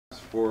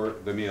for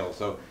the meal.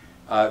 So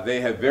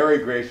they have very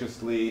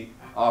graciously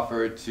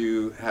offered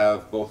to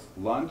have both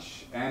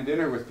lunch and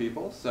dinner with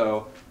people.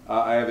 So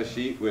I have a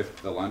sheet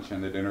with the lunch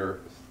and the dinner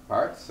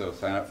parts, so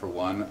sign up for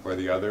one or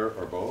the other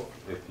or both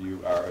if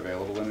you are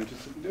available and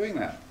interested in doing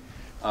that.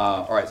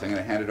 All right, so I'm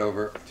going to hand it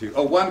over to,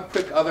 oh, one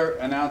quick other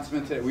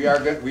announcement. We are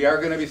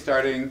going to be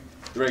starting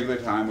the regular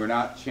time. We're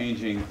not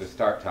changing the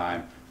start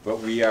time, but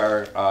we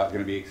are going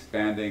to be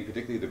expanding,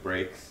 particularly the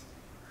breaks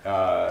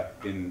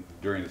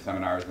during the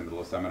seminars and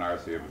little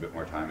seminars, so you have a bit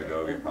more time to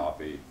go, get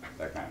coffee,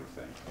 that kind of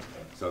thing.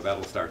 So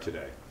that'll start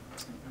today.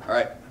 All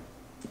right.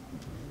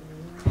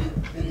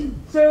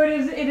 So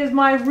it is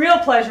my real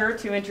pleasure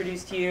to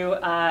introduce to you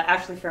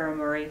Ashley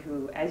Ferro-Murray,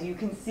 who, as you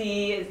can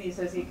see, is the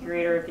Associate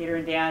Curator of Theater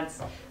and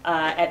Dance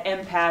at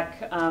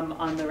EMPAC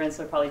on the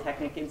Rensselaer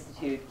Polytechnic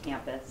Institute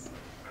campus.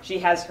 She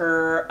has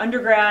her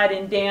undergrad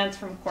in dance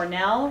from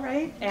Cornell,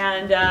 right?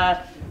 And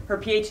her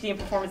PhD in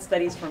performance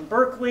studies from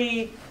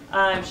Berkeley.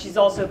 She's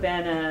also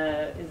been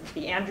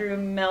the Andrew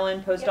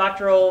Mellon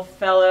postdoctoral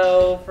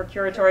fellow for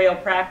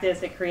curatorial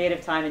practice at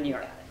Creative Time in New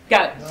York.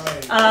 Got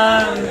it.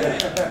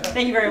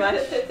 Thank you very much.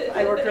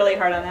 I worked really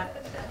hard on that.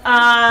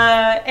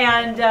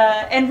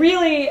 And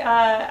really,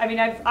 I mean,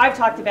 I've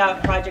talked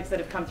about projects that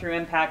have come through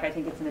EMPAC. I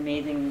think it's an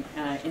amazing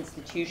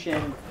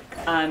institution.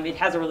 It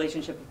has a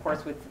relationship, of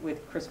course,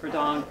 with Chris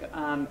Verdonk,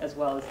 as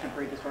well as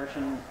Temporary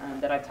Distortion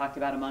that I've talked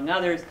about, among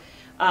others.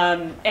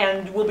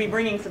 And we'll be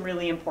bringing some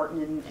really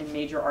important and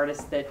major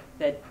artists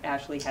that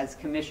Ashley has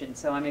commissioned.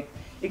 So I'm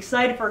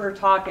excited for her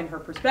talk and her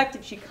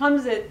perspective. She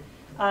comes at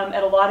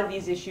a lot of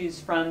these issues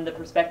from the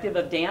perspective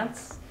of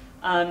dance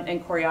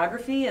and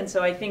choreography. And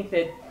so I think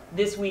that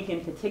this week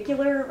in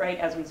particular, right,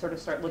 as we sort of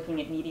start looking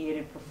at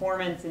mediated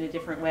performance in a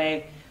different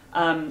way,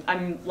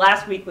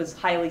 last week was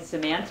highly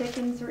semantic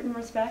in certain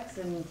respects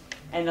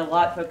and a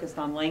lot focused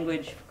on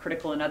language,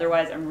 critical and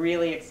otherwise. I'm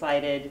really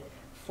excited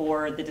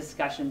for the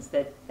discussions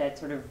that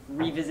sort of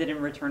revisit and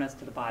return us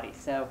to the body.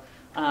 So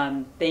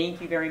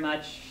thank you very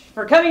much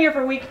for coming here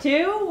for week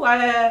 2.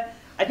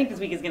 I think this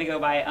week is going to go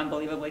by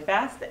unbelievably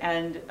fast,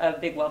 and a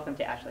big welcome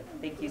to Ashley.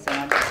 Thank you so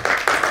much.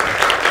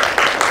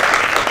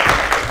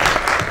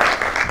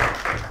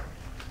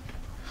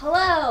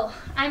 Hello,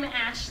 I'm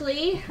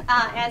Ashley.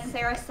 As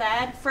Sarah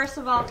said, first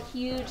of all,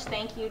 huge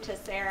thank you to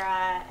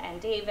Sarah and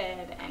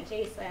David and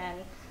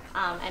Jason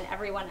and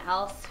everyone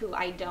else who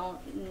I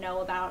don't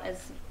know about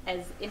as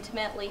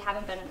intimately,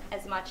 haven't been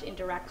as much in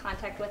direct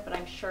contact with, but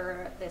I'm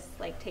sure this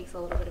takes a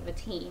little bit of a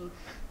team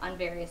on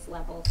various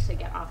levels to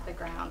get off the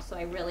ground. So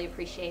I really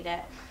appreciate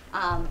it.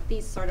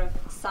 These sort of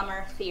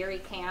summer theory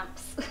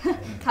camps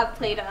have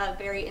played a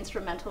very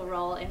instrumental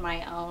role in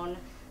my own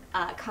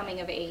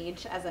coming of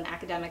age as an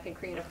academic and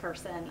creative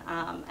person,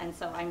 and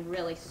so I'm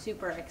really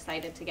super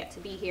excited to get to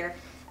be here,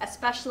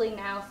 especially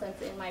now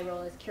since in my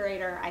role as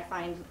curator I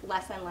find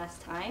less and less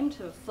time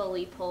to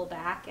fully pull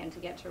back and to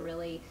get to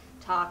really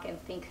talk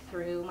and think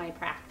through my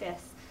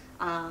practice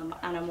on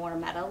a more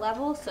meta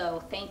level.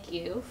 So thank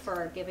you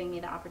for giving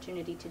me the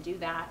opportunity to do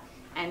that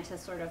and to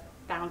sort of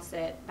bounce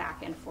it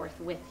back and forth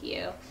with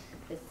you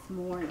this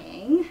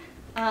morning.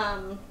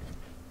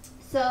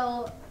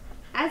 So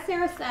as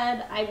Sarah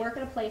said, I work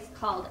at a place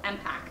called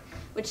EMPAC,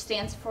 which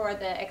stands for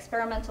the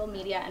Experimental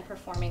Media and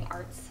Performing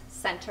Arts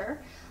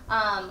Center.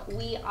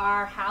 We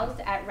are housed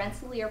at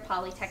Rensselaer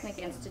Polytechnic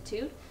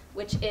Institute,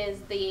 which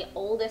is the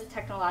oldest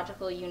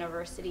technological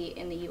university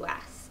in the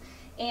US.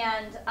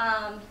 And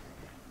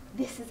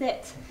this is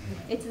it.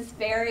 It's this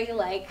very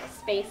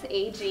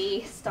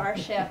space-agey,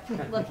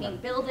 starship-looking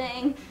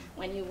building.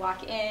 When you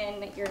walk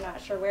in, you're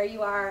not sure where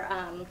you are.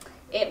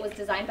 It was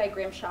designed by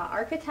Grimshaw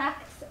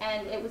Architects,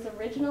 and it was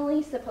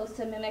originally supposed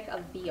to mimic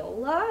a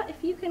viola,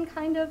 if you can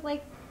kind of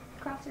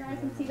cross your eyes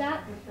and see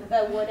that.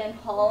 The wooden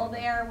hull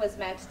there was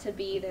meant to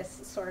be this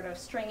sort of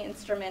string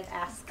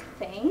instrument-esque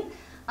thing,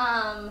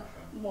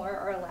 more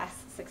or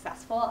less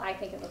successful. I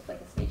think it looks like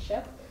a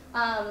spaceship.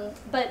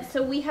 But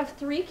so we have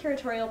 3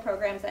 curatorial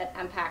programs at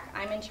EMPAC.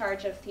 I'm in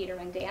charge of theater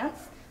and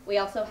dance. We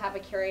also have a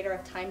curator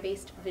of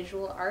time-based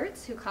visual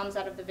arts who comes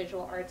out of the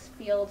visual arts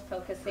field,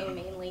 focusing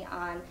mainly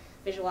on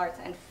visual arts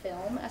and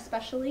film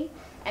especially.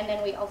 And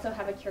then we also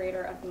have a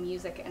curator of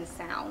music and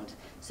sound.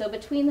 So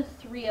between the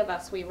 3 of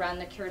us, we run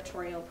the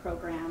curatorial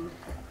program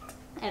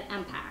at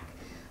EMPAC.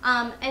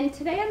 And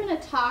today I'm going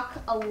to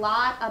talk a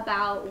lot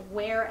about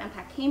where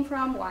EMPAC came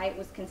from, why it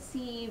was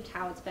conceived,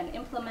 how it's been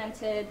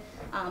implemented,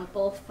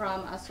 both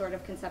from a sort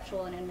of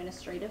conceptual and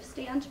administrative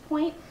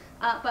standpoint.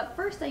 But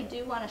first I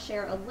do want to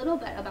share a little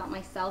bit about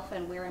myself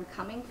and where I'm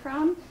coming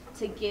from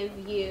to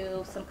give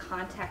you some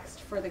context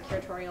for the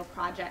curatorial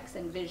projects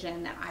and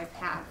vision that I've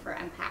had for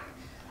EMPAC.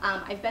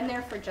 I've been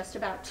there for just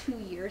about 2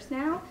 years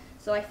now,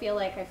 so I feel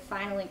like I've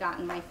finally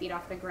gotten my feet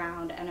off the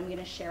ground, and I'm going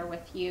to share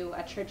with you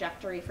a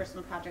trajectory for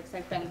some projects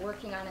I've been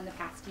working on in the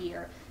past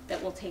year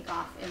that will take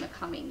off in the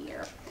coming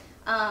year.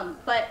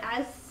 But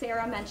as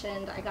Sarah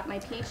mentioned, I got my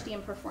PhD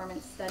in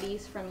performance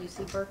studies from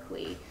UC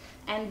Berkeley,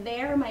 and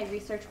there my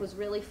research was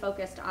really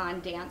focused on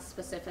dance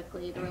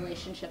specifically, the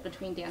relationship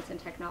between dance and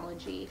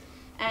technology.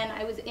 And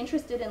I was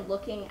interested in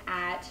looking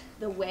at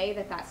the way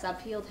that that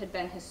subfield had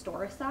been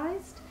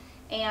historicized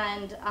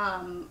and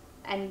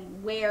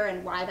where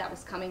and why that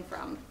was coming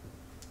from.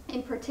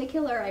 In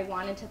particular, I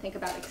wanted to think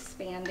about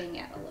expanding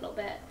it a little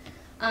bit.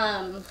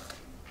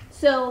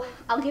 So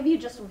I'll give you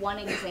just one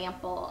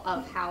example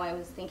of how I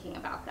was thinking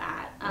about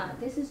that.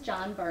 This is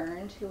John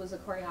Byrne, who was a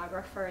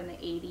choreographer in the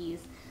 80s.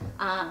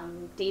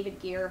 David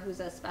Gear, who's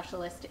a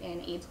specialist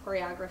in AIDS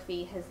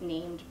choreography, has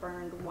named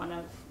Byrne one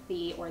of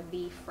the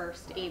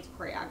first AIDS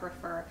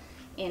choreographer.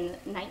 In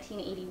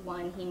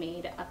 1981, he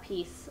made a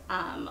piece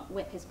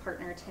with his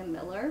partner Tim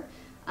Miller,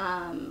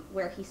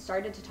 where he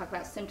started to talk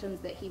about symptoms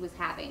that he was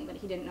having, but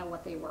he didn't know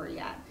what they were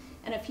yet.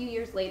 And a few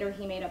years later,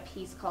 he made a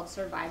piece called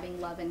Surviving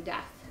Love and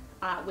Death,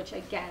 which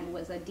again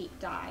was a deep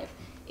dive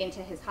into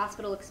his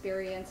hospital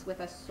experience with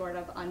a sort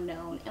of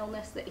unknown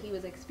illness that he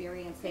was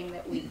experiencing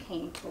that we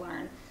came to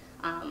learn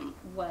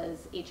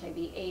was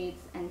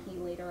HIV/AIDS, and he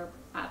later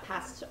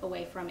passed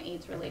away from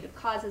AIDS-related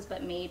causes,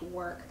 but made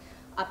work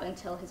up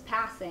until his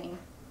passing.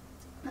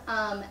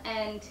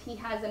 And he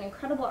has an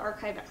incredible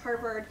archive at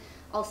Harvard.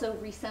 Also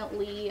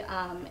recently,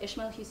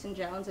 Ishmael Houston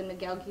Jones and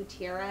Miguel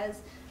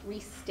Gutierrez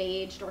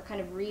restaged or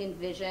kind of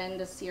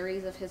re-envisioned a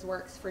series of his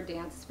works for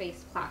Dance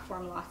Space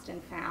platform Lost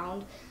and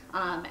Found,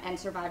 and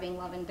Surviving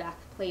Love and Death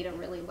played a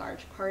really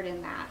large part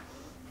in that.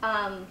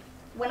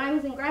 When I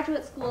was in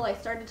graduate school, I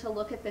started to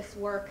look at this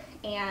work,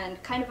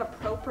 and kind of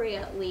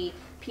appropriately,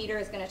 Peter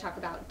is going to talk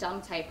about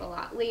Dumb Type a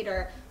lot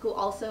later, who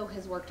also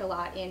has worked a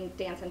lot in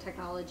dance and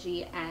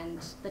technology and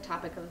the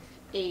topic of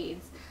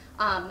AIDS,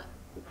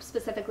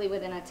 specifically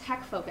within a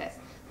tech focus.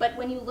 But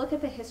when you look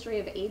at the history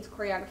of AIDS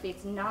choreography,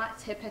 it's not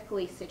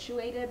typically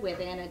situated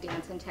within a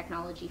dance and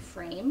technology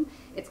frame.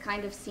 It's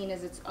kind of seen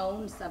as its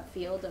own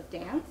subfield of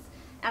dance.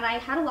 And I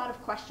had a lot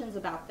of questions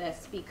about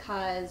this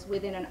because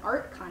within an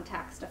art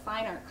context, a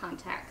fine art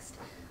context,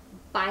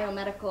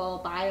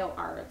 biomedical,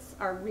 bioarts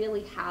are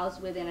really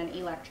housed within an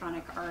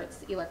electronic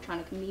arts,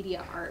 electronic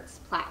media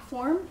arts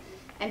platform.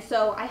 And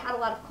so I had a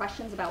lot of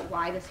questions about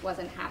why this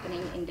wasn't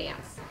happening in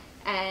dance.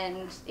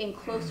 And in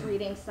close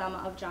reading some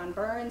of John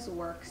Byrne's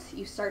works,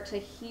 you start to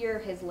hear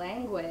his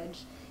language,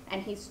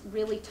 and he's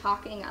really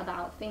talking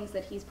about things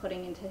that he's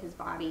putting into his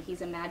body.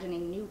 He's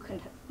imagining new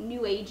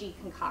agey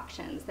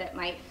concoctions that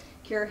might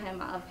cure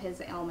him of his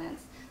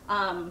ailments.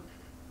 And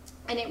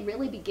it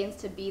really begins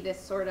to be this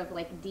sort of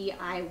like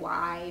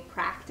DIY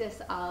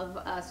practice of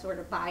a sort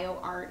of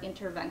bioart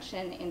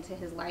intervention into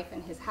his life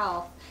and his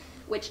health,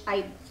 which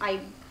I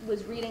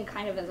was reading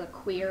kind of as a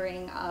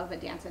queering of a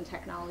dance and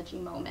technology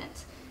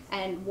moment,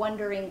 and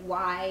wondering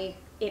why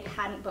it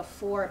hadn't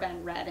before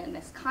been read in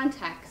this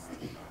context,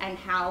 and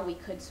how we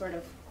could sort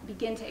of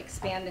begin to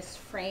expand this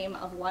frame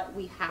of what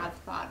we have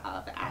thought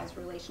of as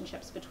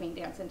relationships between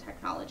dance and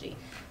technology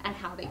and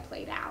how they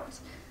played out.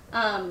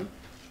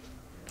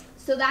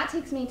 So that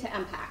takes me to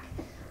EMPAC.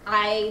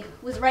 I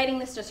was writing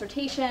this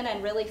dissertation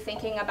and really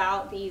thinking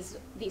about these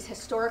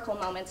historical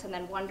moments, and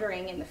then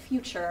wondering in the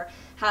future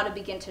how to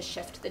begin to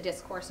shift the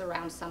discourse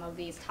around some of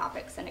these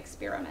topics and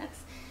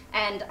experiments.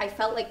 And I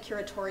felt like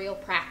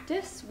curatorial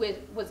practice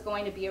was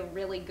going to be a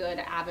really good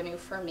avenue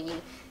for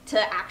me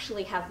to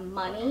actually have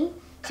money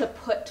to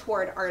put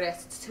toward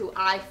artists who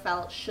I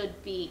felt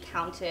should be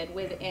counted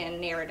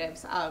within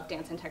narratives of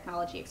dance and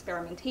technology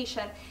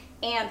experimentation.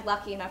 And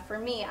lucky enough for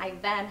me, I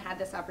then had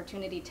this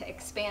opportunity to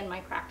expand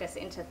my practice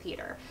into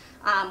theater,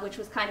 which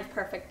was kind of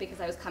perfect because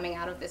I was coming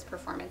out of this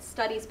performance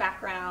studies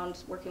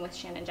background, working with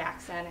Shannon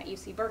Jackson at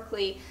UC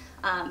Berkeley,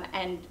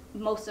 and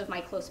most of my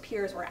close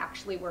peers were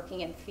actually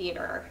working in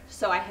theater.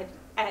 So I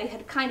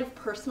had kind of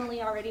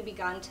personally already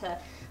begun to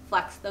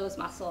flex those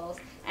muscles,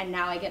 and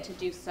now I get to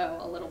do so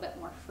a little bit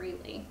more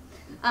freely.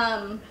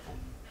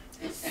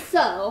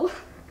 So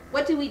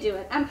what do we do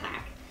at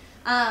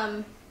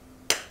EMPAC?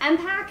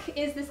 EMPAC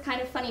is this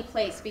kind of funny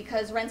place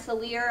because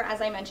Rensselaer,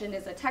 as I mentioned,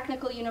 is a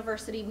technical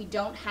university. We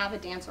don't have a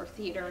dance or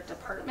theater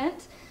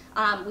department.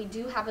 We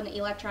do have an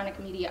electronic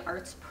media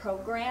arts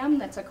program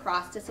that's a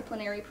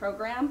cross-disciplinary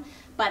program,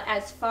 but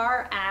as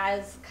far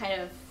as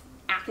kind of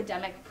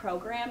academic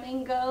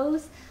programming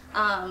goes,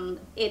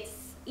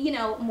 it's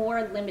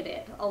more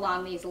limited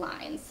along these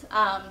lines.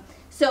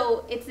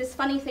 So it's this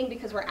funny thing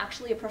because we're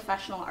actually a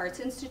professional arts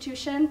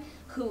institution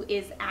who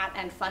is at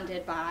and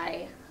funded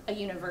by a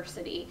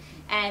university,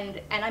 and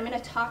I'm going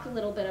to talk a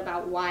little bit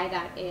about why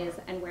that is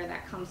and where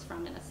that comes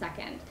from in a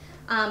second.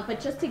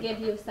 But just to give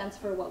you a sense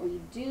for what we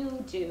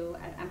do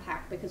at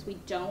EMPAC, because we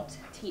don't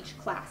teach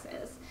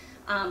classes,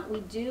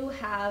 we do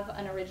have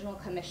an original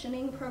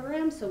commissioning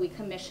program, so we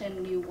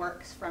commission new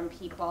works from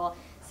people.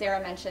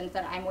 Sarah mentioned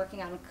that I'm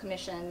working on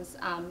commissions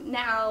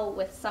now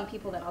with some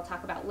people that I'll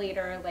talk about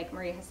later, like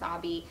Maria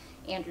Hasabi,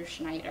 Andrew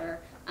Schneider,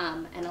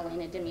 and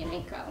Elena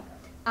Demianenko.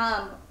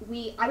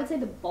 I would say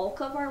the bulk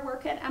of our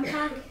work at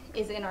EMPAC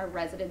is in our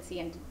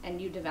residency and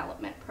new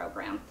development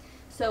program.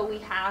 So we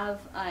have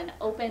an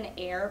open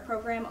air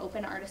program,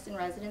 Open Artist in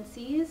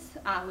Residencies,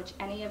 which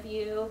any of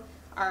you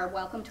are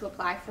welcome to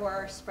apply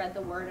for, spread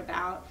the word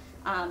about.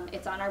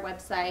 It's on our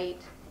website.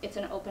 It's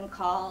an open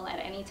call. At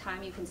any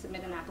time you can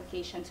submit an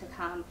application to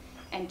come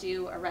and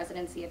do a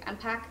residency at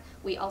EMPAC.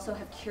 We also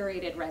have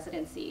curated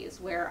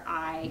residencies where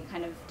I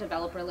kind of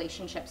develop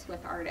relationships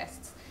with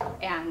artists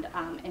and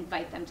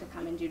invite them to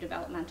come and do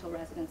developmental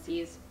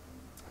residencies.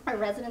 Our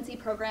residency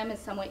program is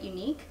somewhat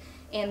unique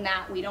in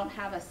that we don't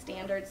have a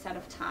standard set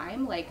of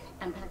time, like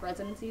EMPAC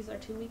residencies are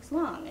 2 weeks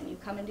long and you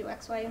come and do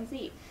X, Y, and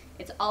Z.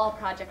 It's all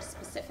project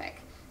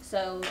specific.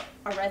 So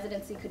a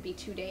residency could be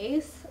 2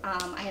 days.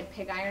 I had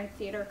Pig Iron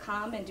Theater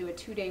come and do a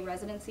 2-day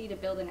residency to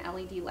build an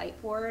LED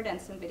light board and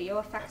some video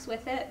effects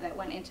with it that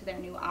went into their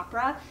new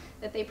opera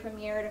that they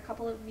premiered a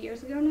couple of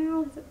years ago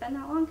now. Has it been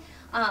that long?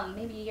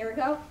 Maybe a year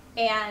ago.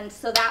 And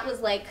so that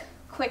was like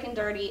quick and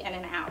dirty and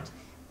an out.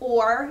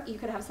 Or you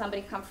could have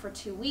somebody come for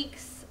 2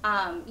 weeks.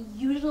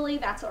 Usually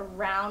that's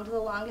around the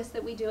longest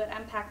that we do at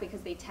EMPAC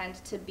because they tend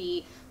to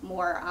be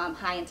more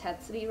high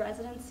intensity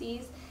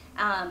residencies.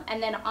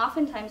 And then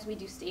oftentimes we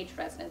do staged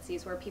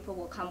residencies where people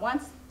will come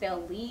once,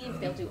 they'll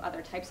leave, they'll do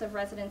other types of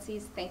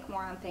residencies, think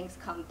more on things,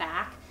 come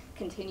back,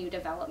 continue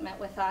development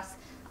with us.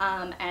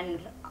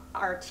 And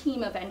our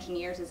team of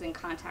engineers is in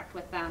contact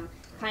with them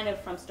kind of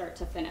from start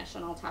to finish,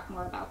 and I'll talk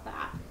more about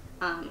that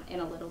in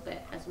a little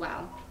bit as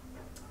well.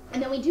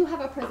 And then we do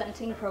have a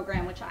presenting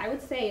program, which I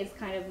would say is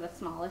kind of the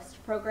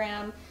smallest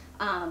program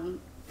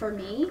for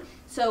me.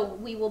 So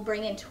we will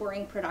bring in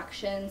touring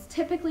productions.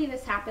 Typically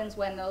this happens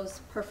when those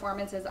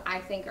performances I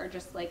think are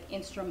just like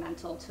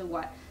instrumental to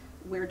what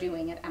we're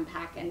doing at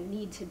EMPAC and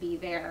need to be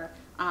there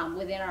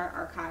within our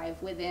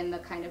archive, within the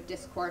kind of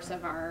discourse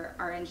of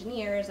our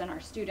engineers and our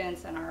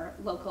students and our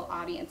local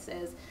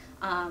audiences.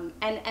 And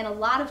a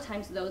lot of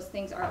times those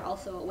things are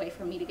also a way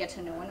for me to get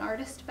to know an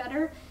artist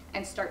better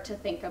and start to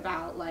think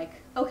about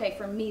like, okay,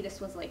 for me this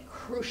was like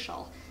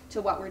crucial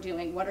to what we're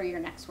doing. What are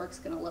your next works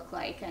going to look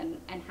like, and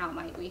how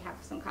might we have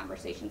some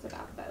conversations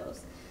about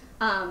those?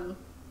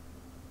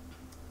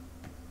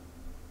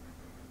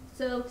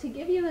 So to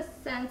give you a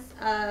sense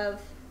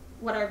of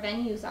what our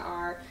venues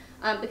are,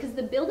 because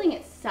the building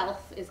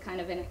itself is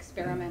kind of an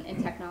experiment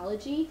in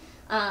technology.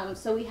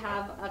 So we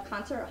have a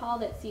concert hall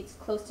that seats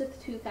close to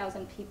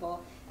 2,000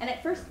 people. And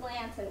at first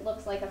glance, it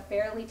looks like a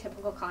fairly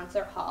typical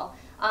concert hall.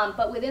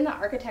 But within the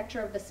architecture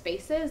of the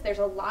spaces, there's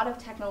a lot of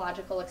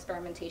technological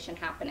experimentation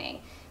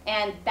happening.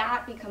 And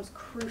that becomes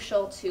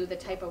crucial to the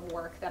type of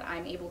work that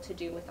I'm able to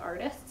do with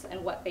artists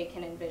and what they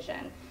can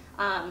envision.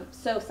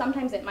 So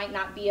sometimes it might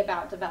not be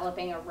about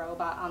developing a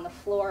robot on the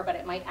floor, but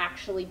it might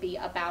actually be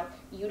about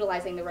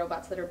utilizing the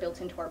robots that are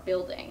built into our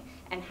building,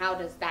 and how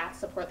does that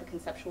support the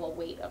conceptual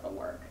weight of a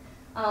work.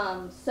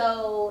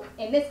 So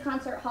in this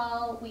concert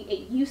hall,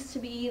 it used to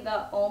be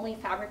the only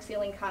fabric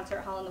ceiling concert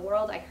hall in the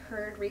world. I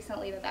heard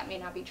recently that that may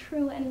not be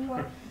true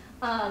anymore.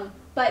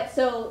 But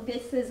so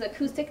this is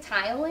acoustic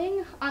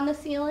tiling on the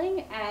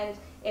ceiling, and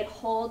it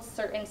holds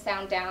certain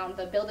sound down.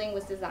 The building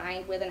was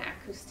designed with an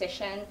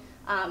acoustician,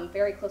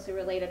 very closely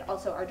related.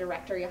 Also, our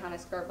director,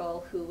 Johannes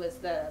Goebbel, who was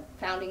the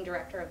founding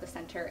director of the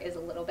center, is a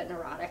little bit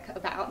neurotic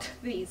about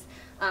these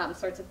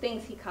sorts of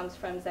things. He comes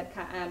from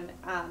ZKM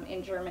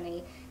in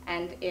Germany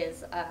and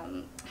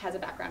has a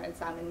background in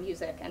sound and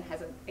music and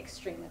has an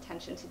extreme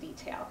attention to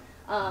detail.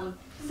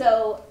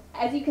 So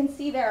as you can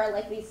see, there are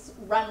like these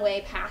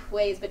runway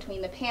pathways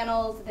between the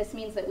panels. This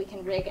means that we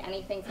can rig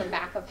anything from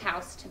back of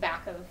house to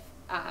back of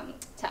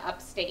to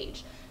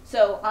upstage.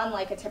 So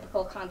unlike a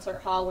typical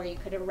concert hall where you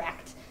could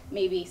erect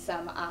maybe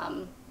some,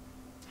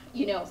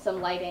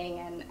 some lighting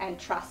and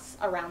truss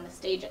around the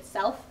stage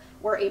itself,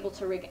 we're able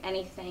to rig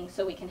anything,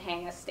 so we can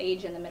hang a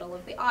stage in the middle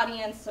of the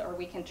audience, or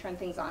we can turn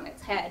things on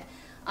its head.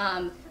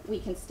 We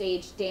can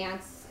stage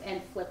dance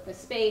and flip the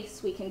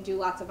space. We can do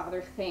lots of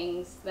other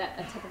things that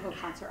a typical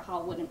concert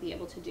hall wouldn't be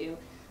able to do.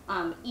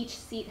 Each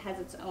seat has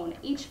its own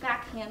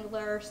HVAC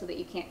handler so that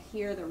you can't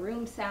hear the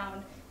room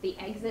sound. The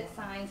exit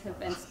signs have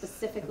been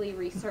specifically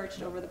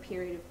researched over the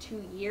period of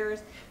 2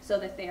 years so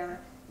that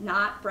they're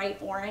not bright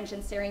orange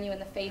and staring you in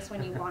the face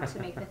when you want to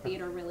make the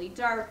theater really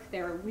dark.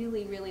 They're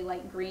really, really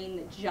light green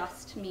that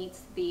just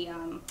meets the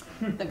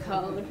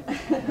code.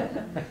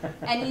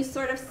 And you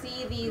sort of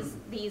see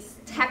these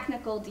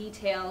technical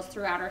details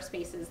throughout our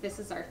spaces. This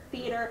is our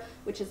theater,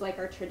 which is like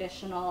our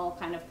traditional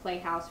kind of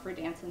playhouse for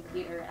dance and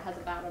theater. It has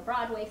about a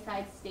Broadway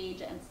side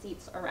stage and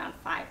seats around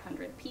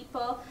 500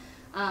 people.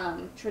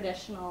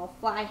 Traditional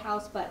fly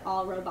house, but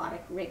all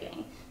robotic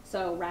rigging.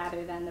 So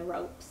rather than the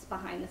ropes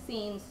behind the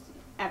scenes,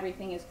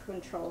 everything is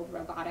controlled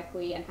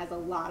robotically and has a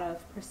lot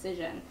of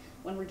precision.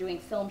 When we're doing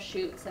film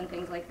shoots and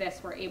things like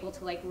this, we're able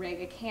to like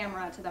rig a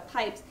camera to the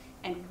pipes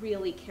and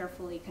really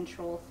carefully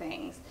control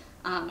things.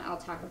 I'll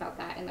talk about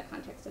that in the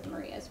context of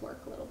Maria's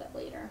work a little bit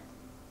later.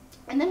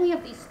 And then we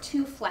have these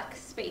 2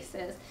 flex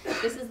spaces.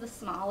 This is the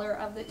smaller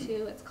of the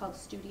 2. It's called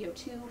Studio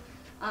 2.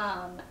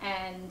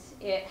 And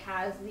it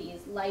has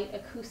these light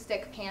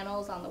acoustic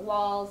panels on the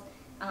walls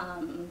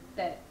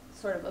that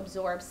sort of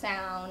absorb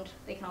sound.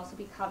 They can also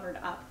be covered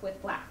up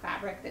with black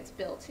fabric that's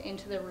built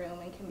into the room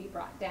and can be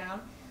brought down.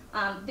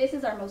 This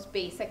is our most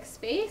basic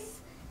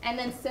space, And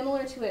then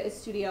similar to it is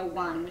Studio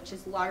One, which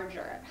is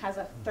larger. It has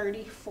a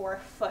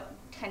 34-foot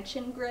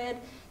tension grid,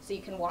 so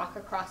you can walk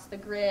across the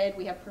grid.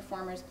 We have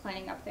performers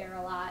playing up there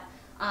a lot.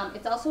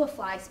 It's also a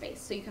fly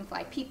space, so you can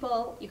fly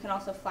people. You can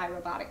also fly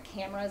robotic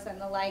cameras and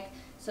the like.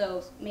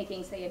 So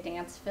making, say, a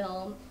dance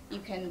film, you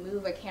can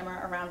move a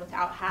camera around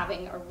without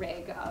having a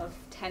rig of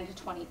 10 to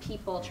 20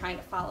 people trying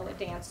to follow a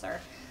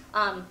dancer.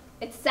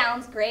 It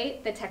sounds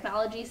great. The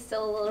technology is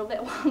still a little bit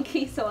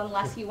wonky, so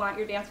unless you want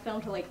your dance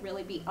film to like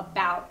really be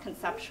about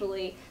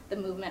conceptually the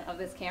movement of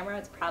this camera,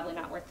 it's probably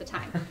not worth the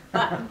time.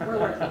 But we're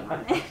working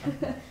on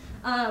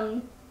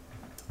it.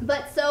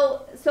 But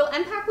so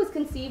EMPAC was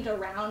conceived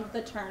around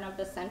the turn of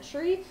the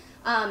century,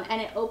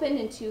 and it opened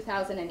in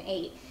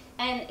 2008.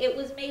 And it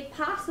was made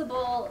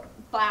possible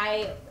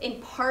in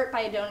part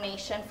by a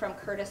donation from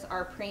Curtis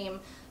R. Priem,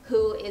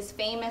 who is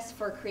famous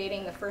for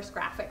creating the first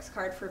graphics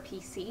card for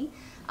PC.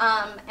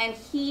 And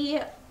he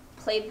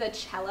played the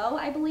cello,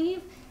 I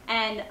believe,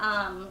 and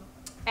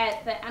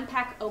at the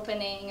EMPAC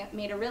opening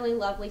made a really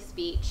lovely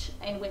speech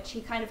in which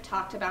he kind of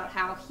talked about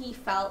how he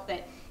felt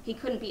that he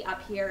couldn't be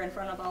up here in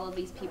front of all of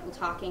these people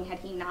talking had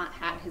he not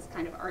had his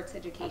kind of arts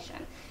education.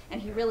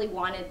 And he really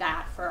wanted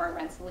that for our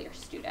Rensselaer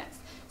students.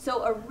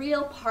 So a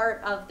real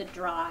part of the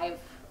drive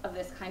of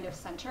this kind of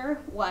center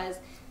was,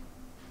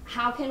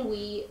 how can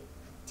we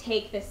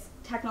take this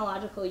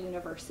technological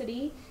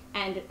university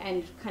and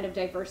kind of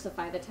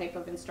diversify the type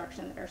of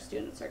instruction that our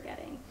students are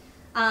getting.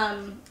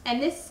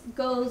 And this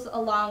goes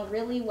along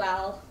really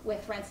well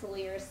with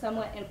Rensselaer's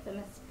somewhat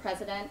infamous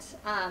president,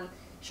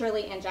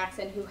 Shirley Ann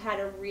Jackson, who had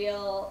a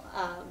real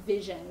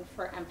vision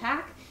for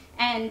EMPAC.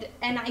 And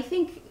I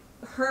think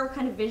her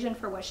kind of vision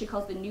for what she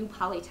calls the new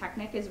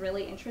Polytechnic is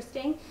really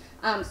interesting.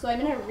 So I'm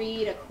going to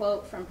read a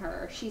quote from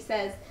her. She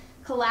says,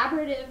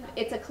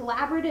 it's a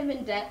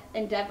collaborative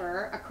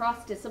endeavor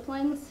across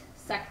disciplines,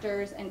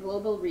 sectors, and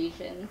global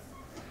regions,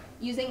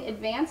 using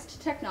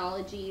advanced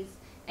technologies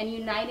and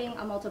uniting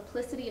a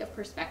multiplicity of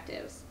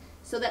perspectives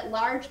so that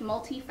large,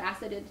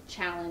 multifaceted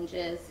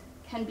challenges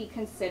can be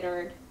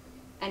considered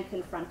and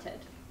confronted.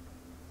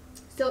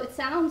 So it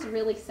sounds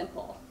really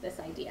simple, this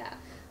idea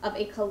of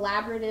a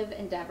collaborative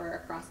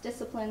endeavor across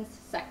disciplines,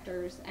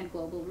 sectors, and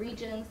global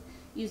regions,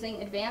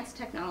 using advanced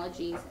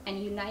technologies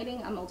and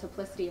uniting a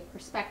multiplicity of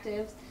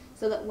perspectives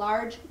so that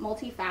large,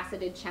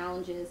 multifaceted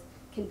challenges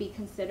can be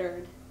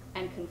considered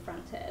and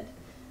confronted.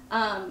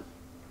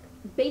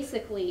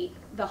 Basically,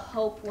 the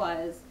hope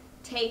was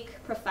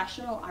take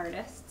professional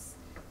artists,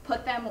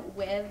 put them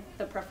with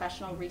the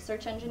professional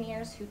research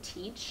engineers who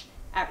teach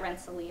at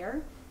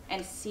Rensselaer,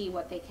 and see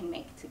what they can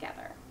make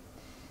together.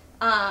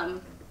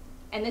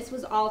 And this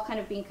was all kind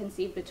of being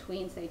conceived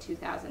between, say,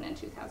 2000 and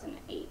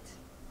 2008.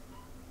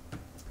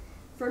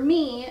 For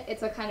me,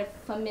 it's a kind of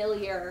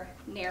familiar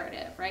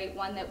narrative, right?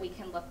 One that we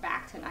can look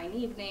back to 9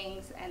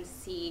 Evenings and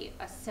see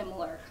a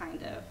similar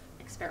kind of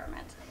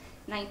experiment.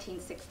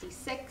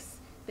 1966,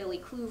 Billy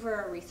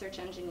Kluver, a research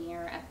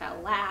engineer at Bell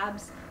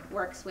Labs,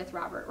 works with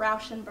Robert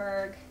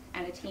Rauschenberg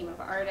and a team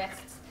of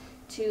artists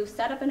to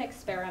set up an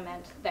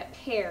experiment that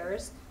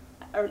pairs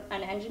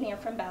an engineer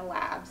from Bell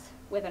Labs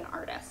with an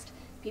artist.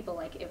 People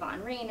like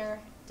Yvonne Rainer,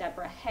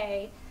 Deborah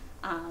Hay,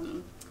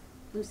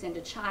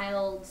 Lucinda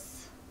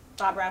Childs,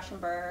 Bob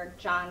Rauschenberg,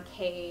 John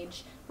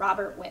Cage,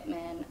 Robert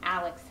Whitman,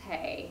 Alex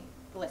Hay,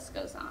 the list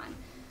goes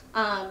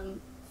on.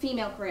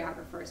 Female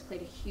choreographers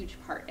played a huge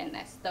part in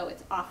this, though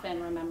it's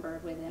often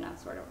remembered within a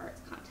sort of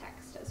arts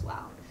context as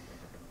well.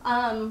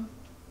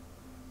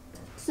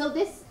 So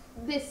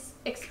this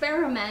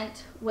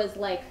experiment was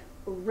like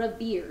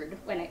revered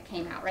when it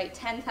came out, right?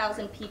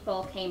 10,000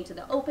 people came to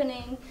the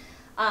opening.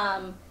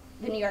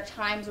 The New York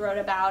Times wrote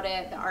about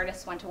it. The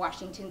artists went to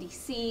Washington,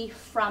 D.C.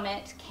 From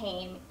it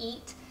came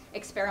EAT,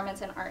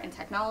 Experiments in Art and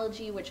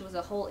Technology, which was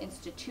a whole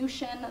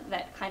institution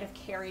that kind of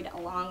carried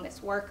along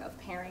this work of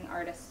pairing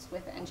artists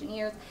with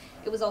engineers.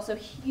 It was also a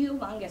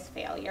humongous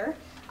failure.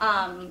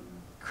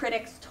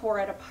 Critics tore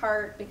it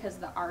apart because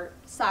the art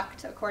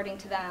sucked, according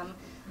to them.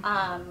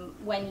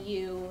 When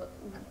you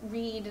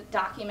read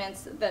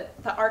documents,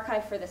 the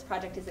archive for this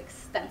project is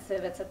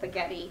extensive. It's at the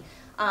Getty.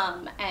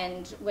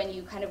 And when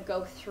you kind of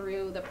go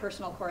through the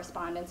personal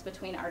correspondence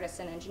between artists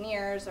and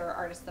engineers, or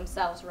artists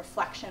themselves,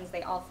 reflections,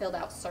 they all filled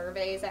out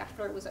surveys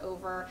after it was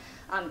over.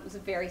 It was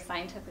very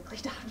scientifically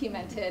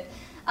documented.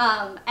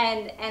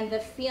 And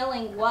the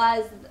feeling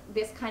was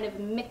this kind of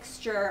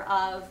mixture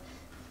of,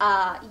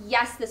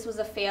 yes, this was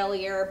a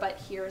failure, but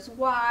here's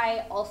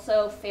why.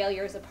 Also,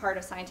 failure is a part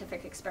of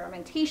scientific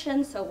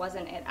experimentation, so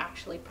wasn't it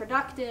actually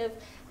productive?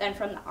 Then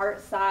from the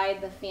art side,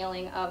 the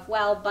feeling of,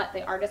 well, but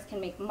the artist can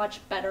make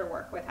much better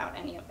work without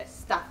any of this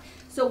stuff.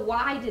 So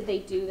why did they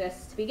do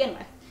this to begin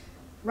with?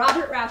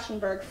 Robert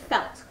Rauschenberg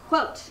felt,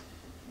 quote,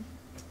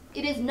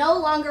 "It is no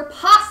longer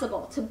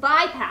possible to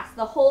bypass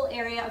the whole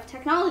area of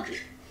technology.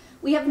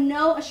 We have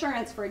no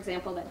assurance, for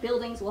example, that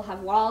buildings will have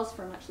walls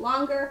for much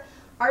longer.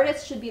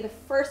 Artists should be the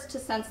first to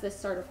sense this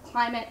sort of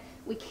climate.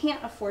 We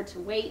can't afford to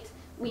wait.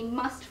 We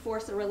must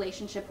force a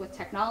relationship with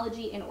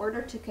technology in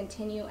order to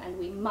continue, and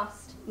we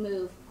must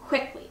move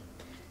quickly."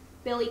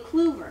 Billy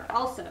Kluver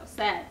also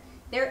said,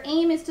 their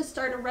aim is to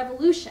start a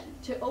revolution,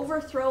 to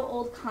overthrow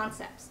old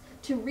concepts,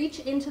 to reach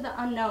into the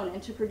unknown,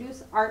 and to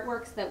produce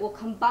artworks that will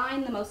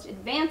combine the most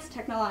advanced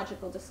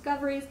technological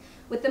discoveries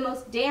with the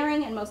most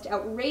daring and most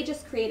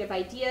outrageous creative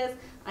ideas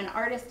an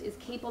artist is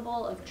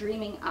capable of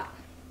dreaming up.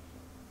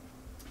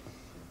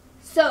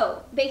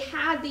 So they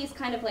had these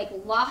kind of like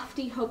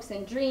lofty hopes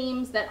and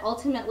dreams that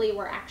ultimately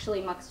were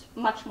actually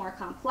much more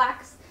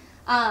complex.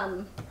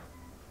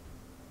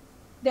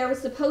 There was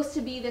supposed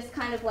to be this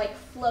kind of like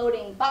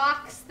floating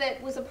box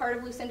that was a part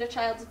of Lucinda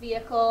Child's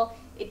vehicle.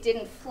 It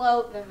didn't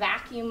float, the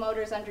vacuum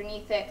motors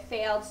underneath it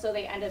failed, so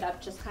they ended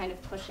up just kind of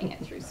pushing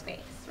it through space,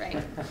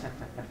 right?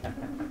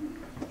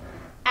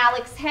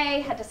 Alex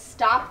Hay had to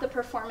stop the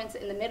performance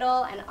in the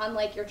middle, and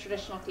unlike your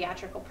traditional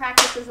theatrical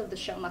practices of the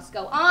show must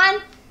go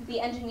on,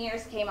 the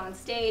engineers came on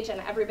stage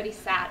and everybody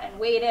sat and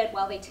waited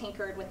while they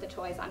tinkered with the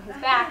toys on his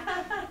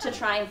back to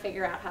try and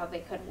figure out how they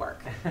could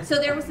work. So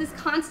there was this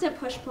constant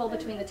push-pull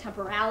between the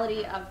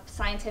temporality of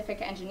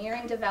scientific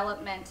engineering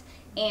development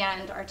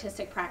and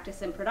artistic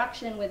practice and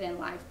production within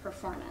live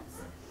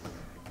performance.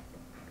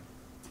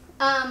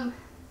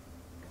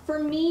 For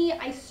me,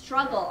 I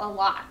struggle a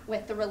lot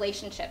with the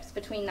relationships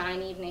between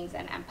 9 Evenings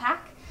and EMPAC.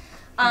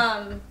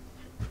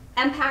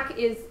 EMPAC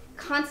is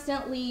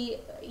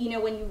constantly, you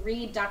know, when you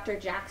read Dr.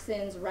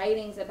 Jackson's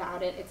writings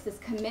about it, it's this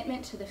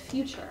commitment to the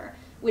future,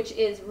 which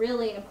is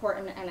really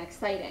important and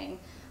exciting.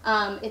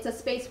 It's a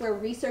space where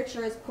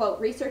researchers, quote,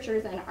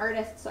 researchers and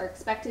artists are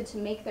expected to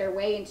make their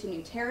way into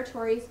new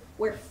territories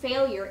where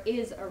failure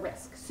is a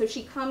risk. So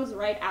she comes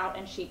right out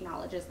and she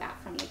acknowledges that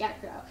from the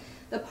get-go.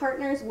 The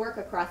partners work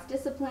across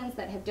disciplines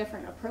that have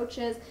different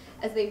approaches.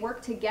 As they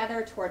work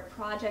together toward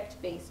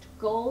project-based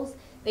goals,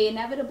 they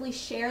inevitably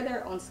share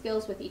their own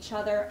skills with each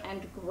other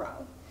and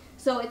grow.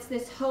 So it's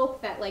this hope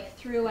that like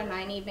through a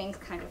 9 Evenings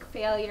kind of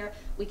failure,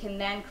 we can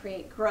then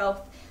create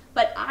growth.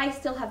 But I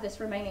still have this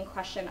remaining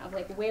question of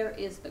like, where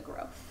is the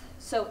growth?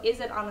 So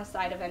is it on the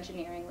side of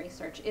engineering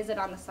research? Is it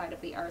on the side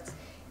of the arts?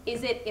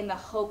 Is it in the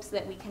hopes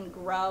that we can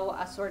grow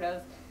a sort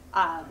of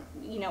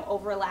you know,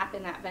 overlap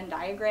in that Venn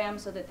diagram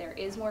so that there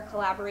is more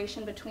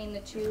collaboration between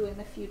the two in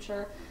the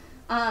future?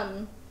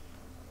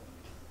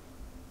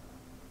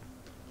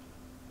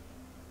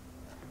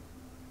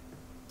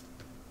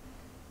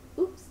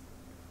 Oops.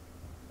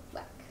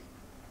 Black.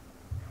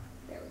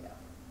 There we go.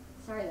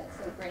 Sorry, that's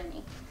so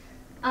grainy.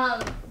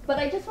 But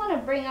I just want to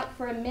bring up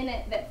for a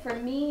minute that for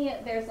me,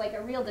 there's like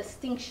a real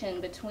distinction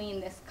between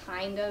this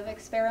kind of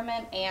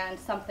experiment and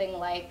something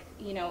like,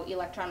 you know,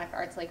 electronic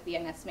arts like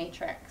VNS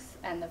Matrix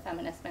and the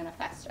Feminist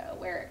Manifesto,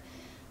 where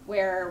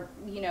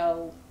you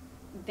know,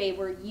 they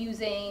were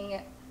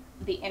using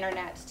the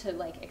internet to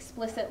like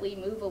explicitly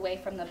move away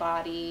from the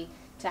body,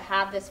 to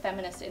have this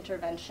feminist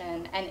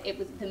intervention, and it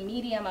was the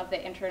medium of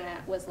the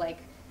internet was like,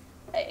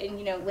 and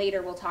you know,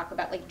 later we'll talk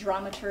about like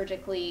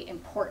dramaturgically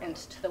important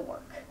to the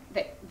work.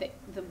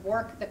 The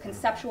work, the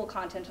conceptual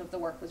content of the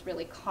work was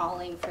really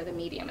calling for the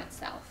medium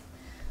itself.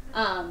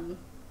 And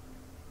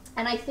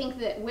I think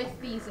that with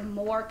these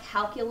more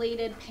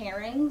calculated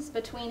pairings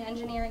between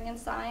engineering and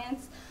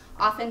science,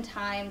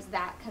 oftentimes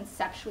that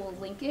conceptual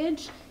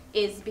linkage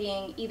is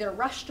being either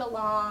rushed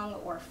along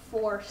or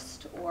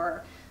forced,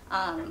 or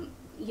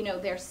you know,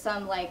 there's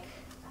some like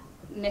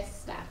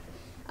misstep.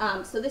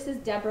 So this is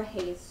Deborah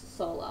Hayes'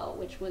 solo,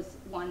 which was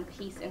one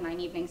piece in 9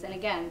 Evenings. And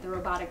again, the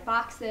robotic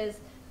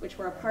boxes, which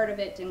were a part of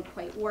it, didn't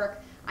quite work.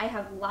 I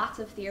have lots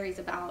of theories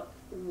about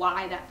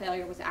why that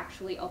failure was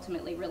actually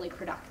ultimately really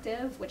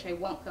productive, which I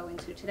won't go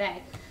into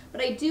today.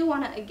 But I do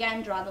want to,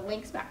 again, draw the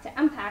links back to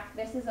EMPAC.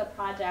 This is a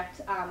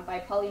project by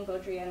Pauline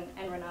Baudry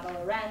and Renata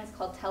Lorenz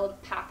called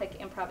Telepathic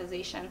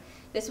Improvisation.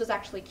 This was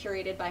actually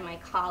curated by my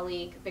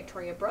colleague,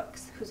 Victoria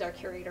Brooks, who's our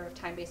curator of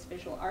time-based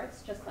visual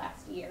arts, just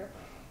last year.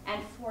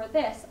 And for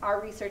this, our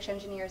research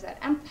engineers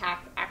at EMPAC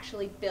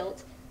actually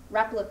built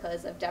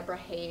replicas of Deborah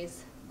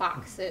Hayes'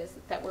 boxes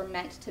that were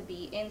meant to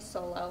be in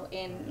solo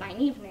in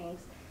 9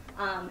 Evenings,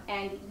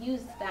 and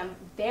used them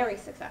very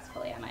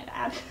successfully, I might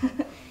add,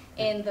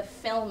 in the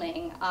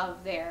filming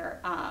of their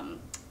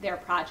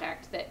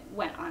project that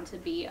went on to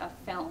be a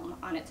film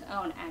on its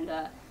own and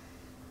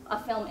a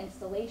film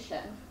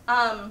installation.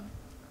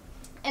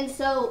 And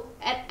so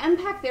at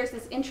EMPAC, there's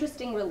this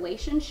interesting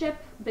relationship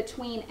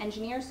between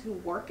engineers who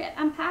work at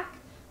EMPAC,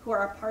 who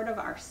are a part of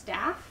our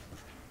staff,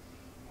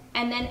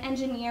 and then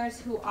engineers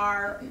who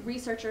are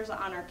researchers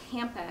on our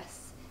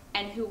campus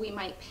and who we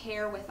might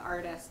pair with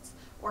artists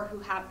or who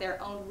have their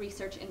own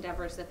research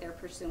endeavors that they're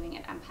pursuing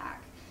at EMPAC.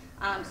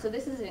 So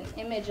this is an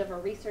image of a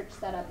research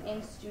setup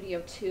in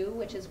Studio 2,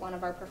 which is one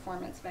of our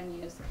performance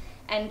venues.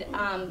 And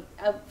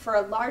for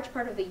a large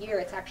part of the year,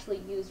 it's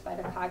actually used by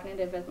the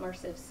Cognitive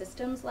Immersive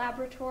Systems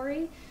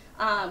Laboratory,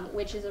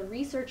 which is a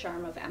research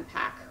arm of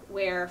EMPAC,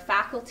 where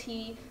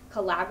faculty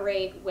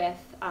collaborate with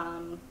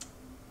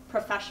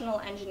professional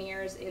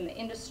engineers in the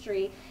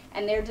industry,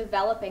 and they're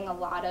developing a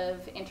lot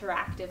of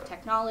interactive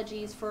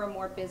technologies for a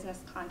more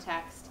business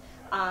context.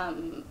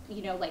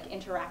 You know, like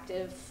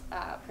interactive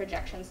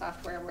projection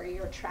software where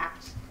you're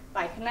tracked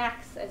by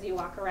connects as you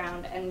walk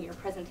around, and your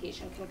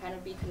presentation can kind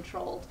of be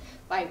controlled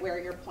by where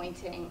you're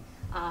pointing.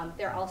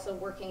 They're also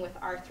working with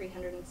our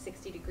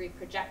 360-degree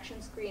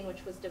projection screen,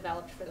 which was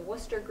developed for the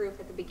Worcester group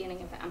at the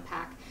beginning of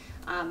EMPAC,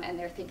 and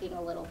they're thinking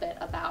a little bit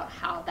about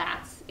how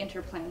that's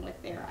interplaying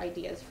with their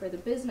ideas for the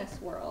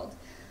business world.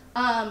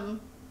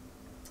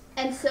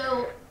 And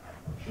so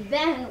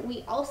then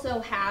we also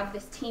have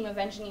this team of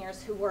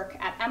engineers who work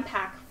at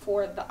EMPAC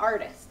for the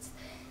artists.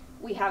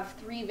 We have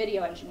 3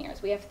 video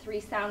engineers, we have 3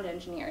 sound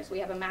engineers, we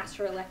have a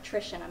master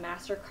electrician, a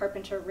master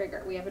carpenter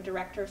rigger, we have a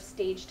director of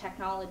stage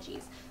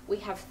technologies, we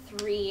have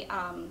 3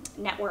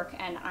 network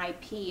and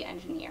IP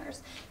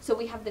engineers. So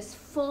we have this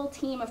full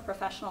team of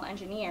professional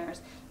engineers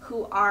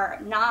who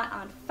are not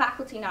on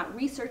faculty, not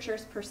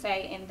researchers per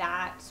se in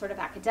that sort of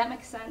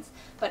academic sense,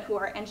 but who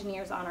are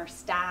engineers on our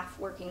staff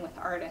working with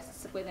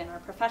artists within our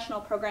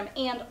professional program,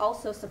 and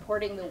also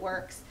supporting the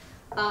works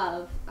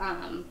of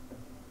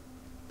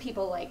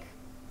people like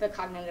the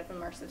Cognitive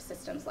Immersive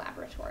Systems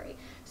Laboratory.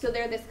 So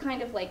they're this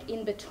kind of like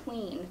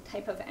in-between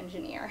type of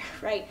engineer,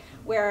 right?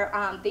 Where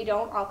they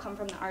don't all come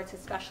from the arts,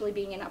 especially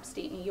being in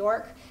upstate New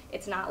York.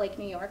 It's not like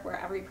New York where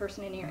every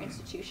person in your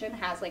institution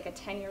has like a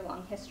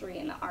 10-year-long history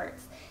in the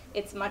arts.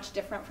 It's much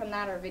different from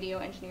that. Our video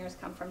engineers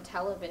come from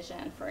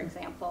television, for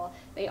example.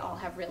 They all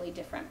have really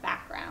different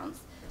backgrounds.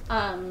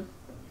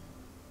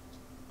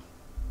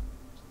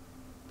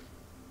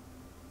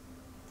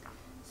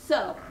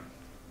 So,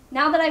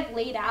 now that I've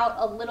laid out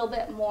a little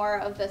bit more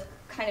of the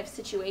kind of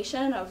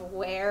situation of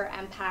where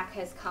EMPAC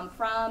has come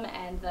from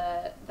and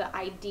the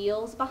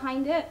ideals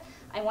behind it,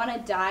 I want to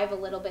dive a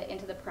little bit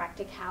into the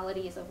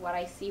practicalities of what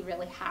I see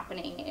really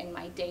happening in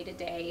my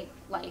day-to-day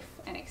life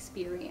and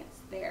experience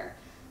there,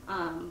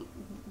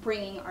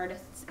 bringing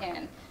artists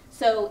in.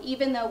 So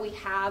even though we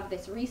have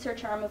this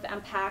research arm of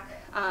EMPAC,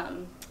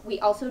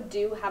 we also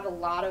do have a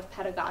lot of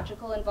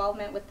pedagogical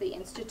involvement with the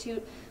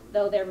Institute,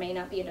 though there may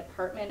not be a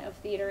department of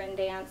theater and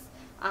dance.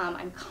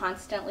 I'm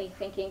constantly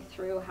thinking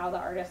through how the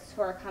artists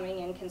who are coming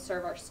in can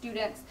serve our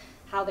students,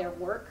 how their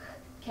work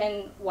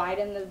can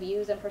widen the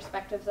views and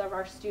perspectives of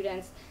our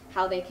students,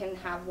 how they can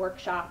have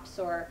workshops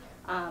or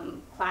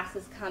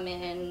classes come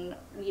in,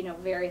 you know,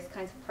 various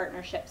kinds of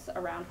partnerships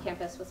around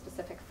campus with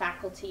specific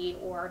faculty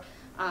or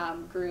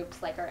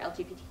groups like our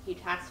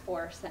LGBTQ task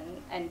force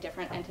and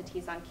different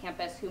entities on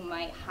campus who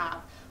might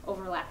have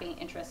overlapping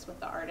interests with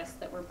the artists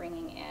that we're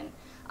bringing in.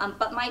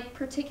 But my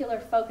particular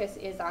focus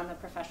is on the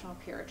professional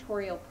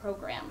curatorial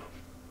program.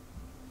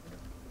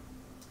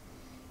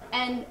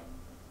 And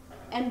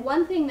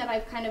one thing that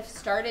I've kind of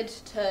started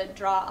to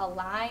draw a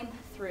line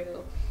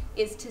through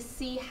is to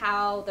see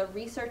how the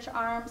research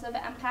arms of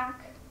EMPAC,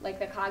 like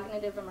the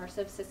Cognitive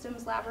Immersive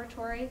Systems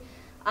Laboratory,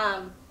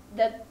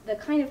 the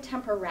kind of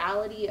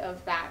temporality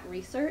of that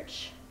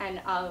research and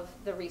of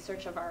the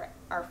research of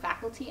our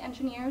faculty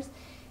engineers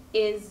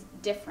is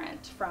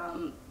different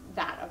from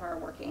that of our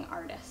working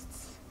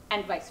artists,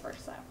 and vice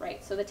versa,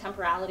 right? So the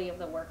temporality of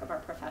the work of our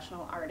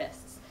professional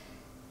artists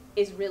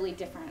is really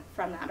different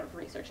from that of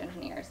research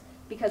engineers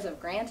because of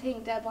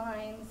granting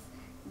deadlines,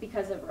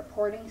 because of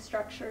reporting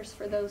structures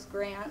for those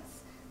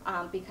grants,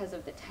 because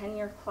of the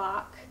tenure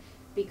clock,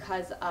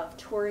 because of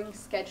touring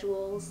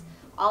schedules.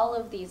 All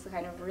of these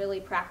kind of really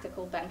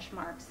practical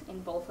benchmarks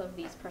in both of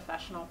these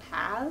professional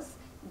paths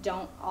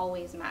don't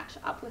always match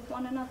up with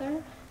one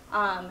another.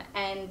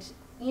 And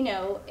you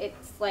know,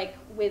 it's like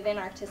within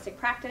artistic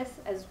practice,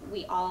 as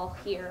we all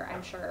here,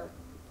 I'm sure,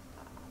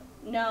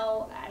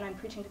 know, and I'm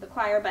preaching to the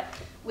choir, but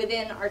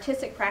within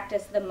artistic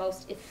practice, the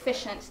most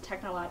efficient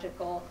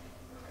technological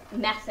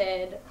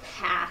method,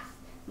 path,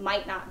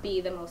 might not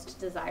be the most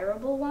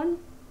desirable one.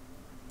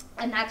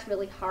 And that's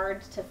really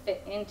hard to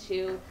fit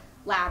into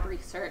lab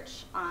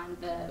research on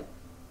the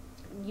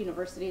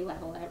university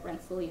level at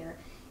Rensselaer.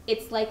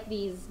 It's like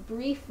these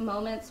brief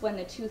moments when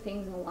the two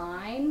things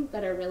align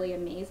that are really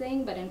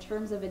amazing, but in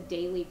terms of a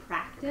daily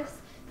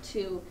practice,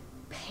 to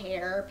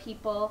pair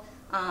people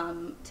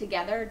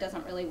together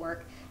doesn't really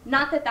work.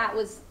 Not that that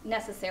was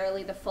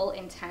necessarily the full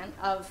intent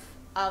of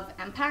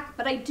EMPAC,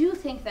 but I do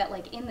think that,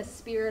 like, in the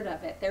spirit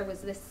of it, there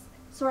was this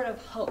sort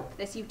of hope,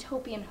 this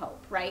utopian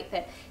hope, right?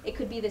 That it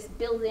could be this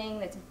building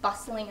that's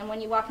bustling, and when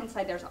you walk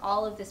inside, there's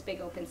all of this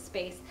big open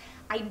space.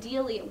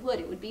 Ideally, it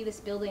would be this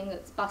building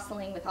that's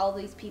bustling with all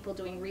these people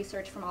doing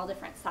research from all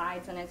different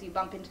sides, and as you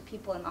bump into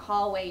people in the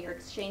hallway, you're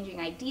exchanging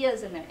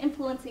ideas and they're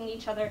influencing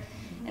each other,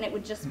 and it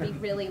would just be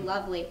really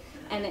lovely.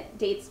 And it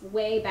dates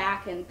way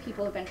back, and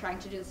people have been trying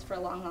to do this for a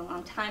long, long,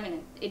 long time,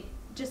 and it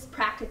just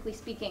practically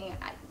speaking,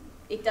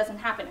 it doesn't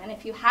happen. And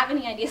if you have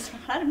any ideas for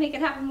how to make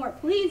it happen more,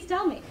 please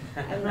tell me.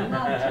 I would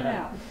love to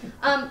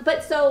know.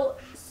 But so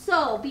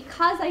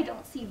because I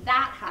don't see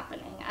that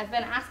happening, I've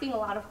been asking a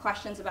lot of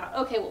questions about,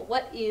 okay, well,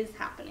 what is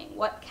happening?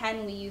 What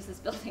can we use this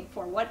building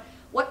for?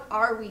 What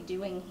are we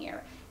doing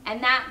here?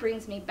 And that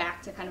brings me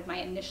back to kind of my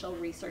initial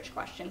research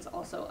questions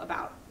also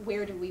about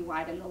where do we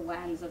widen the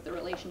lens of the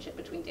relationship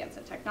between dance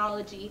and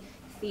technology,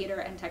 theater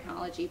and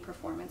technology,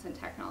 performance and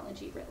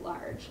technology writ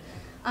large.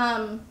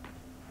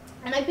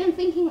 And I've been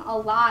thinking a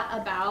lot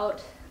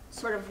about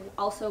sort of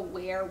also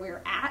where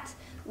we're at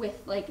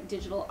with like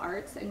digital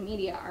arts and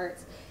media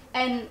arts.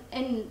 And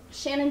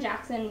Shannon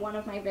Jackson, one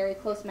of my very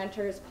close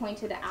mentors,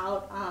 pointed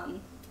out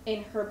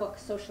in her book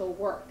Social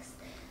Works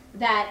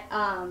that,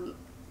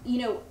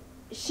 you know,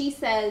 she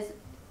says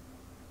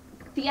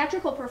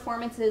theatrical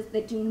performances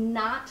that do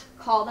not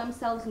call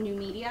themselves new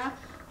media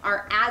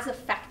are as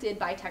affected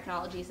by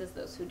technologies as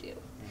those who do.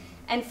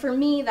 And for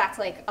me, that's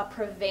like a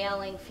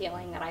prevailing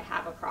feeling that I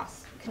have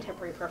across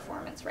contemporary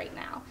performance right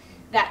now.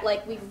 That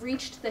like we've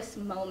reached this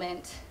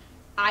moment,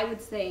 I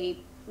would say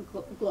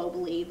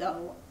globally,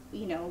 though,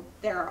 you know,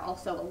 there are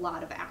also a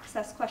lot of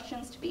access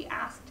questions to be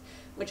asked,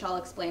 which I'll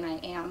explain I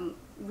am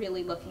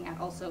really looking at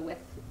also with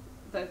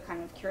the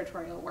kind of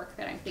curatorial work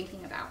that I'm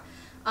thinking about.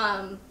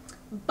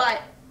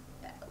 But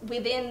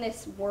within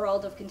this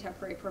world of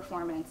contemporary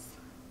performance,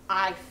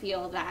 I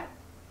feel that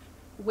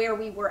where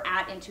we were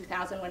at in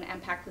 2000 when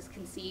EMPAC was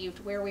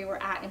conceived, where we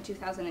were at in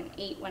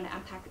 2008 when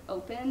EMPAC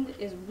opened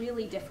is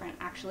really different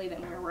actually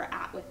than where we're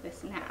at with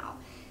this now.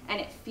 And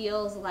it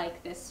feels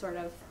like this sort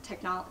of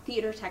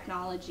theater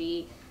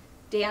technology,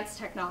 dance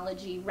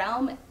technology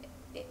realm,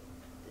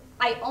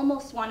 I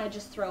almost want to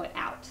just throw it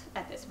out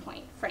at this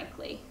point,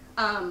 frankly.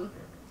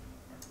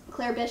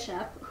 Claire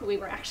Bishop, who we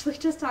were actually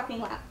just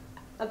talking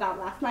about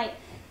last night,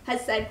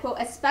 has said, quote,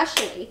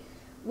 especially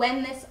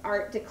when this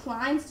art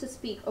declines to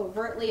speak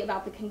overtly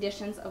about the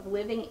conditions of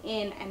living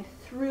in and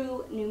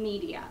through new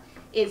media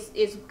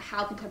is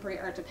how contemporary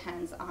art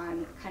depends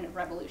on kind of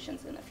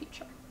revolutions in the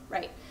future,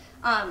 right?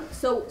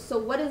 So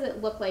what does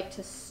it look like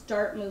to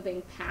start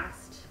moving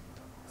past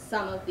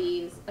some of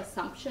these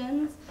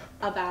assumptions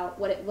about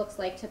what it looks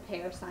like to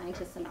pair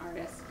scientists and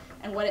artists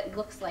and what it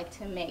looks like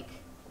to make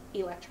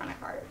electronic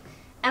art?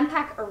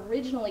 EMPAC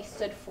originally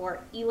stood for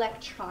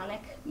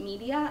Electronic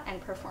Media and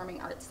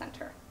Performing Arts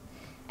Center.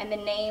 And the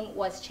name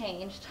was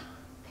changed,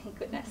 thank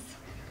goodness,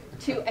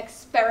 to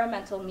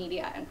Experimental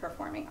Media and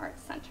Performing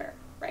Arts Center,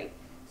 right?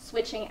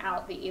 Switching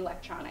out the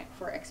electronic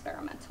for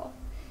experimental.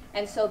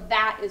 And so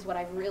that is what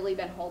I've really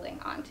been holding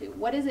on to.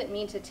 What does it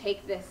mean to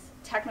take this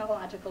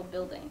technological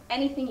building?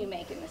 Anything you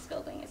make in this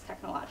building is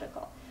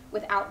technological,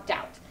 without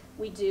doubt.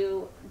 We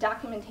do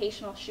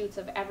documentational shoots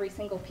of every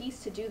single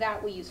piece. To do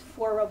that, we use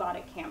 4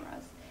 robotic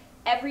cameras.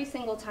 Every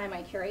single time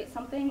I curate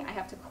something, I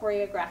have to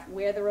choreograph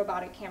where the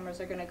robotic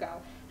cameras are going to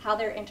go, how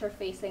they're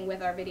interfacing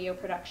with our video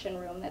production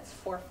room that's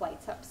 4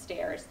 flights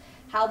upstairs,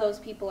 how those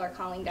people are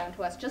calling down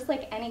to us. Just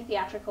like any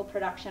theatrical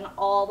production,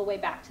 all the way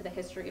back to the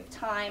history of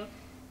time,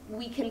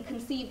 we can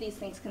conceive these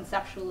things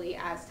conceptually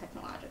as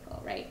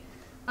technological, right?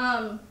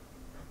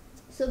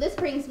 So this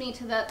brings me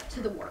to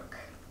the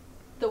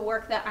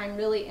work that I'm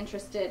really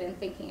interested in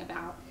thinking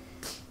about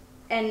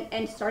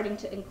and starting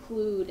to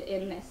include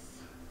in this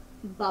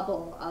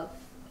bubble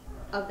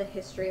of the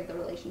history of the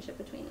relationship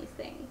between these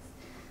things.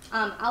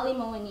 Ali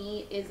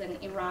Moini is an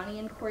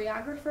Iranian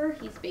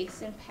choreographer. He's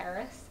based in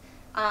Paris.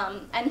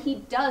 And he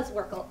does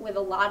work with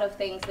a lot of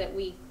things that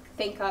we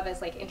think of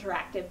as like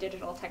interactive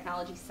digital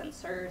technology,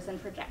 sensors and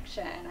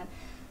projection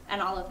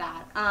and all of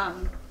that.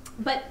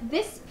 But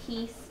this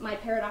piece, My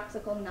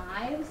Paradoxical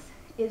Knives,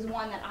 is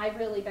one that I've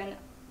really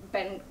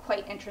been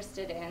quite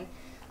interested in.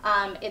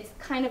 It's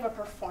kind of a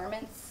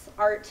performance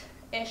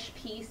art-ish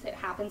piece. It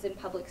happens in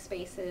public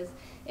spaces.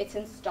 It's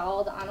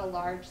installed on a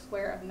large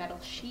square of metal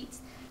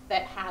sheets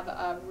that have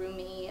a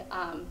Rumi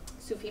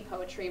Sufi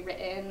poetry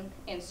written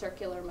in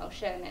circular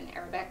motion in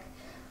Arabic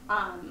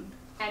and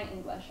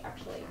English,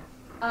 actually.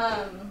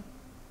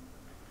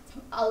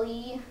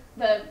 Ali,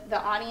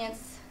 the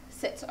audience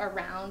sits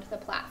around the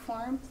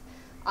platforms.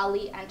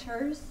 Ali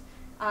enters.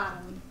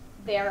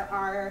 There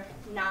are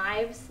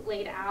knives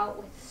laid out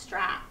with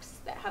straps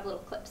that have little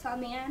clips on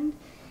the end.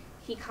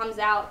 He comes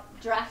out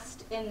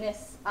dressed in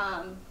this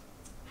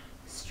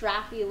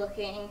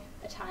strappy-looking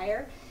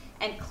attire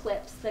and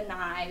clips the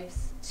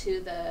knives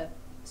to the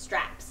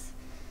straps.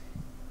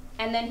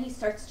 And then he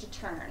starts to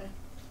turn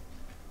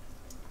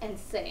and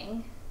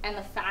sing, and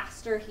the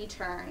faster he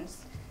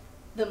turns,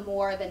 the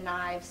more the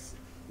knives,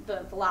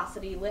 the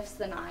velocity lifts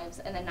the knives,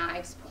 and the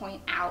knives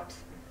point out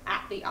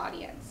at the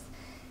audience.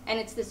 And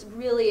it's this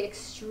really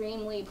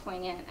extremely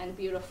poignant and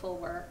beautiful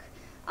work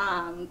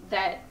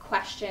that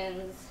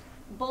questions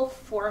both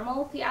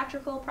formal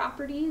theatrical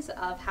properties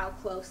of how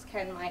close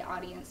can my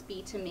audience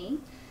be to me,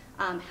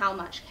 how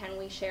much can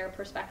we share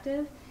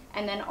perspective,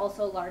 and then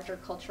also larger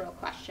cultural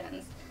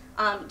questions.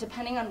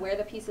 Depending on where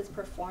the piece is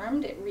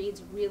performed, it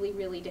reads really,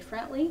 really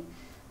differently.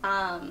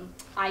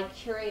 I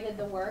curated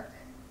the work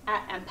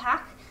at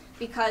EMPAC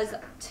because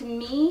to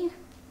me,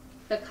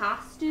 the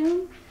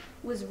costume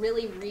was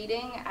really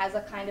reading as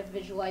a kind of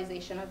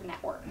visualization of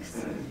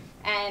networks.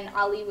 And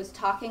Ali was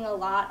talking a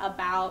lot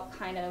about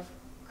kind of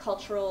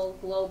cultural,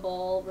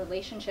 global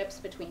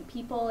relationships between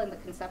people and the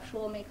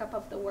conceptual makeup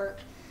of the work.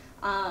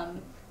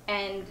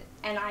 And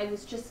I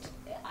was just,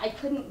 I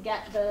couldn't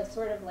get the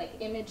sort of like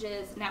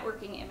images,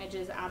 networking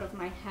images out of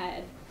my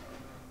head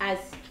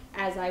as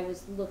I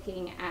was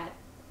looking at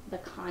the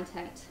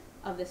content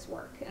of this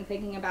work and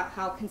thinking about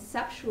how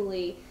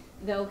conceptually,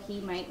 though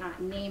he might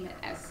not name it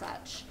as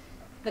such,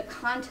 the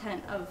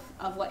content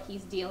of what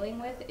he's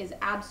dealing with is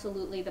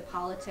absolutely the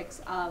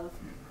politics of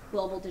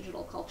global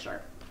digital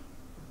culture.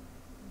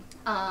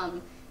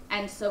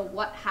 And so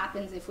what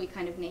happens if we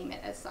kind of name it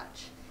as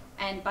such?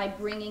 And by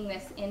bringing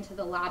this into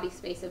the lobby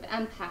space of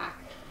EMPAC,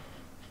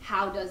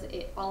 how does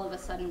it all of a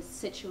sudden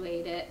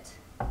situate it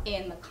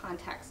in the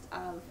context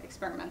of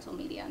experimental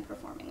media and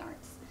performing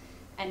arts?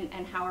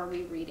 And how are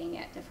we reading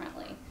it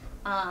differently?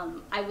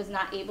 I was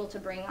not able to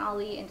bring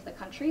Ali into the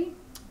country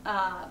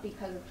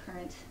because of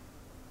current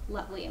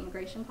lovely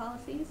immigration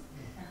policies.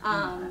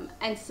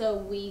 And so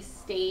we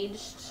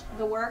staged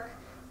the work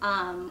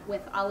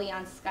with Ali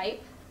on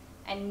Skype,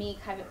 and me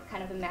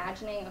kind of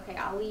imagining, okay,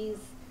 Ali's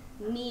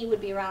knee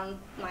would be around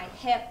my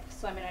hip,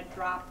 so I'm going to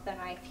drop the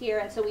knife here.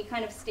 And so we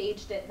kind of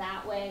staged it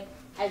that way,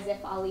 as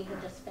if Ali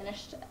had just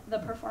finished the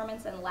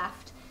performance and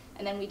left.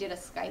 And then we did a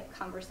Skype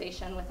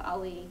conversation with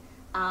Ali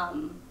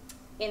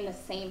in the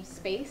same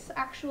space,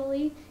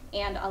 actually,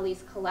 and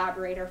Ali's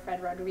collaborator,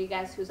 Fred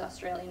Rodriguez, who's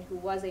Australian, who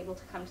was able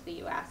to come to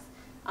the US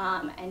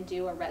and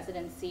do a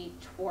residency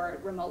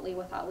remotely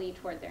with Ali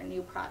toward their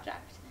new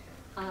project.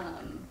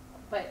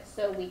 But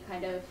so we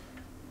kind of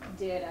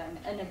did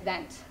an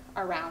event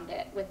around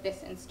it with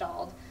this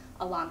installed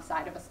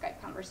alongside of a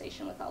Skype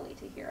conversation with Ali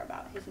to hear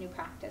about his new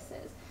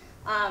practices.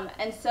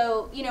 And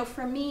so, you know,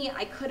 for me,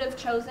 I could have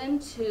chosen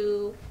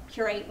to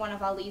curate one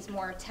of Ali's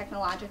more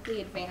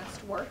technologically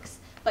advanced works,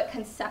 but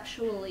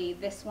conceptually,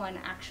 this one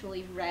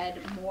actually read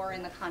more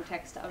in the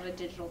context of a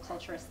digital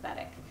culture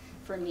aesthetic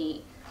for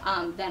me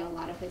than a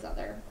lot of his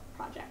other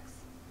projects.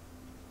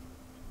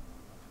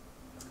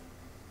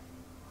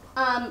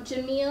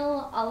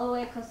 Jamil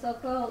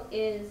Aloe-Kosoko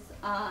is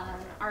an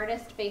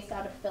artist based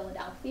out of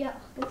Philadelphia.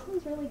 This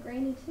one's really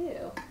grainy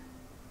too.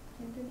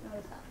 I didn't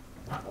notice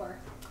that before.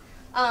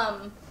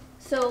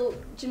 So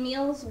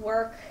Jamil's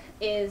work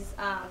is,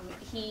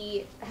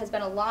 he has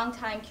been a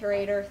longtime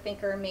curator,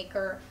 thinker,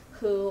 maker,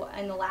 who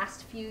in the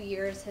last few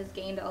years has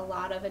gained a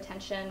lot of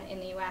attention in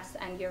the US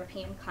and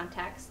European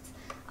contexts.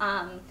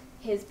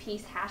 His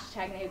piece,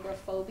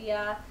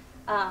 #Negrophobia,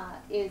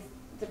 is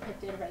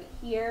depicted right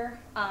here.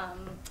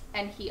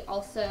 And he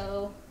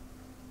also,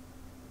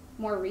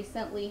 more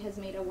recently, has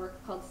made a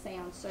work called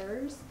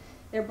Seancers.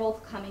 They're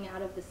both coming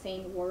out of the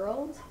same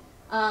world.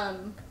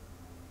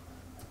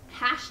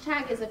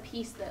 Hashtag is a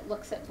piece that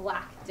looks at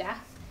Black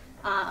Death,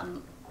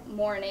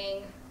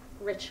 mourning,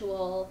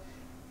 ritual,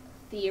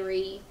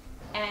 theory,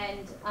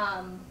 and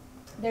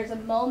there's a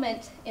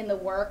moment in the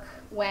work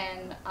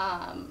when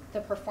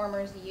the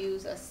performers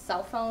use a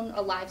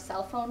live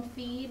cell phone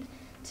feed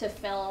to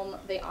film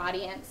the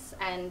audience,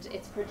 and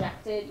it's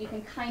projected. You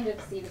can kind of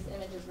see, this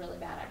image is really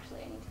bad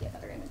actually, I need to get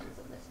better images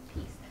of this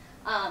piece.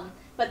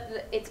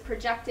 But it's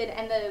projected,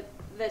 and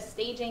the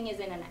staging is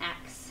in an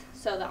X,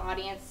 so the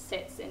audience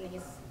sits in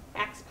these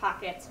X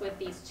pockets with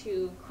these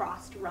two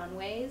crossed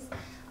runways,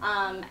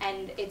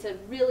 and it's a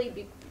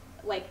really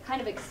kind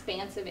of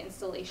expansive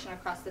installation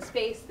across the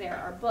space. There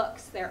are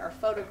books, there are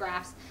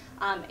photographs.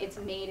 It's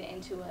made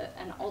into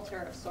an altar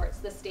of sorts.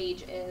 The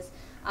stage is,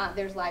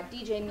 there's live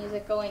DJ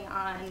music going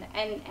on,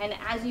 and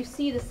as you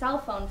see the cell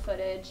phone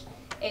footage,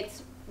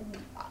 it's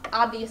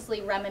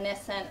obviously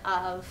reminiscent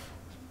of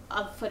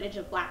footage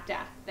of Black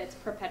Death that's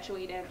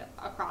perpetuated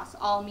across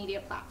all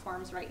media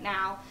platforms right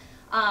now.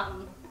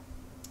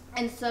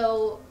 And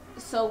so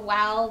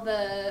while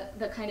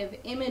the kind of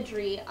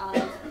imagery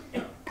of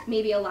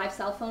maybe a live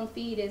cell phone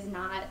feed is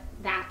not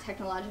that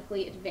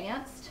technologically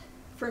advanced,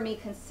 for me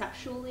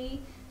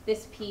conceptually,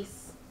 this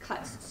piece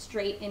cuts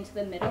straight into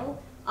the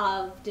middle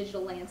of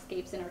digital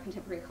landscapes in our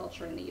contemporary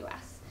culture in the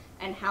US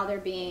and how they're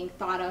being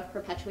thought of,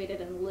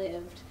 perpetuated, and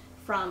lived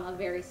from a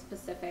very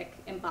specific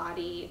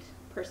embodied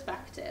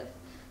perspective.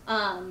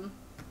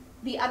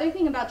 The other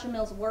thing about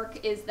Jamil's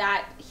work is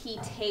that he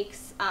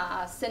takes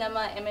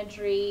cinema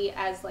imagery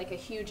as like a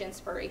huge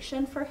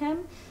inspiration for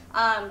him.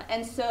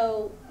 And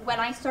so when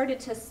I started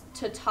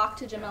to talk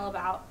to Jamil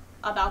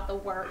about the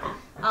work,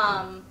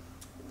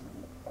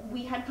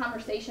 we had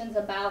conversations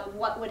about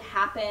what would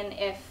happen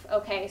if,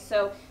 okay,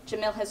 so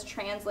Jamil has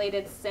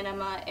translated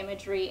cinema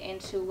imagery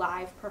into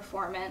live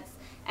performance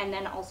and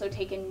then also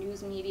taken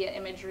news media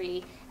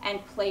imagery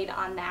and played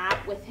on that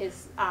with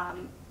his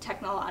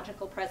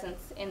technological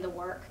presence in the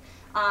work.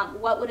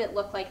 What would it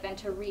look like then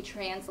to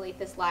retranslate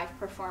this live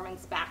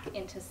performance back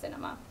into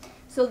cinema?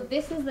 So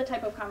this is the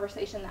type of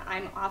conversation that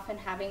I'm often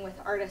having with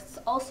artists,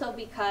 also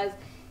because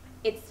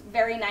it's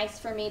very nice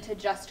for me to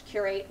just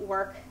curate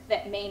work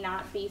that may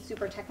not be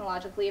super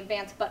technologically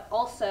advanced, but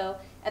also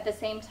at the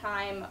same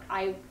time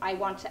I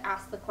want to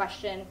ask the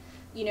question,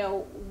 you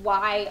know,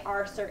 why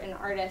are certain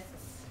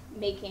artists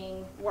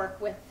making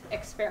work with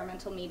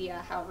experimental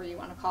media, however you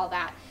want to call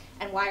that,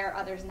 and why are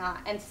others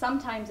not? And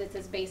sometimes it's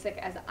as basic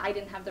as I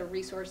didn't have the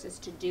resources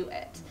to do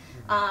it.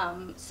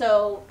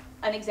 So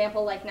an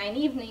example like 9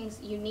 Evenings,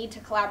 you need to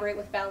collaborate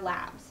with Bell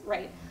Labs,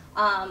 right?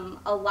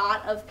 A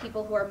lot of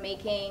people who are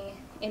making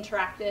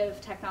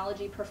interactive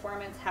technology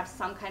performance have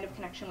some kind of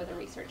connection with a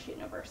research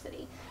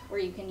university where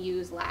you can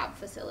use lab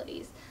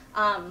facilities.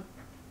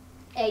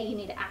 A, you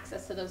need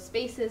access to those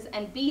spaces,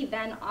 and B,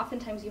 then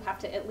oftentimes you have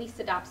to at least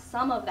adopt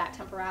some of that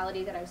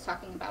temporality that I was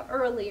talking about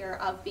earlier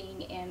of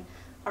being in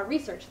a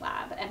research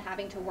lab and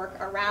having to work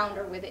around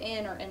or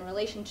within or in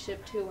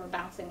relationship to or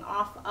bouncing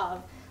off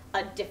of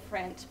a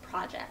different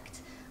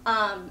project.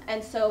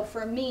 And so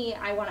for me,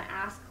 I want to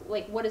ask,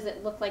 like, what does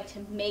it look like to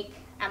make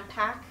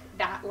EMPAC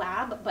that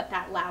lab, but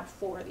that lab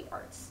for the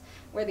arts,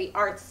 where the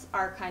arts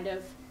are kind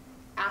of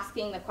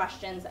asking the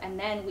questions, and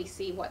then we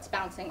see what's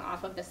bouncing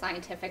off of the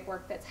scientific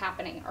work that's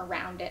happening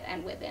around it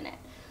and within it.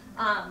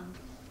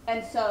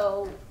 And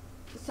so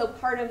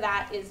part of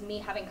that is me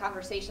having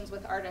conversations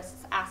with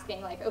artists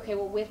asking, like, okay,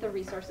 well, with the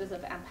resources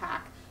of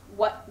EMPAC,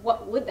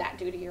 what would that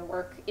do to your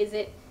work?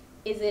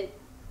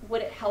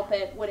 Would it help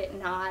it? Would it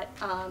not?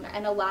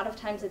 And a lot of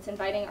times it's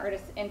inviting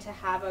artists in to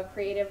have a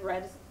creative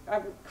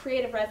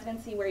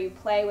residency where you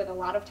play with a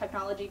lot of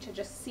technology to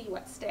just see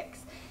what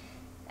sticks.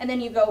 And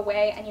then you go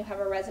away and you have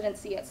a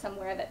residency at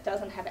somewhere that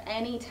doesn't have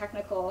any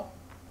technical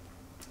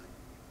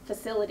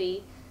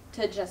facility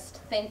to just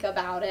think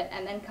about it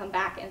and then come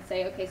back and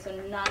say, okay, so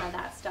none of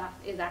that stuff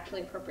is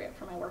actually appropriate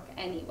for my work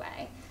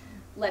anyway.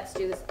 Let's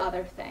do this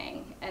other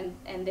thing,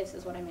 and this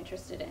is what I'm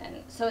interested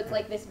in. So it's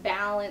like this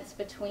balance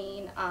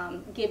between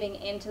giving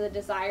into the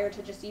desire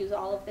to just use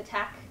all of the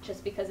tech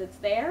just because it's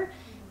there,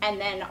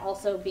 and then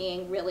also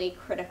being really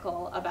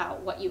critical about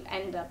what you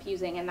end up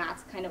using, and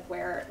that's kind of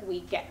where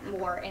we get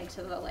more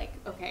into the, like,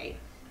 okay,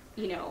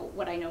 you know,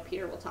 what I know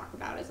Peter will talk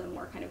about is a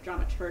more kind of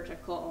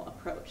dramaturgical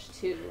approach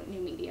to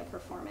new media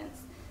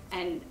performance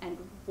and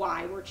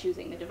why we're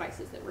choosing the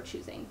devices that we're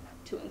choosing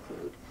to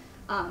include.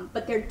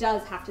 But there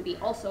does have to be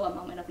also a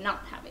moment of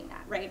not having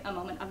that, right? A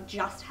moment of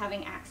just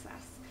having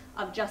access,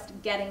 of just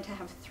getting to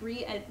have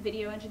 3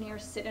 video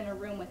engineers sit in a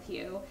room with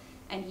you,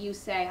 and you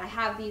say, I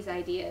have these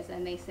ideas,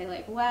 and they say,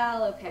 like,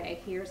 well, okay,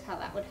 here's how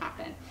that would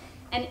happen.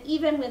 And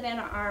even with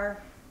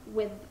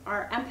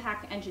our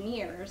EMPAC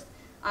engineers,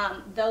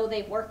 though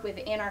they work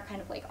within our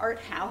kind of like art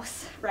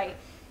house, right,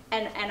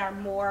 and are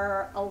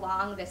more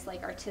along this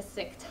like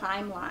artistic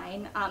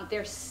timeline,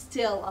 there's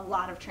still a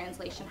lot of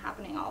translation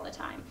happening all the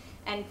time.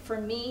 And for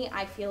me,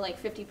 I feel like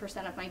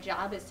 50% of my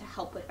job is to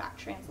help with that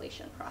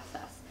translation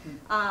process.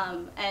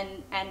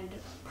 And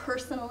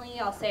personally,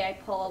 I'll say I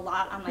pull a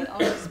lot on my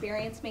own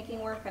experience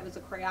making work. I was a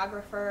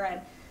choreographer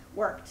and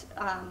worked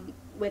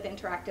with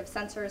interactive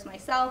sensors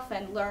myself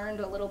and learned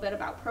a little bit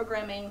about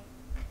programming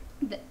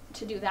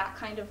to do that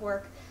kind of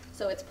work.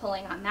 So it's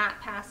pulling on that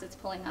past, it's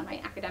pulling on my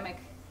academic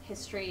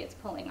history, it's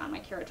pulling on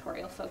my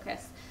curatorial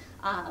focus,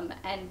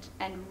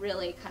 and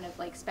really kind of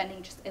like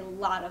spending just a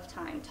lot of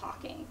time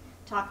talking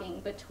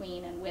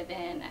between and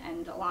within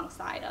and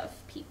alongside of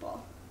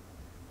people.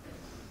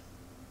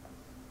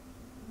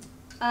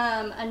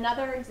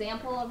 Another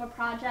example of a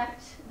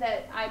project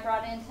that I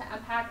brought into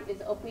EMPAC is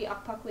Okwe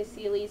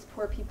Akpakwesili's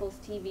Poor People's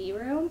TV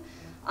Room.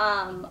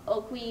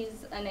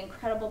 Okwe's an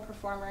incredible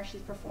performer.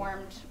 She's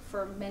performed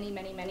for many,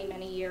 many, many,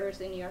 many years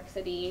in New York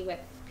City with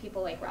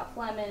people like Ralph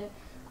Lemon.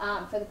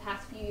 For the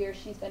past few years,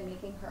 she's been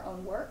making her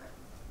own work.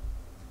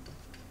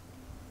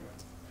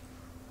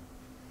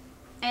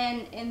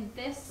 And in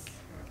this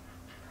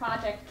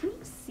project, can you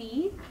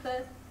see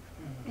the,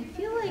 I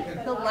feel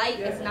like the light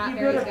is not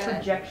very good. You go to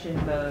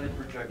projection mode.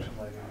 Projection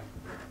lighting.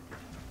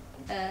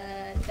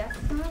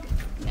 Desktop?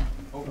 No.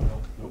 Oh,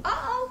 no. Nope.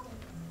 Uh-oh!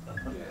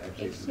 Yeah,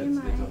 actually, it's a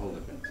whole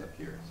different, it's up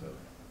here, so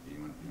do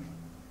you want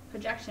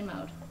Projection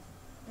mode.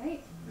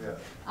 Right? Yeah.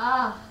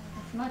 Ah,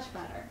 that's much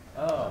better.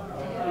 Oh.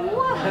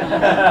 Whoa.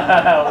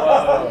 Whoa.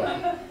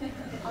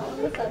 All of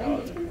a sudden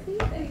you can see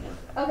things.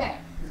 Okay.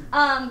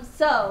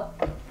 So,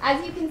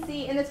 as you can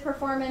see in this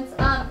performance,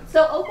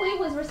 so Okwe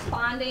was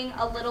responding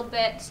a little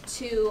bit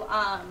to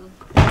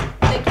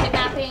the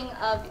kidnapping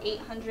of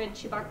 800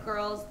 Chibok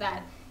girls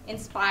that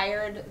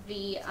inspired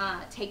the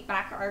Take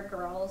Back Our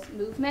Girls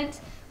movement,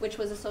 which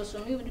was a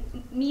social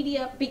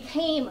media,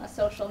 became a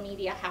social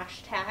media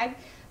hashtag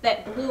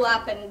that blew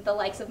up and the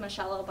likes of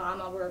Michelle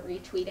Obama were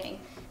retweeting.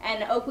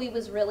 And Okwe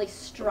was really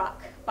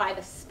struck by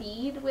the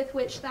speed with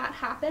which that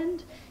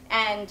happened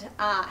and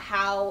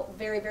how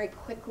very, very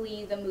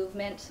quickly the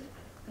movement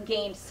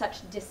gained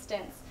such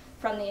distance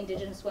from the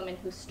indigenous women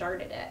who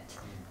started it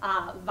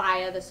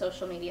via the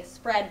social media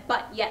spread,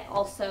 but yet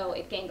also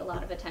it gained a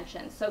lot of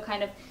attention. So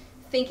kind of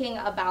thinking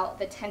about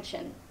the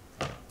tension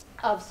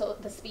of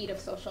the speed of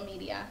social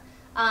media.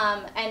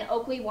 And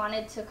Okwe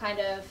wanted to kind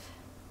of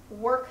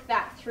work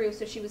that through,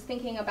 so she was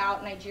thinking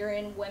about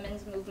Nigerian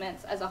women's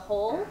movements as a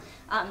whole,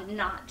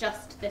 not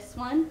just this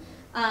one.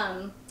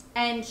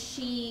 And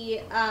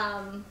she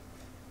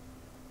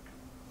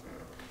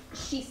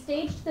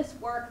staged this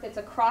work that's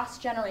a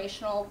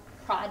cross-generational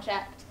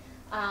project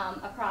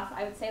across,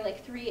 I would say,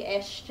 like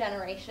 3-ish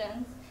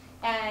generations,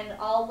 and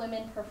all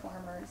women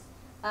performers.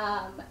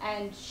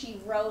 And she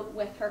wrote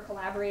with her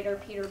collaborator,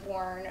 Peter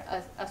Bourne,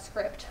 a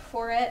script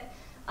for it.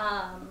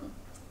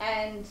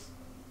 And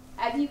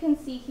as you can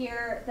see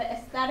here, the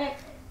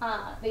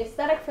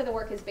aesthetic for the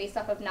work is based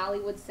off of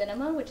Nollywood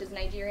cinema, which is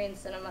Nigerian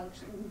cinema, which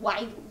is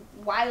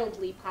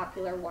wildly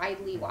popular,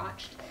 widely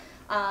watched.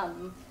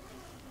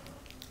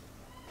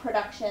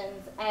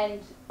 productions,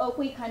 and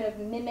Oakley kind of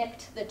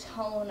mimicked the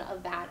tone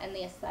of that and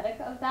the aesthetic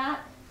of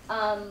that.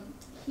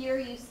 Here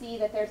you see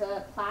that there's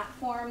a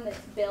platform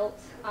that's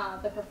built,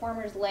 the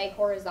performers lay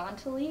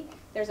horizontally.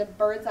 There's a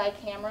bird's eye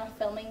camera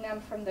filming them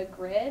from the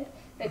grid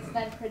that's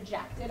then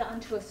projected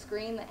onto a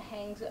screen that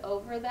hangs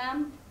over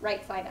them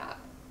right side up.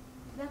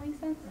 Does that make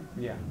sense?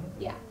 Yeah.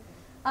 Yeah.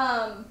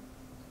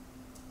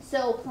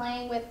 So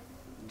playing with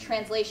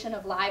translation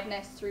of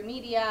liveness through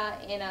media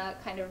in a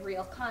kind of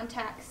real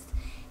context.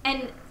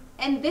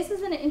 And this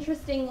is an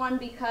interesting one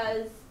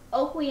because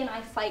Oakley and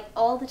I fight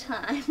all the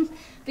time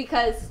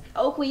because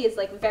Oakley is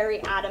like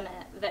very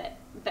adamant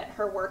that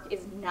her work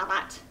is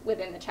not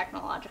within the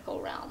technological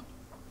realm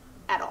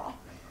at all.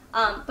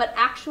 But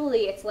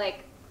actually it's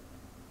like,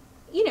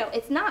 you know,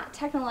 it's not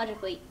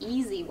technologically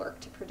easy work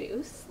to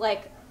produce.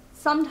 Like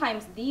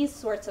sometimes these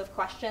sorts of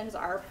questions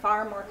are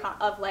far more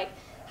of like,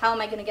 how am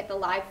I going to get the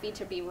live feed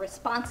to be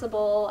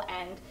responsible,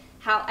 and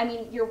how, I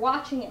mean, you're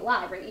watching it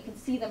live, right? You can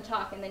see them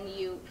talk and then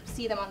you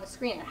see them on the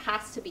screen. It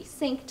has to be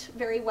synced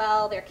very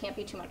well. There can't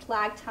be too much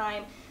lag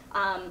time.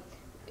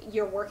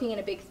 You're working in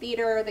a big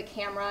theater. The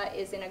camera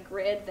is in a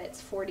grid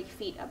that's 40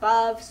 feet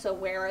above, so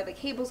where are the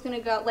cables going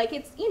to go? Like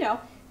it's, you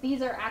know,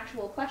 these are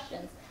actual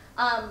questions.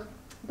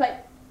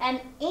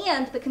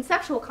 And the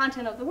conceptual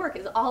content of the work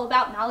is all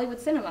about Nollywood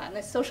cinema and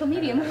this social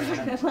media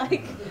movement.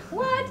 Like,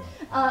 what?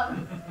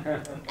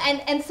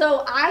 And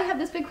so I have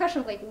this big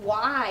question of like,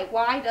 why?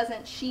 Why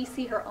doesn't she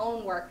see her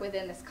own work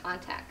within this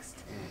context?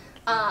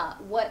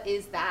 What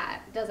is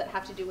that? Does it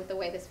have to do with the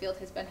way this field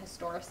has been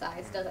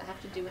historicized? Does it have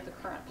to do with the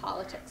current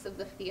politics of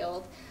the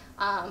field?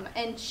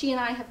 And she and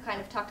I have kind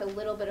of talked a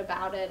little bit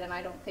about it, and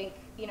I don't think,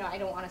 you know, I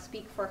don't want to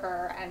speak for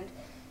her, and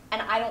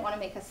I don't want to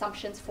make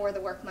assumptions for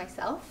the work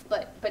myself,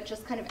 but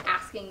just kind of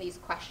asking these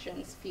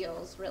questions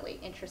feels really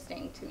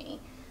interesting to me.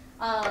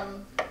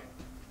 Are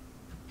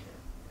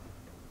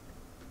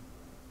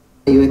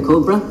you a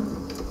cobra?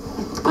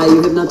 Are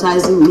you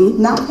hypnotizing me?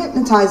 Not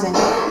hypnotizing.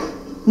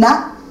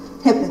 Not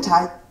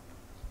hypnotizing.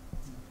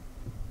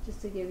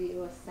 Just to give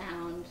you a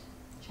sound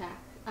check.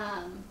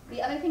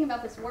 The other thing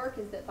about this work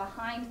is that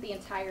behind the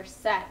entire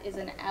set is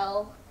an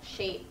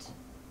L-shaped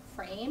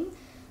frame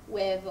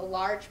with a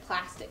large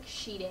plastic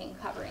sheeting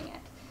covering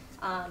it.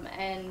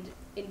 And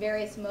in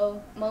various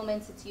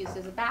moments it's used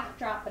as a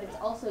backdrop, but it's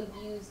also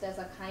used as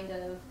a kind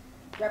of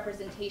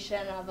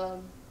representation of a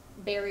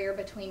barrier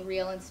between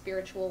real and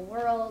spiritual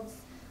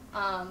worlds.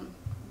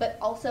 But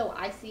also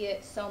I see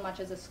it so much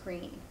as a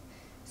screen.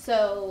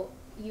 So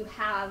you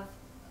have,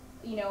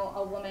 you know,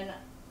 a woman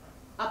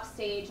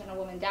upstage and a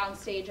woman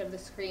downstage of the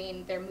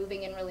screen. They're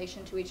moving in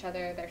relation to each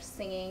other, they're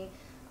singing,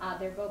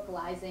 they're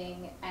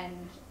vocalizing,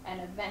 and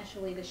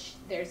eventually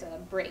there's a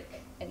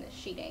break in the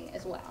sheeting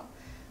as well.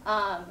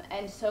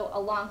 And so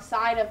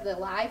alongside of the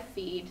live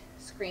feed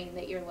screen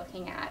that you're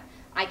looking at,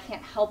 I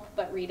can't help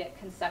but read it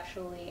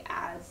conceptually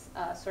as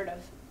a sort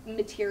of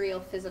material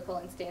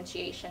physical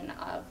instantiation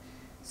of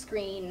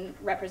screen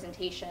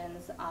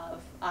representations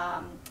of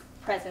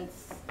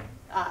presence,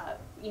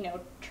 you know,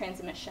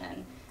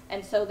 transmission.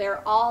 And so there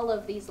are all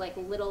of these like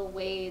little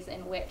ways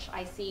in which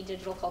I see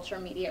digital culture,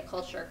 media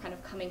culture kind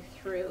of coming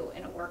through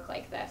in a work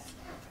like this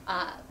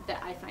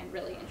that I find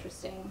really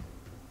interesting.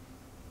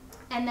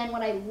 And then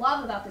what I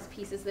love about this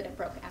piece is that it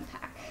broke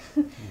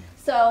EMPAC.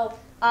 So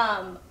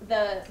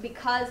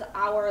because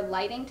our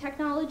lighting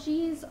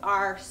technologies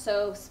are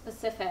so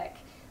specific,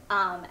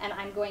 and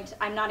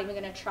I'm not even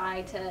going to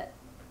try to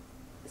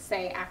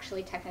say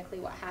actually technically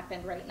what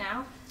happened right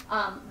now,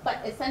 but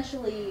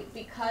essentially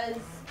because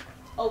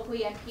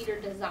Oakley and Peter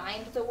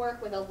designed the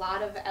work with a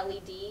lot of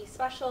LED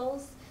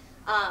specials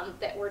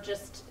that were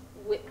just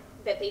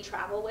that they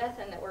travel with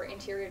and that were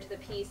interior to the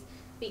piece.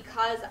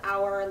 Because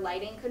our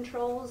lighting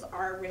controls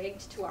are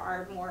rigged to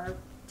our more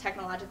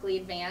technologically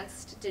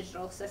advanced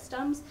digital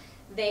systems,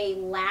 they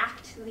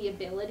lacked the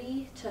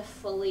ability to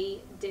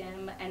fully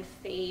dim and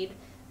fade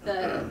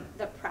the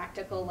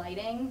practical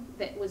lighting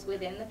that was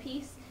within the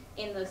piece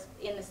in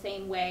the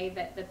same way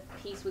that the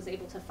piece was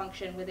able to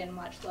function within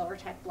much lower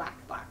tech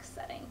black box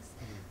settings.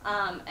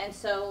 And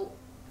so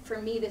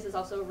for me, this is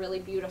also a really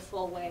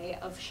beautiful way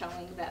of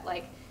showing that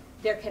like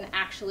there can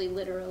actually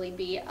literally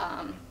be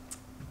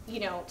you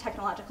know,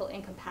 technological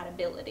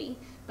incompatibility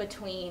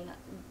between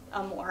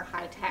a more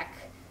high-tech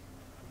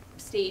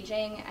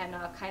staging and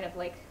a kind of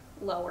like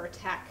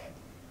lower-tech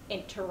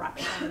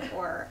interruption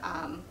or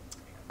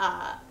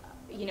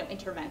you know,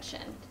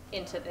 intervention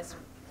into this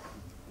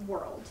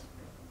world.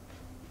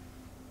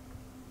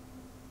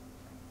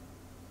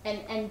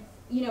 And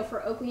you know,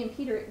 for Oakley and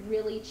Peter, it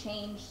really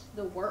changed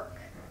the work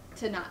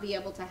to not be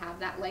able to have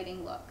that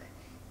lighting look.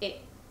 It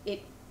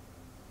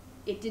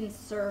didn't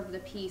serve the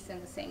piece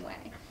in the same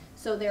way.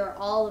 So there are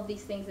all of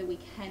these things that we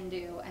can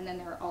do, and then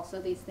there are also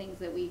these things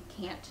that we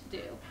can't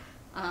do.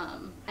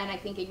 And I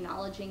think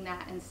acknowledging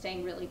that and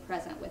staying really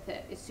present with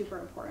it is super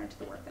important to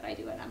the work that I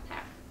do at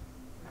EMPAC.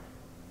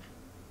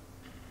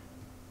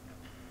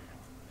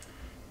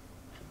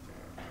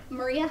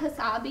 Maria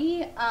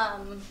Hasabi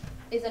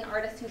is an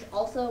artist who's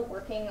also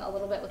working a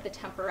little bit with the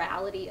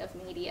temporality of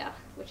media,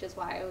 which is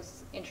why I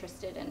was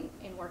interested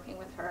in working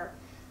with her.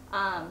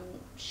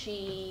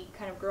 She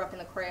kind of grew up in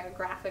the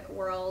choreographic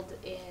world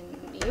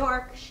in New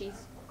York.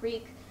 She's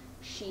Greek.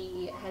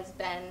 She has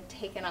been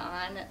taken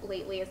on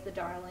lately as the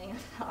darling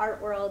of the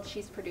art world.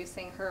 She's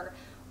producing her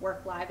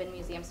work live in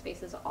museum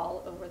spaces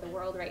all over the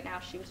world right now.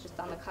 She was just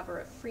on the cover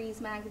of Frieze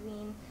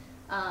magazine.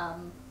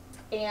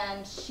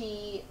 And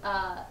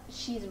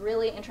she's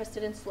really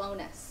interested in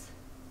slowness.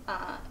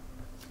 I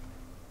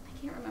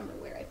can't remember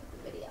where I put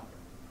the video.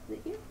 Is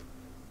it here?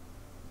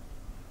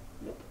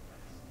 Nope.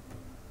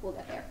 We'll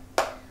get there.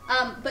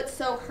 But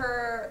so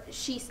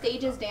she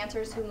stages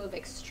dancers who move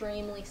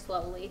extremely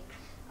slowly.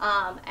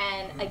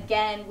 And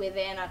again,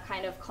 within a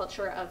kind of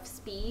culture of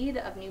speed,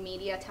 of new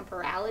media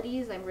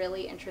temporalities, I'm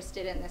really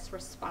interested in this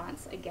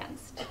response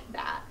against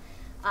that.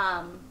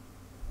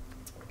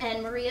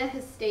 And Maria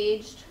has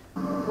staged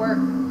work.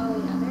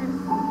 Oh yeah, there it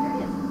is.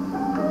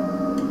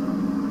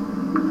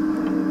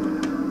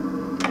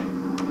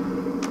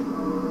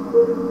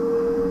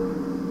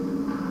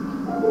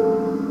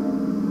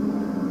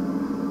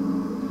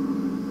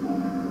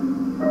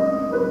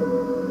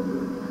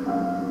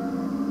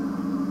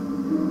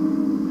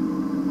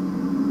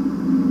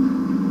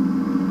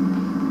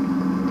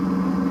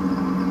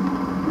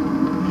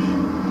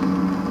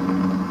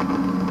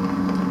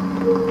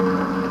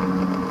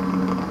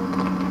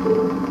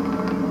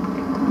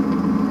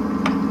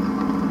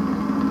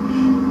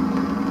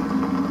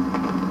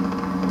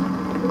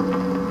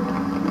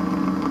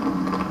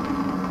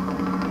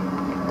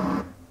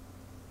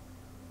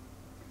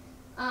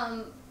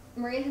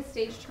 Maria has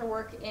staged her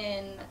work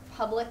in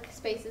public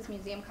spaces,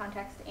 museum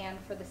context, and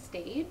for the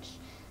stage.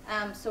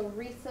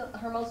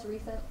 Her most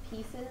recent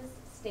pieces,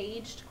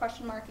 Staged, ?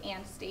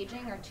 And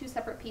Staging, are two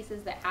separate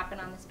pieces that happen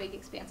on this big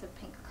expansive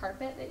pink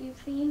carpet that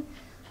you've seen.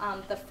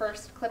 The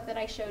first clip that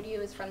I showed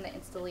you is from the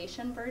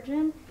installation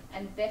version,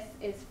 and this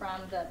is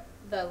from the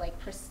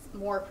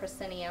more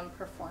proscenium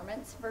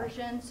performance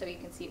version. So you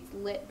can see it's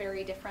lit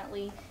very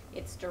differently.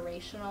 It's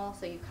durational,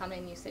 so you come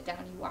in, you sit down,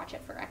 you watch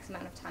it for X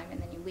amount of time,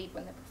 and then you leave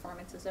when the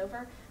performance is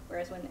over.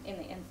 Whereas when in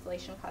the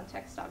installation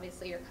context,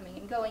 obviously you're coming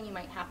and going, you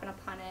might happen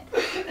upon it.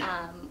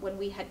 When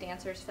we had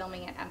dancers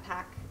filming at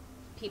EMPAC,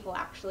 people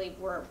actually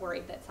were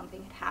worried that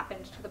something had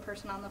happened to the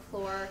person on the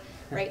floor,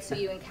 right? So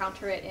you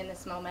encounter it in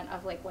this moment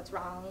of like, what's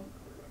wrong,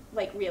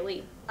 like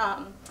really.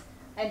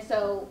 And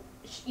so,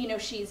 you know,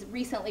 she's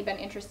recently been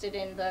interested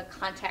in the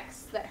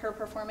context that her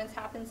performance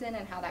happens in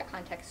and how that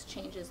context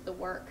changes the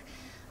work.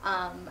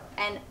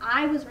 And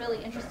I was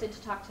really interested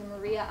to talk to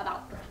Maria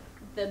about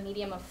the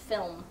medium of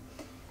film.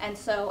 And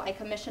so I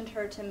commissioned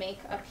her to make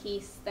a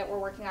piece that we're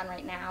working on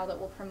right now that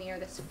will premiere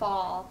this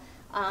fall.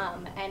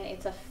 And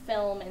it's a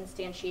film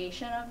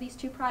instantiation of these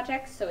two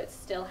projects, so it's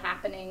still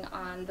happening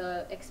on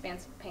the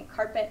expansive pink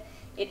carpet.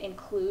 It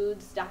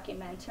includes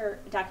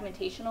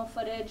documentational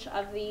footage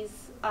of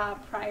these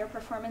prior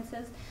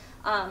performances.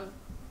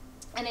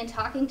 And in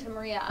talking to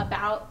Maria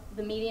about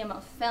the medium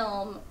of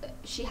film,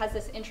 she has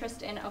this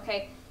interest in,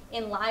 okay,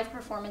 in live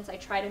performance, I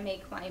try to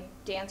make my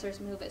dancers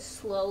move as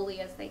slowly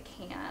as they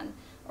can,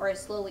 or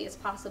as slowly as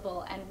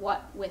possible, and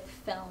what with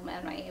film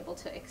am I able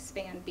to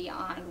expand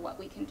beyond what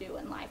we can do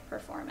in live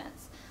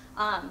performance.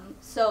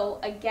 So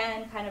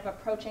again, kind of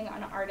approaching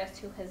an artist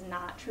who has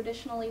not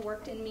traditionally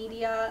worked in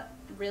media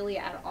really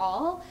at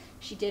all.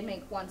 She did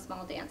make one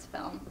small dance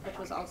film, which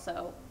was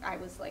also, I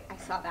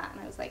saw that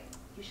and I was like,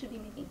 you should be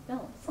making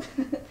films.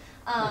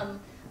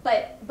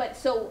 But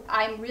so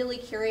I'm really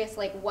curious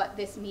like what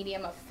this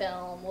medium of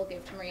film will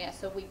give to Maria.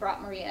 So we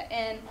brought Maria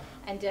in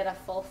and did a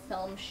full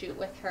film shoot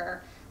with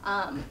her.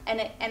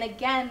 And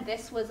again,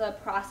 this was a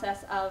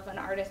process of an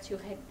artist who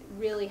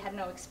had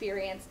no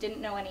experience, didn't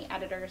know any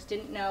editors,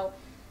 didn't know,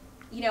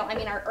 you know, I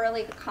mean, our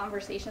early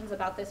conversations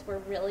about this were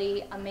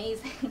really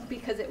amazing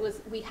because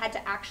we had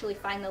to actually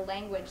find the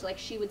language. Like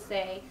she would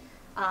say,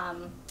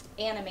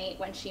 animate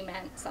when she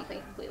meant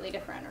something completely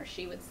different, or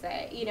she would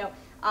say, you know,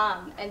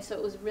 and so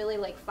it was really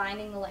like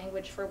finding the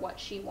language for what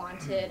she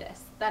wanted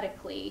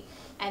aesthetically,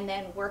 and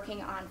then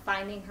working on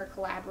finding her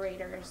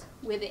collaborators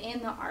within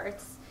the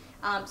arts.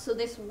 So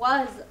this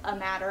was a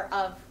matter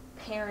of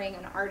pairing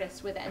an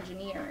artist with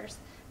engineers,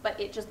 but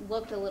it just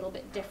looked a little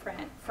bit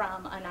different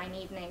from a 9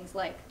 Evenings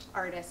like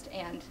artist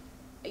and,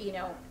 you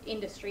know,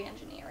 industry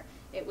engineer.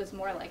 It was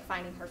more like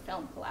finding her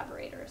film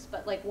collaborators.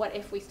 But like, what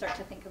if we start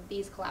to think of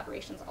these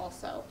collaborations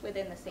also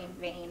within the same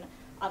vein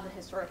of the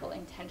historical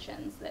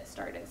intentions that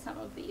started some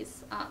of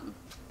these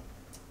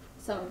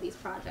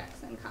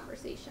projects and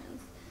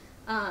conversations?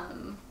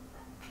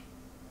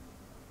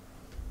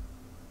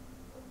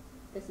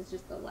 This is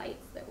just the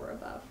lights that were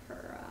above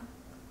her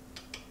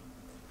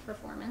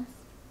performance.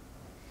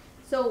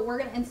 So we're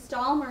going to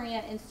install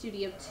Maria in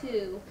Studio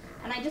 2,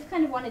 and I just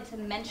kind of wanted to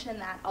mention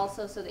that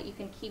also so that you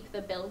can keep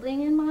the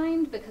building in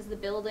mind, because the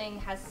building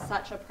has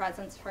such a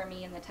presence for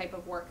me in the type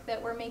of work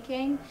that we're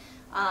making.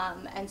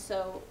 And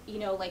so, you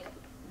know, like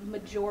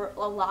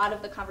a lot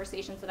of the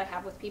conversations that I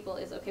have with people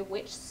is, okay,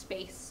 which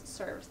space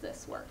serves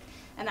this work?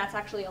 And that's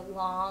actually a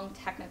long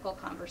technical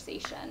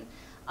conversation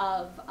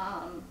of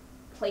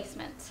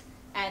placement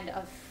and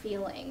of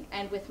feeling.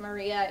 And with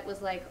Maria, it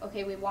was like,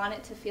 okay, we want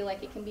it to feel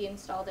like it can be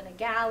installed in a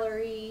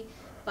gallery,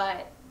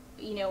 but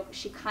you know,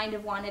 she kind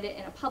of wanted it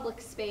in a public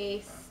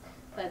space,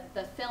 but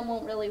the film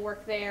won't really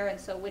work there, and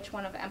so which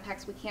one of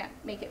EMPAC's, we can't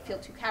make it feel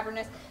too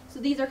cavernous. So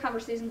these are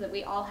conversations that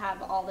we all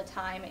have all the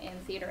time in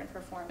theater and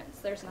performance.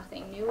 There's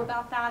nothing new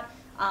about that,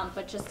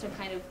 but just to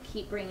kind of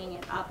keep bringing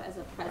it up as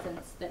a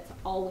presence that's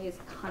always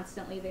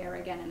constantly there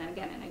again and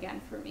again and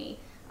again for me.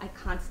 I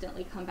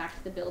constantly come back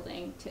to the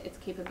building, to its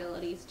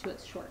capabilities, to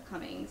its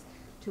shortcomings,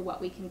 to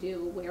what we can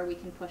do, where we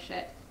can push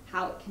it,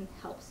 how it can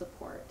help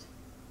support.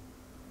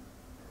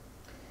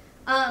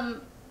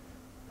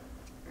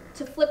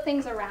 To flip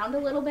things around a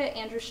little bit,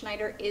 Andrew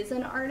Schneider is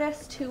an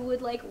artist who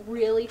would like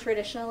really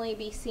traditionally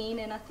be seen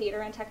in a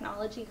theater and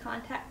technology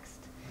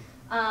context.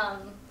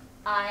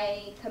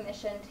 I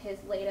commissioned his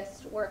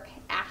latest work,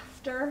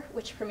 After,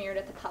 which premiered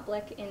at the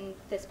public in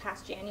this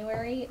past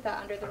January, the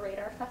Under the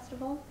Radar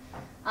Festival.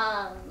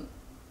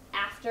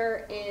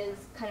 After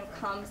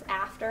comes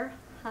after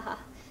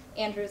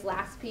Andrew's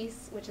last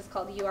piece, which is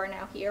called You Are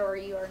Now Here or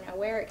You Are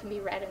Nowhere. It can be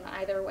read in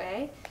either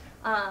way.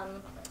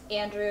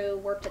 Andrew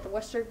worked at the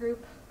Worcester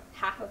Group.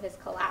 Half of his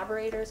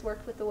collaborators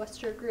worked with the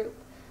Worcester Group.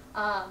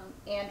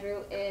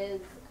 Andrew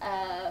is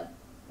a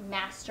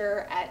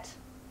master at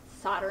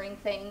soldering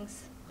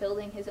things,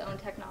 building his own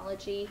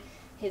technology.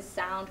 His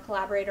sound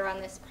collaborator on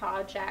this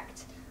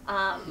project,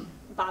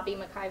 Bobby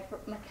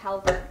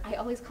McKelver, I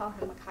always call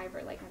him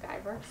McIver, like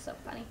MacGyver, so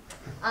funny.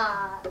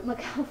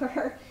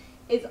 McKelver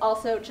is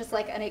also just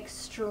like an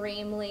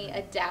extremely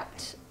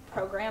adept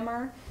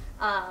programmer.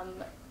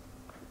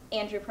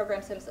 Andrew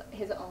programs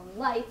his own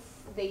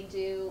lights. They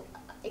do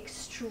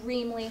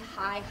extremely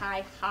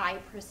high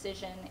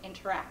precision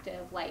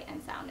interactive light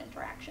and sound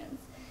interactions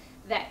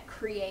that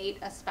create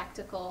a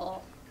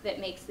spectacle that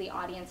makes the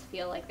audience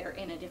feel like they're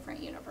in a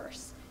different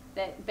universe,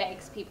 that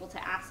begs people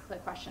to ask the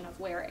question of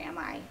where am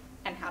I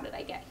and how did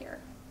I get here?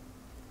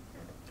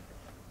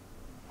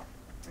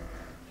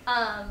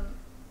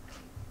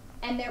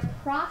 And their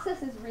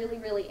process is really,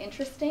 really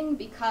interesting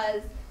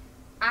because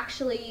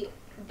actually,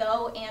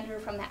 though Andrew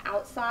from the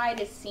outside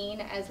is seen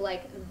as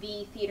like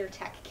the theater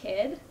tech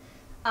kid,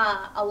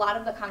 a lot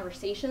of the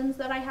conversations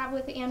that I have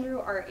with Andrew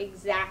are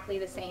exactly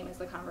the same as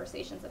the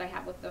conversations that I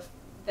have with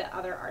the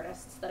other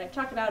artists that I've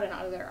talked about and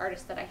other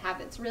artists that I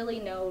have. It's really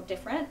no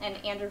different, and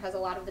Andrew has a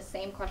lot of the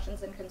same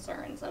questions and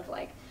concerns of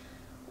like,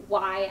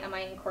 why am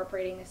I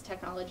incorporating this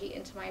technology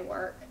into my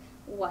work?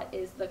 What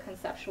is the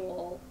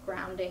conceptual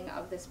grounding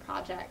of this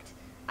project?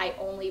 I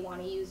only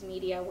want to use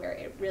media where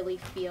it really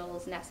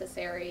feels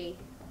necessary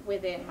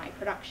within my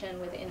production,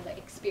 within the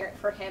experience.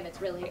 For him,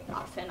 it's really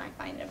often, I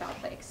find, about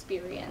the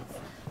experience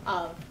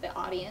of the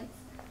audience.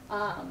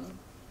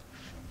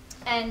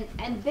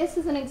 And this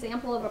is an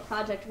example of a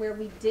project where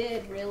we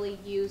did really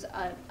use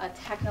a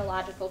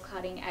technological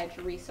cutting edge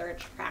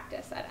research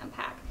practice at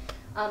EMPAC.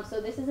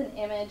 So this is an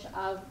image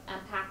of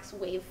EMPAC's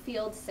wave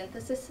field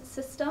synthesis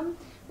system,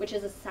 which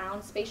is a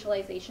sound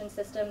spatialization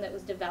system that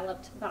was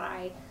developed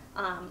by,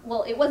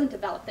 well, it wasn't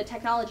developed, the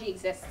technology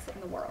exists in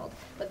the world,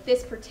 but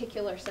this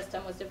particular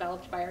system was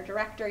developed by our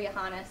director,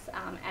 Johannes,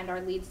 and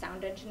our lead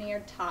sound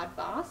engineer, Todd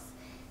Voss.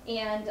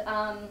 And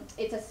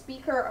it's a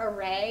speaker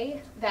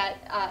array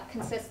that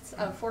consists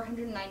of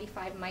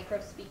 495 micro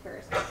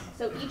speakers.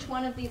 So each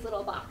one of these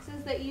little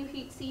boxes that you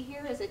see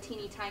here is a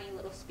teeny tiny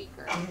little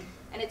speaker.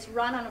 And it's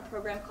run on a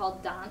program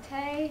called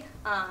Dante,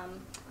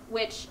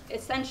 which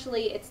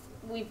essentially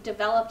we've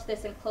developed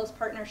this in close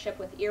partnership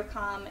with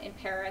EarCom in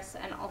Paris,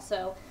 and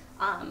also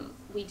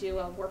we do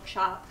a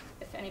workshop.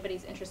 If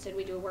anybody's interested,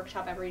 we do a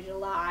workshop every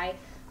July,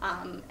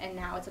 and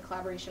now it's a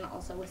collaboration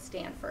also with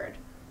Stanford.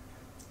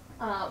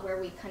 Where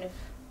we kind of,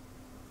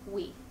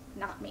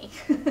 not me,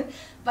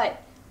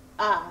 but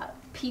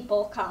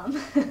people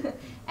come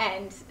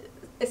and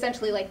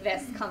essentially like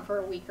this, come for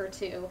a week or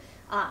two,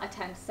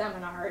 attend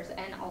seminars,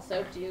 and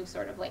also do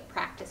sort of like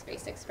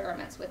practice-based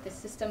experiments with this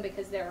system,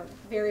 because there are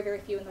very, very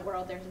few in the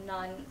world. There's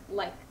none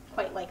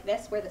quite like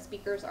this, where the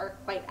speakers are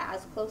quite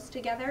as close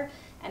together,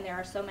 and there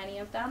are so many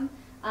of them.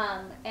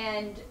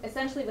 And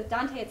essentially with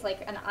Dante, it's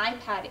like an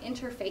iPad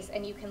interface,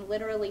 and you can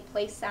literally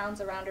place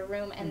sounds around a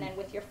room and then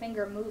with your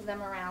finger move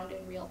them around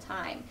in real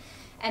time.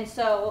 And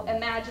so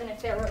imagine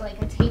if there were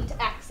like a taped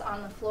X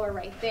on the floor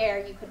right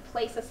there, you could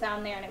place a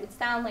sound there and it would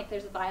sound like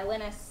there's a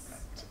violinist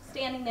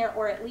standing there,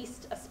 or at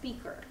least a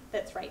speaker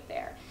that's right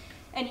there.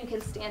 And you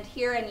can stand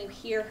here and you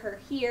hear her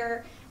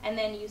here, and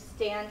then you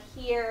stand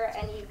here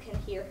and you can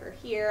hear her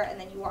here, and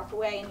then you walk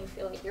away and you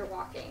feel like you're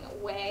walking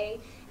away,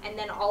 and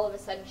then all of a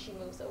sudden she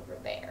moves over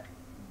there,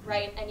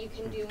 right? And you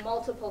can do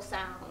multiple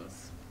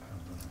sounds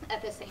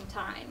at the same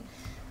time.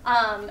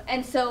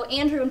 And so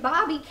Andrew and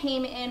Bobby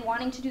came in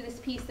wanting to do this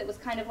piece that was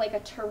kind of like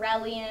a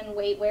Turrellian,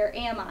 wait, where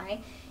am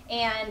I?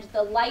 And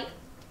the light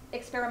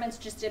experiments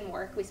just didn't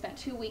work. We spent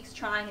 2 weeks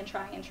trying and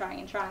trying and trying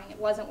and trying. It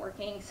wasn't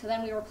working. So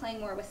then we were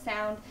playing more with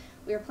sound.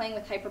 We were playing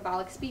with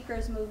hyperbolic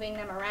speakers, moving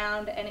them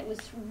around, and it was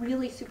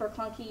really super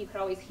clunky. You could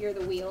always hear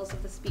the wheels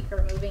of the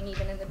speaker moving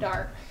even in the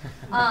dark.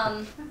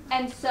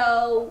 And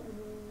so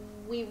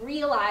we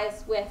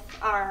realized with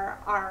our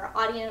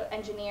audio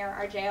engineer,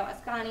 Arjeo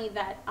Ascani,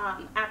 that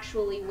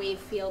actually wave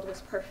field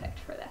was perfect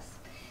for this.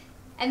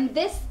 And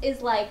this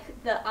is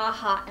like the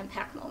aha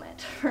impact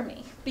moment for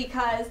me,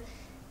 because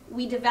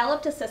we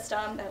developed a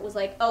system that was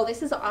like, oh,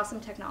 this is awesome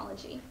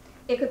technology.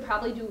 It could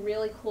probably do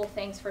really cool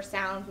things for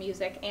sound,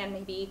 music, and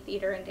maybe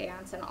theater and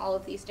dance and all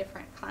of these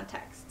different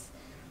contexts.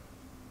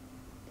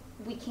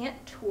 We can't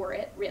tour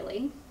it,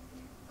 really.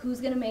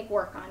 Who's going to make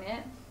work on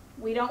it?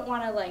 We don't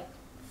want to like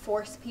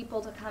force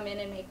people to come in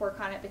and make work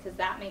on it, because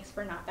that makes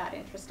for not that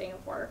interesting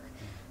of work.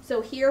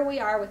 So here we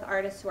are with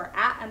artists who are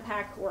at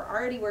EMPAC, who we're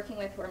already working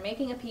with, who are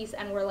making a piece,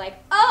 and we're like,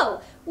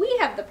 oh, we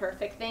have the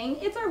perfect thing.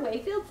 It's our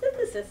wave field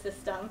synthesis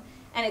system.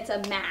 And it's a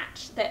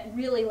match that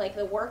really, like,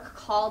 the work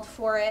called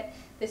for it.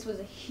 This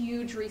was a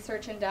huge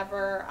research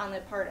endeavor on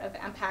the part of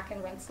EMPAC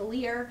and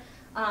Rensselaer.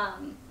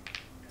 And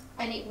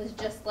it was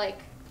just like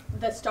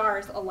the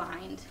stars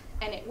aligned,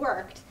 and it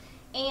worked.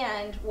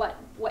 And what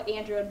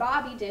Andrew and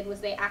Bobby did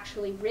was they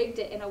actually rigged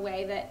it in a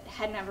way that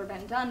had never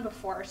been done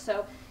before.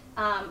 So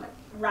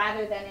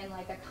rather than in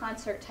like a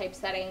concert type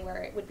setting where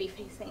it would be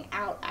facing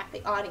out at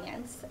the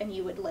audience and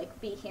you would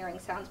like be hearing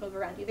sounds move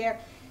around you there,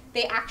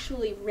 they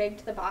actually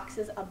rigged the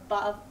boxes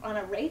above, on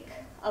a rake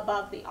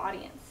above the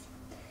audience.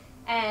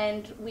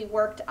 And we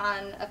worked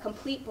on a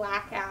complete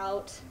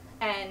blackout,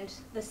 and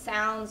the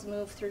sounds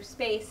move through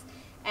space.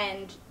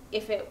 And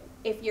if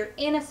you're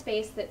in a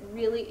space that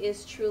really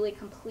is truly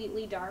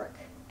completely dark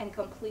and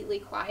completely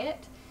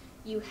quiet,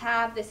 you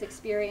have this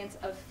experience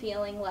of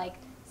feeling like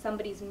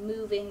somebody's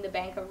moving the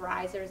bank of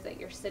risers that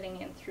you're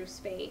sitting in through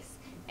space.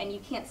 And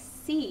you can't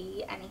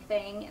see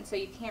anything, and so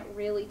you can't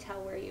really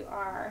tell where you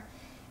are.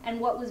 And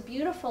what was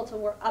beautiful to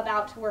work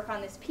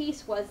on this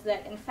piece was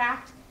that, in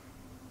fact,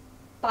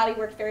 Bobby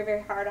worked very,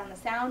 very hard on the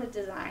sound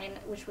design,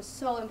 which was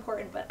so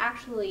important, but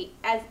actually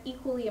as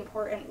equally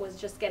important was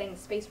just getting the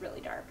space really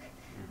dark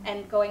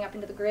and going up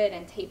into the grid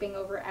and taping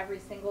over every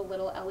single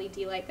little LED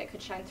light that could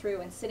shine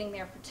through, and sitting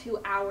there for 2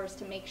 hours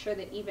to make sure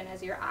that even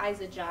as your eyes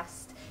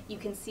adjust, you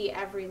can see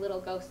every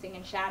little ghosting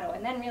and shadow.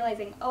 And then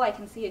realizing, oh, I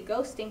can see a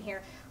ghosting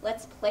here.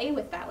 Let's play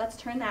with that. Let's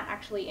turn that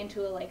actually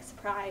into a like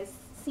surprise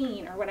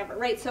scene or whatever,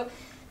 right? So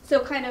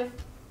kind of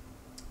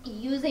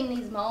using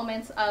these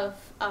moments of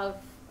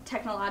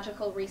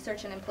technological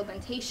research and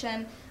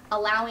implementation,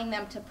 allowing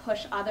them to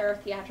push other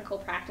theatrical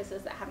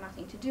practices that have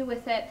nothing to do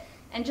with it,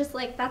 and just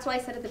like, that's why I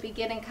said at the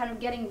beginning, kind of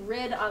getting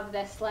rid of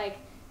this like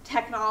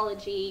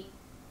technology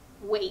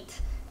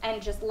weight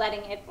and just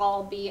letting it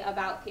all be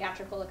about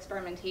theatrical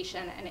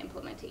experimentation and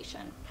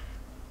implementation.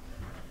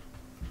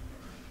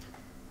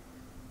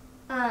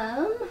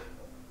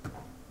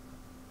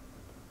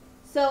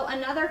 So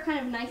another kind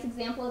of nice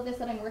example of this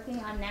that I'm working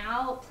on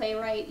now,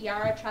 playwright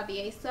Yara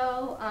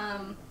Travieso.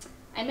 I'm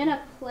in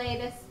a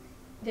play,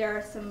 there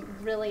are some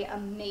really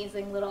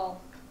amazing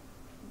little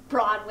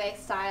Broadway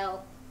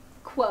style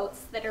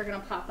quotes that are going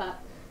to pop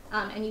up,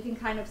 and you can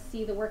kind of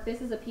see the work.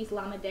 This is a piece,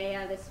 La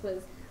Medea. This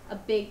was a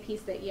big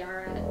piece that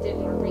Yara did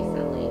more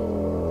recently.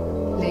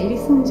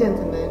 Ladies and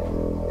gentlemen,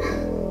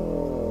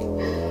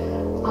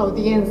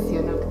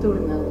 Audiencia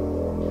Nocturna,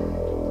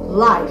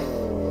 live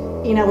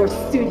in our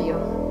studio,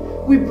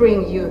 we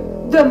bring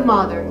you the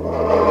mother,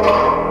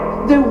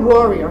 the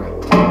warrior,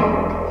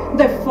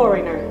 the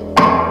foreigner,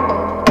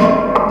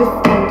 the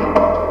scandal.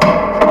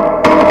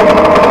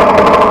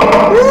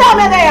 La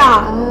Medea!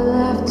 I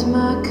left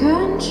my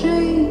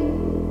country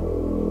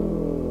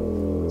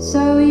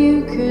so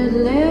you could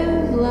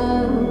live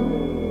love.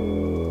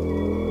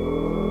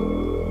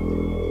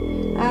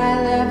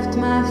 I left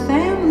my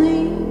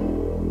family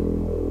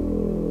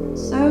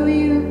so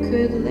you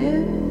could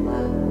live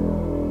love.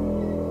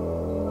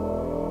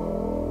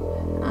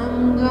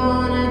 I'm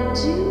gonna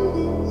do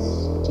this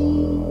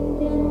deed,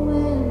 and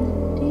when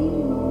the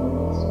deed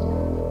is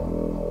done,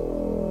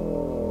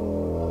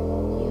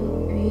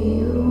 you'll be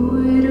a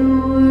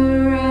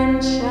widower and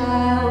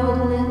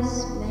childless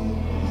man.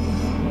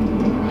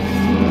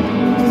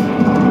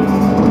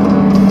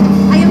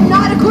 I am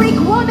not a Greek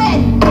woman!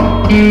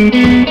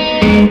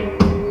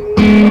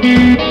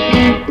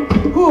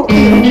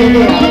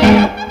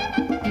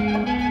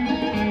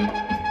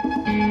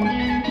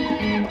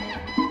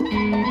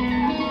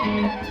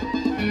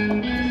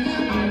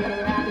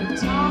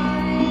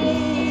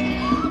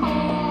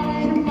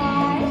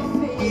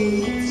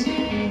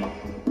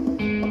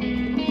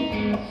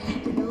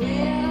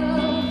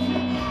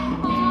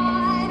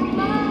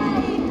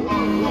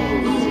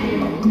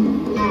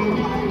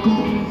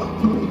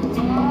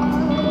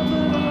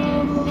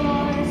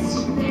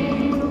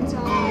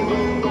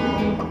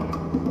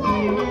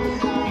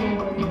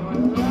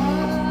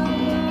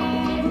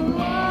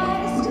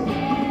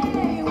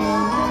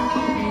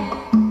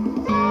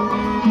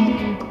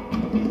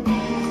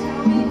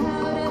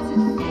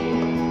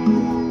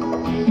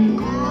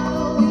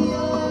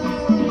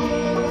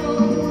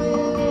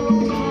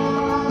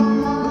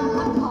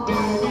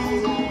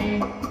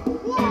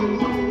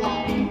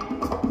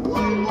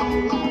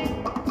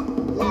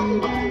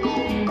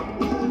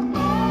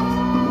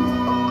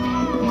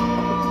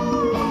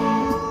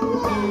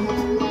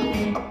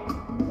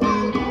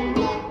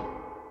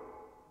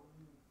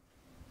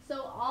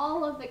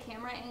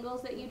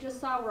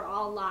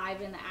 all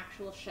live in the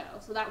actual show.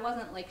 So that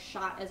wasn't like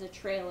shot as a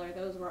trailer.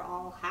 Those were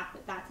all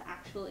that's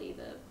actually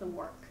the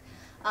work.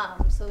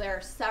 So there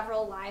are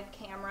several live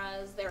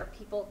cameras. There are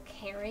people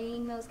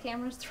carrying those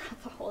cameras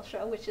throughout the whole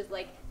show, which is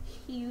like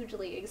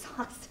hugely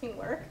exhausting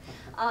work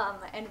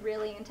and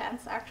really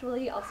intense,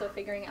 actually. Also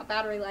figuring out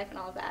battery life and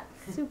all of that.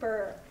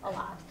 Super a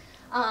lot.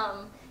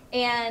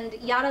 And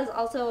Yada's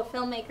also a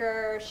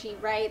filmmaker. She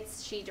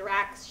writes, she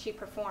directs, she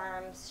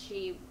performs,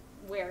 she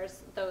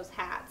wears those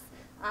hats.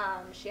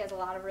 She has a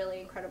lot of really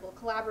incredible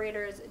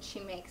collaborators, and she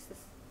makes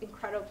this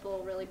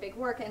incredible, really big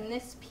work. And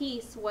this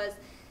piece was,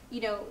 you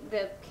know,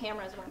 the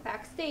cameras went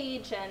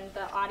backstage and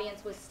the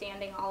audience was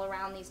standing all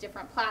around these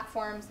different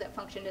platforms that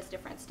functioned as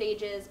different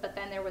stages, but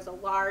then there was a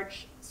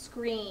large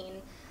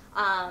screen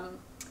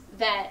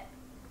that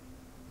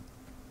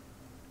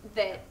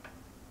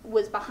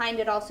was behind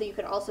it also. You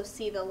could also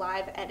see the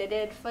live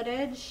edited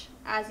footage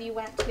as you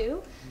went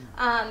too.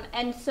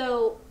 And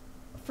so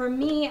for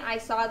me, I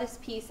saw this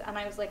piece and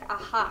I was like,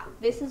 aha,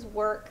 this is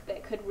work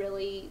that could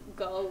really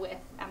go with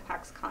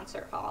EMPAC's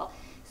concert hall.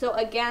 So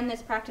again,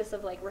 this practice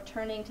of like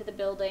returning to the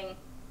building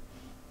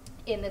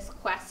in this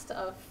quest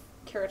of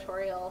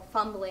curatorial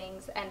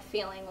fumblings and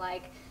feeling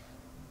like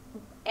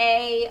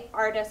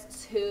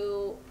artists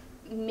who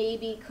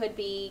maybe could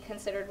be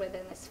considered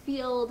within this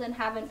field and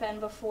haven't been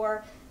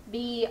before,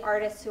 B,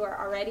 artists who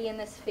are already in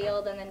this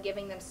field and then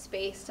giving them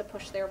space to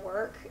push their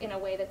work in a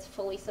way that's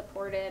fully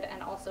supported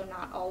and also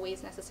not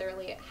always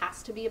necessarily it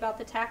has to be about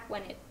the tech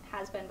when it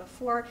has been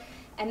before.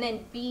 And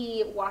then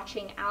B,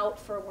 watching out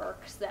for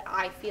works that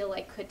I feel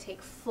like could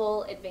take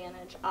full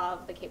advantage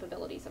of the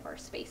capabilities of our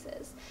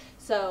spaces.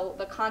 So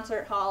the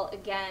concert hall,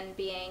 again,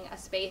 being a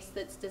space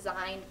that's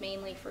designed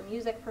mainly for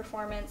music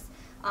performance.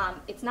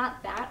 It's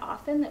not that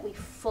often that we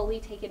fully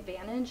take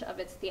advantage of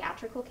its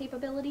theatrical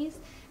capabilities,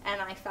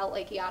 and I felt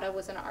like Yada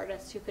was an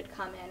artist who could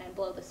come in and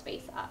blow the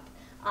space up.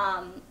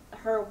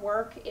 Her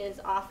work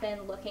is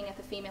often looking at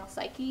the female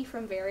psyche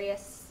from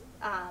various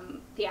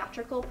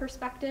theatrical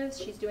perspectives.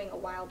 She's doing a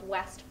Wild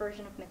West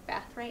version of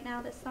Macbeth right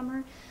now this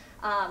summer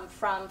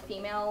from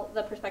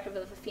the perspective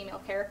of the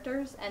female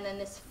characters. And then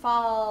this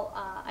fall,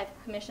 I've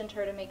commissioned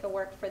her to make a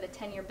work for the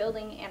 10-year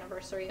building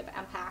anniversary of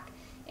EMPAC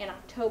in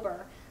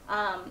October.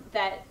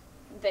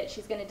 That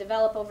she's going to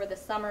develop over the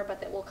summer,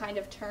 but that will kind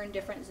of turn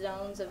different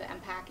zones of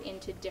EMPAC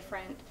into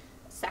different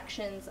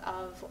sections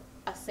of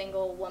a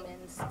single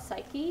woman's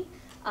psyche.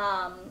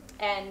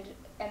 And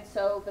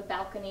so the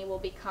balcony will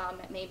become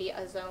maybe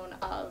a zone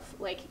of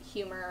like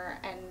humor,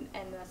 and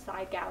the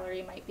side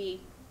gallery might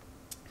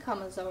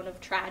become a zone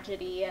of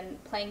tragedy.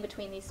 And playing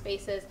between these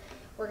spaces,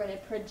 we're going to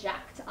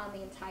project on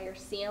the entire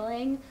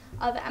ceiling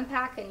of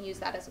EMPAC and use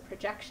that as a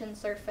projection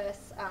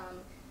surface.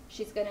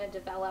 She's going to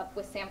develop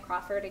with Sam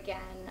Crawford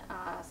again,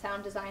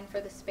 sound design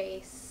for the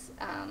space,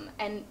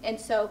 and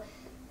so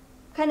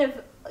kind of,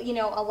 you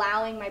know,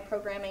 allowing my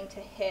programming to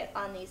hit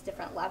on these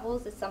different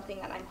levels is something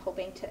that I'm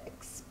hoping to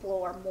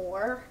explore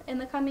more in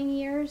the coming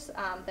years,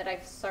 that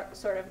I've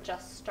sort of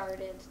just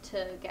started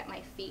to get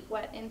my feet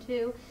wet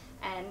into,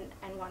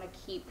 and want to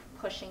keep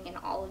pushing in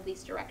all of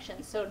these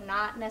directions. So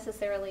not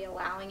necessarily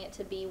allowing it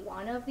to be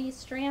one of these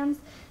strands,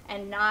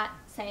 and not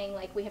saying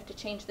like we have to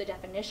change the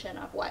definition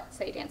of what,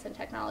 say, dance and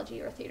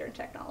technology or theater and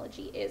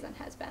technology is and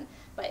has been,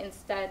 but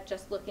instead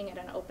just looking at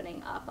an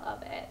opening up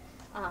of it,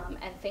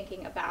 and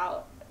thinking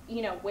about,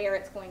 you know, where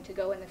it's going to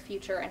go in the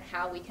future and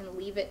how we can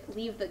leave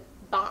the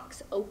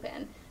box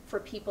open for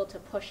people to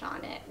push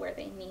on it where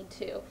they need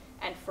to,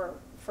 and for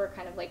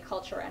kind of like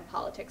culture and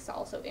politics to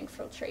also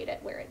infiltrate it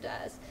where it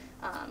does,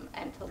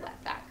 and to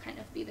let that kind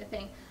of be the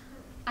thing.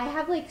 I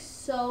have like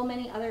so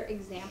many other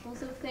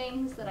examples of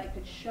things that I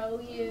could show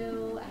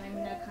you, and I'm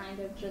gonna kind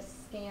of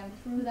just scan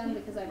through them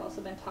because I've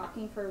also been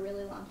talking for a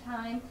really long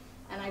time,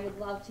 and I would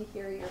love to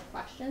hear your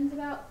questions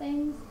about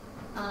things.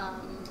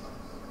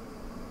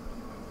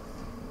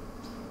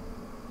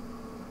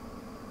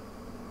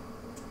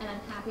 And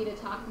I'm happy to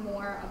talk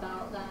more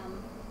about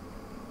them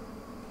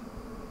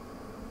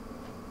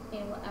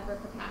in whatever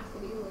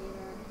capacity later.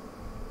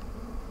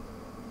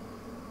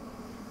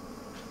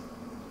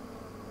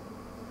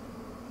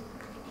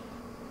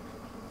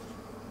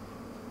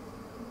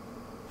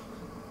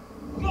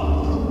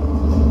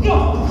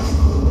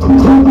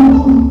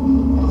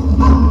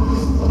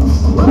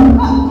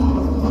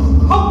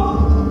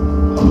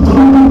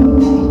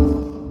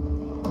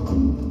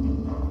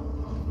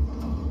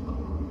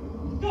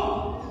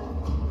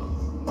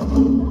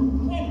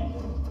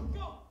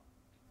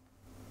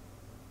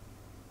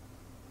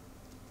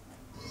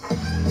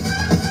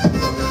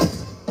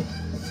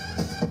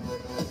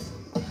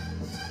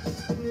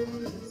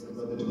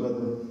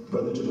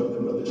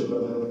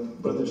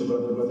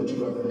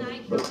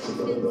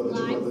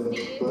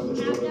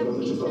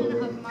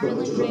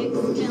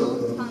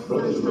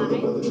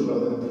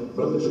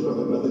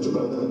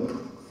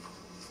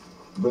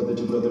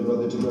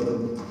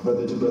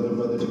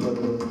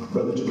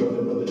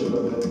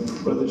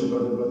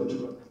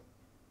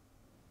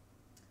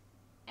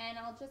 And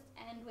I'll just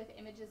end with with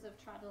images of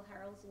Trudell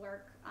Harrell's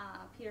work.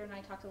 Peter and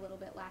I talked a little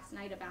bit last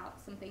night about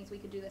some things we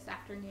could do this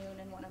afternoon,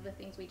 and one of the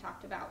things we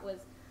talked about was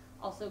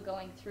also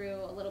going through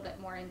a little bit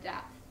more in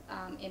depth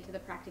into the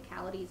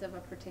practicalities of a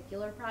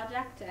particular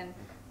project, and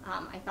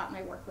I thought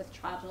my work with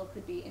Trudell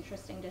could be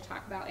interesting to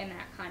talk about in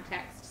that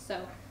context,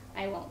 so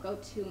I won't go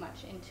too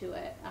much into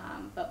it,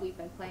 but we've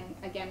been playing,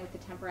 again, with the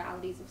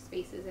temporalities of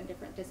spaces in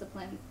different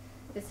disciplines,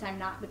 this time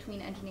not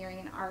between engineering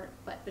and art,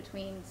 but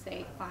between,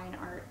 say, fine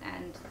art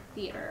and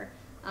theater.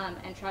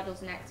 And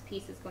Trudell's next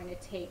piece is going to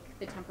take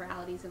the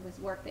temporalities of his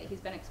work that he's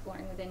been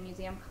exploring within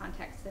museum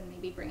contexts and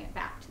maybe bring it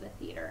back to the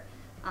theater.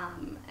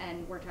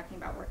 And we're talking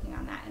about working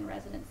on that in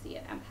residency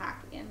at EMPAC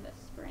in the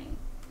spring.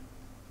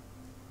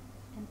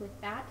 And with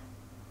that,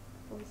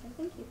 I will say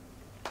thank you.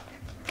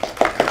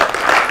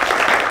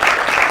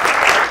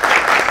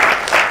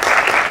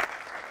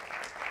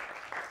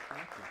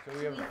 So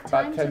we have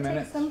Time about to 10 take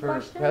minutes some for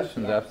questions?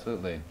 questions, Yeah.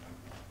 absolutely.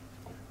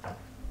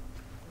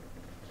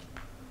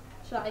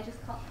 Should I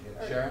just call?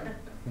 or- Sharon?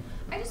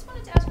 I just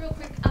wanted to ask real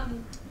quick,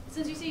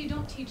 since you say you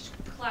don't teach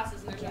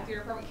classes and there's no Yeah.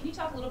 theater program, can you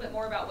talk a little bit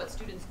more about what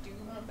students do,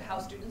 how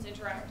students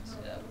interact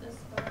with this?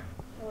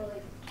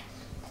 Totally.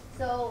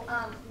 So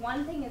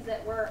one thing is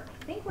that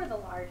I think we're the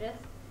largest,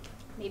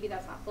 maybe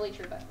that's not fully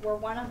true, but we're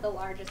one of the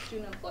largest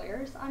student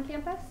employers on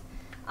campus.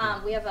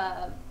 We have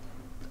a,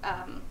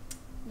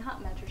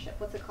 not mentorship,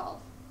 what's it called?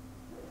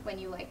 When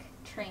you like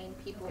train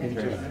people.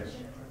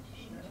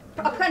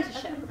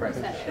 Apprenticeship.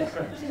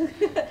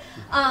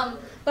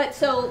 But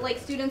so like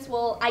students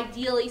will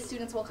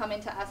come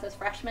into us as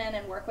freshmen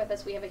and work with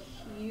us. We have a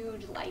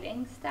huge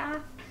lighting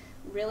staff,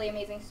 really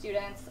amazing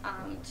students.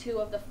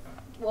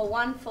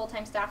 One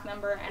full-time staff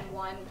member and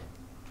one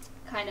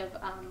kind of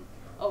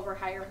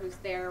overhire who's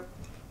there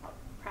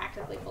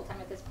practically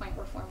full-time at this point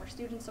were former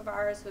students of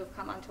ours who have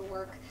come on to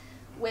work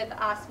with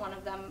us. One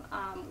of them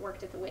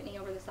worked at the Whitney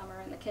over the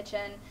summer in the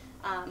kitchen.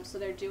 So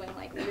they're doing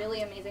like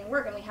really amazing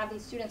work, and we have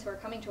these students who are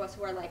coming to us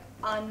who are like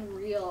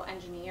unreal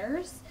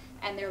engineers,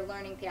 and they're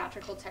learning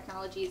theatrical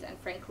technologies, and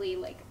frankly,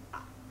 like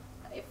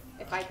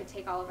if I could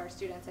take all of our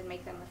students and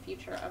make them the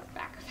future of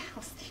back of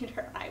house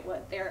theater, I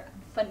would. They're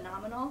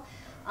phenomenal,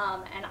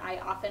 and I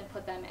often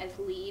put them as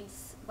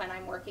leads when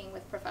I'm working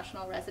with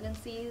professional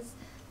residencies,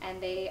 and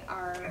they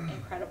are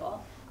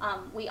incredible.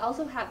 We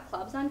also have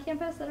clubs on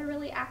campus that are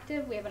really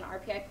active. We have an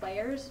RPI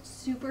Players,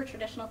 super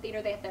traditional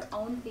theater. They have their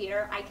own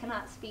theater. I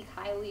cannot speak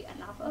highly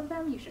enough of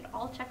them. You should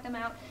all check them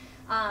out.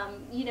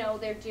 You know,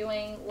 they're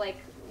doing like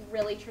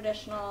really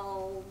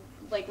traditional,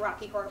 like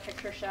Rocky Horror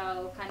Picture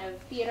Show kind of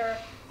theater,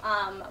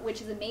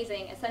 which is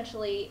amazing.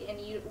 Essentially,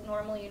 in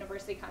normal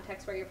university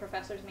context where your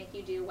professors make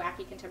you do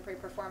wacky contemporary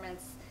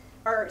performance,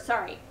 where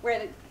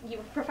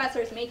your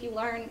professors make you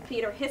learn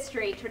theater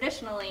history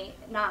traditionally,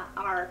 not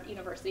our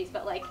universities,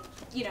 but like,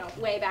 you know,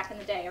 way back in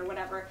the day or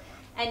whatever.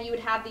 And you would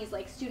have these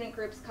like student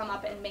groups come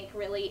up and make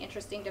really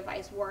interesting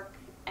device work.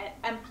 At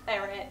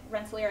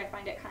Rensselaer, I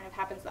find it kind of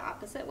happens the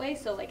opposite way.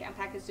 So like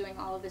EMPAC is doing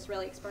all of this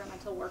really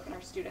experimental work, and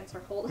our students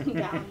are holding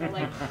down the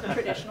like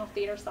traditional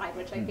theater side,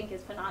 which I think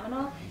is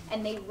phenomenal.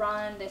 And they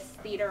run this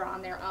theater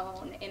on their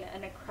own in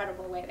an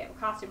incredible way. They have a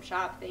costume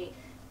shop. They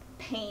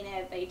paint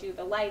it, they do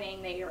the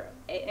lighting,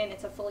 and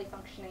it's a fully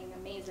functioning,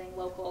 amazing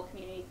local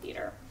community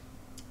theater,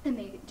 and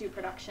they do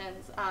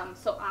productions.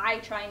 So I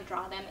try and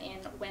draw them in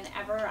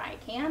whenever I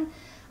can.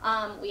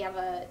 We have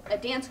a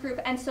dance group,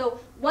 and so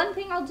one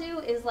thing I'll do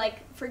is, like,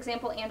 for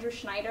example, Andrew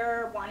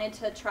Schneider wanted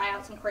to try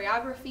out some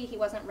choreography. He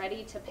wasn't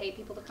ready to pay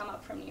people to come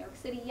up from New York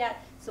City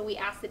yet, so we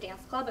asked the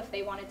dance club if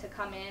they wanted to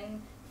come in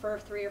for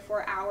 3 or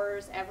 4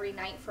 hours every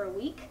night for a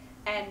week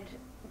and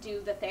do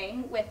the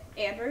thing with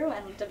Andrew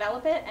and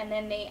develop it, and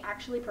then they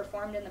actually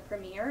performed in the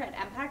premiere at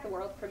EMPAC, the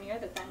world premiere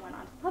that then went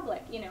on to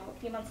public, you know, a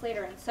few months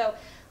later. And so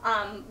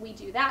we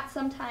do that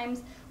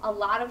sometimes. A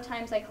lot of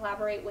times I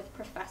collaborate with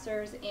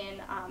professors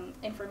in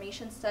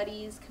information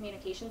studies,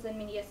 communications and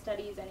media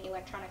studies, and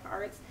electronic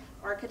arts,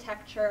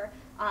 architecture,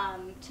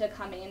 to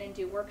come in and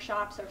do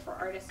workshops, or for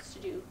artists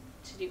to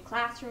do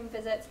classroom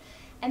visits.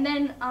 And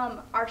then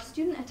our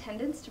student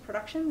attendance to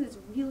productions is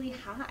really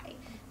high,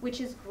 which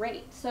is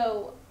great.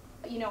 So,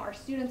 you know, our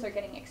students are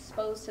getting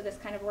exposed to this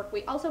kind of work.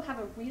 We also have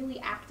a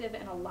really active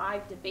and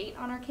alive debate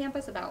on our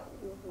campus about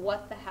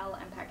what the hell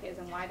EMPAC is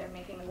and why they're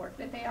making the work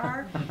that they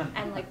are,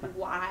 and like,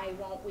 why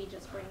won't we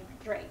just bring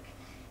Drake?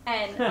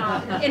 And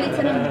it's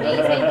an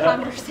amazing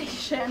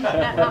conversation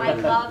that I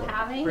love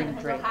having,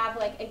 and we'll have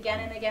like again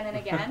and again and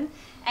again.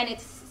 And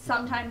it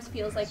sometimes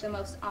feels like the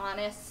most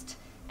honest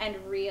and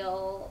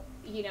real,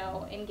 you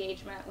know,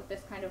 engagement with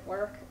this kind of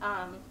work.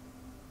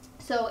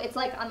 So it's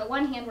like, on the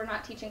one hand, we're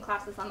not teaching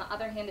classes. On the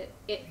other hand,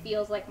 it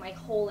feels like my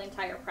whole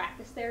entire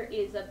practice there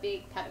is a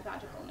big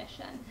pedagogical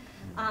mission.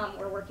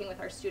 We're working with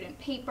our student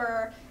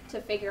paper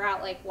to figure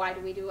out, like, why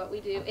do we do what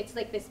we do? It's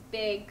like this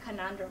big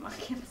conundrum on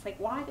campus, like,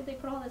 why did they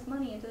put all this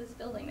money into this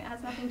building that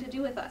has nothing to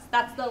do with us?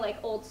 That's the, like,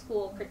 old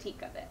school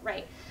critique of it,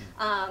 right?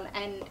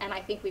 And I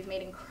think we've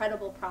made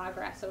incredible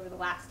progress over the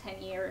last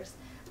 10 years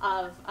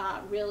of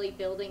really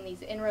building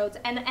these inroads.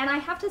 And I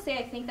have to say,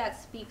 I think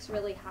that speaks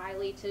really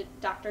highly to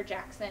Dr.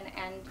 Jackson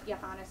and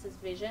Johannes's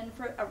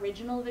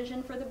original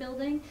vision for the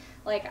building.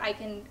 Like, I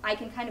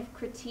can kind of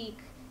critique,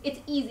 it's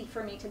easy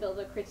for me to build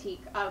a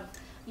critique of,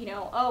 you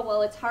know, oh,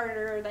 well, it's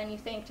harder than you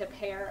think to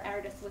pair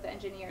artists with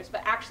engineers,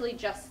 but actually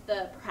just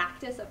the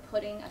practice of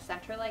putting a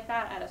center like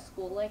that at a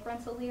school like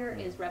Rensselaer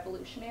is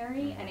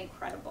revolutionary and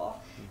incredible,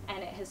 and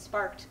it has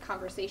sparked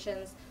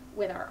conversations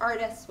with our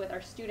artists, with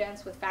our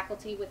students, with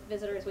faculty, with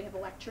visitors. We have a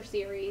lecture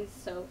series,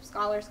 so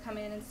scholars come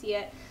in and see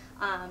it.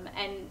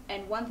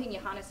 And one thing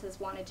Johannes has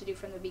wanted to do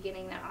from the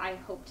beginning that I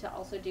hope to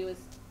also do is,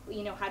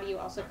 you know, how do you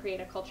also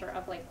create a culture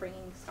of like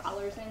bringing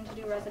scholars in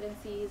to do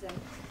residencies and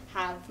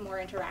have more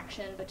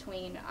interaction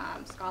between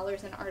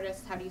scholars and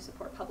artists? How do you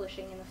support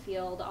publishing in the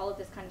field? All of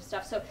this kind of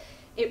stuff. So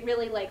it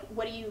really, like,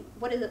 what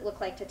does it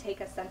look like to take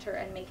a center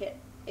and make it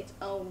its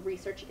own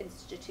research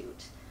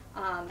institute?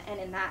 And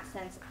in that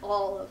sense,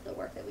 all of the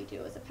work that we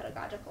do is a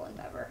pedagogical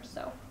endeavor.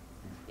 So,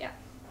 yeah.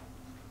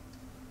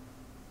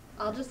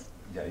 I'll just...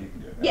 Yeah, you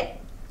can do it. Yeah.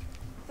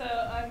 So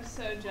I'm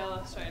so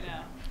jealous right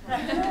now.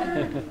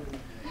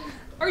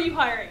 Are you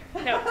hiring?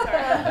 No, sorry.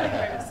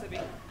 I'm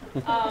Mississippi.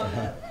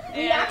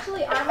 We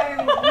actually are hiring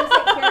a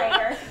music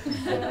curator.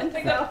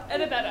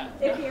 Edit that out.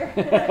 If you're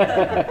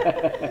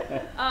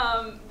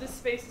this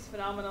space is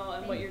phenomenal,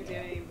 and what you're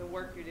doing, the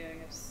work you're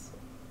doing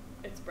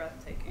it's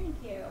breathtaking.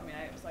 Thank you. I mean,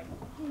 I was like,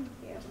 Thank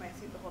you. to my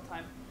seat the whole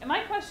time. And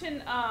my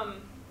question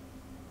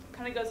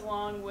kind of goes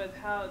along with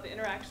how the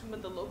interaction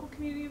with the local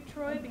community of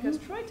Troy, because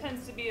Troy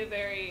tends to be a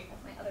very,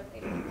 That's my other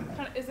favorite.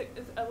 kind of, is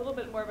a little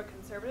bit more of a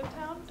conservative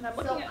town. And I'm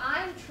looking So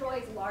I'm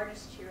Troy's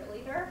largest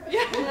cheerleader.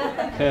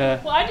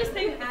 Yeah. Well, I just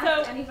think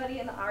Ask so. anybody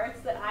in the arts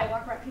that I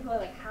walk around, people are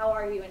like, "How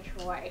are you in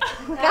Troy?"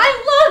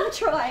 I love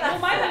Troy. Well,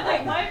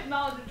 my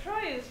knowledge of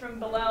Troy is from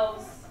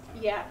Bilel's.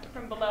 Yeah.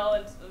 From Bilel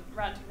in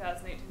around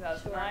 2008,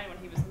 2009 when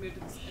he was moved to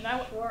this, and I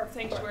went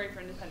Sanctuary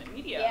for Independent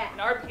Media. Yeah. And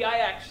RPI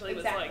actually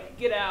was like,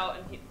 get out,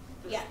 and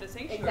the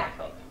Sanctuary.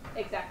 Exactly.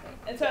 Exactly.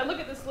 And so I look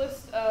at this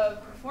list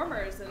of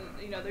performers, and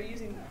you know they're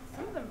using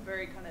some of them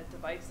very kind of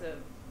divisive,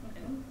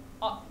 and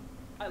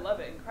I love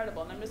it,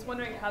 incredible. And I'm just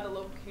wondering how the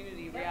local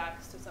community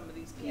reacts to some of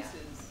these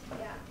pieces.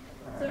 Yeah.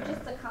 So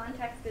just the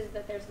context is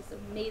that there's this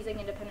amazing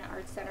independent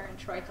arts center in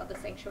Troy called the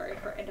Sanctuary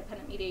for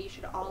Independent Media. You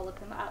should all look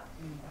them up.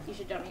 You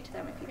should donate to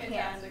them if you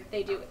can.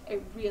 They do a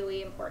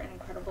really important,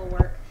 incredible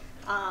work.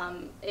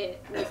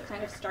 It was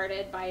kind of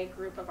started by a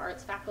group of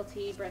arts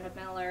faculty, Brenda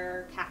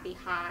Miller, Kathy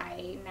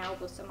High, now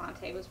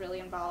Bustamante was really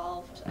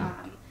involved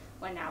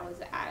when now was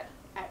at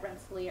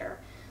Rensselaer.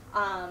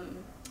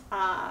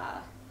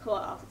 Who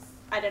else?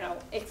 I don't know.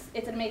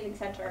 It's an amazing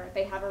center.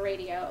 They have a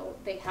radio.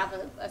 They have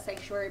a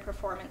sanctuary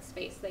performance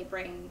space. They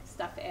bring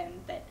stuff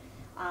in that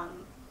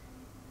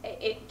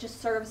it just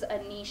serves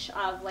a niche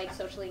of like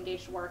socially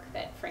engaged work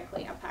that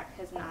frankly EMPAC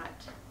has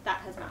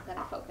not been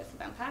a focus of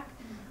EMPAC.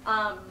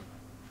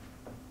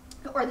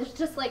 Or there's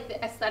just like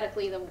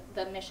aesthetically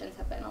the missions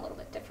have been a little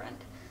bit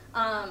different.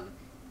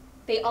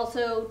 They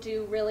also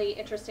do really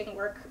interesting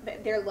work.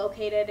 They're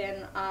located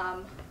in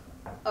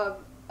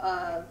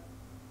a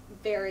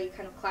very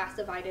kind of class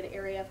divided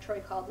area of Troy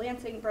called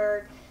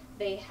Lansingburg.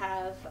 They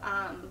have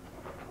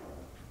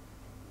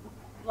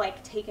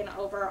like taken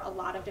over a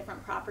lot of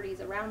different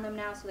properties around them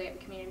now. So they have a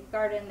community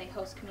garden, they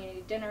host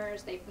community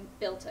dinners, they've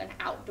built an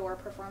outdoor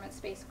performance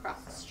space across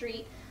the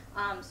street.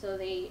 So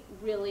they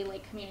really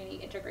like community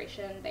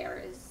integration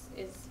there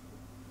is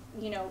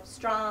you know,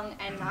 strong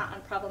and not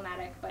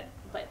unproblematic,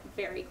 but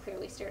very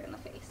clearly stared in the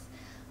face.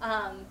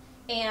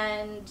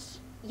 And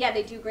yeah,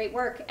 they do great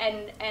work,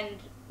 and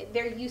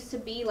there used to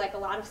be like a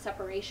lot of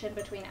separation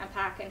between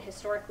EMPAC and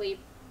historically,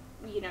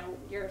 you know,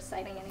 you're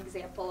citing an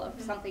example of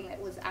something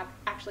that was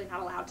actually not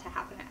allowed to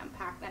happen at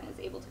EMPAC, then was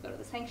able to go to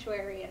the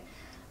sanctuary.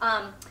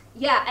 And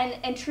yeah,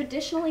 and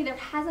traditionally there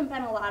hasn't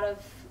been a lot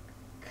of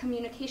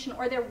communication,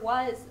 or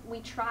we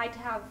tried to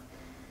have,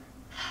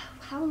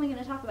 how am I going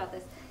to talk about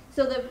this?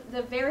 So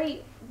the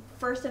very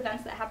first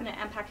events that happened at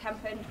EMPAC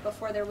happened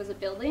before there was a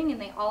building,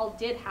 and they all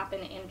did happen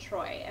in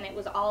Troy, and it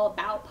was all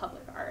about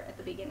public art at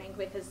the beginning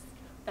because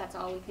that's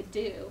all we could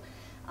do.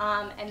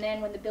 And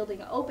then when the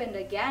building opened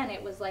again,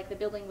 it was like the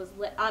building was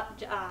lit up.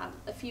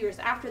 A few years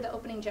after the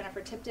opening, Jennifer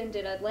Tipton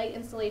did a light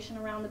installation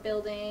around the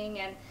building,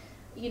 and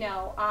you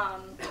know,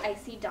 I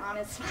see Dawn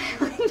is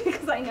smiling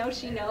because I know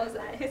she knows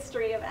that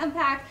history of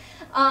EMPAC.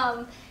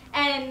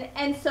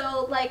 And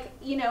so, like,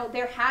 you know,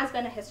 there has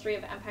been a history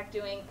of EMPAC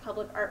doing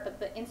public art, but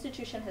the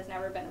institution has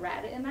never been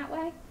read in that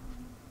way.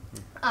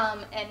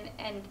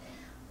 And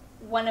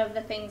one of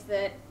the things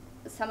that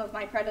some of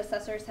my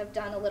predecessors have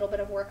done a little bit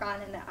of work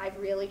on, and that I've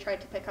really tried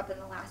to pick up in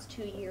the last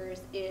 2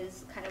 years,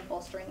 is kind of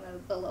bolstering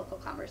the local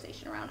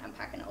conversation around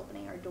EMPAC and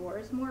opening our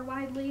doors more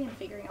widely and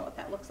figuring out what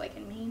that looks like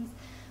and means.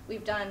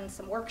 We've done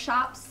some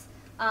workshops.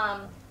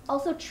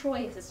 Also,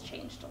 Troy has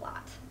changed a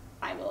lot,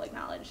 I will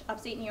acknowledge.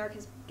 Upstate New York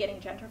is getting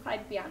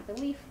gentrified beyond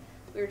belief.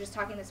 We were just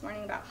talking this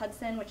morning about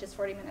Hudson, which is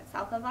 40 minutes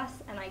south of us,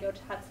 and I go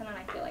to Hudson and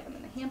I feel like I'm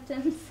in the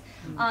Hamptons.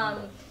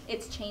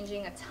 It's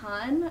changing a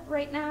ton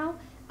right now.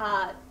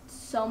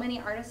 So many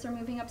artists are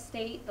moving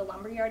upstate. The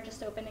Lumberyard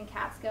just opened in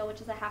Catskill,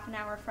 which is a half an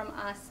hour from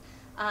us.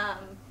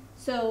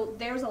 So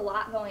there's a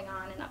lot going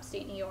on in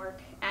upstate New York,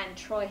 and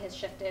Troy has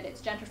shifted.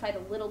 It's gentrified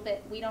a little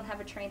bit. We don't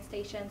have a train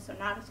station, so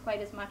not as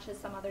quite as much as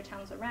some other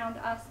towns around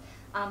us.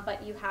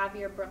 But you have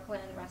your Brooklyn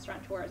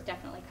restaurateurs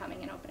definitely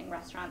coming and opening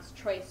restaurants.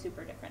 Troy is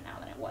super different now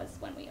than it was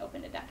when we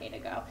opened a decade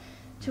ago.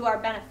 To our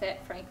benefit,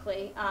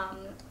 frankly.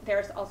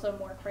 There's also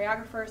more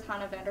choreographers.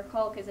 Hannah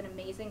Vanderkolk is an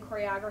amazing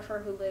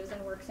choreographer who lives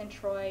and works in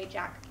Troy.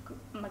 Jack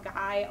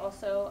Magai,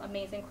 also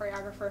amazing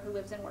choreographer who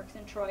lives and works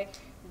in Troy.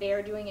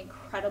 They're doing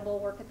incredible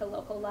work at the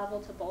local level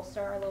to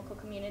bolster our local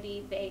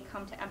community. They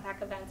come to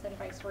EMPAC events and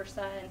vice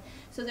versa. And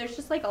so there's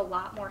just like a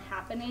lot more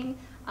happening.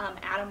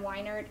 Adam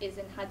Weinert is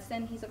in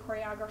Hudson. He's a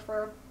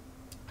choreographer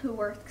who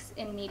works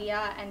in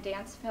media and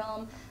dance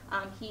film.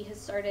 He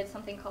has started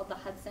something called the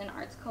Hudson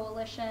Arts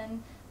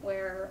Coalition,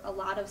 where a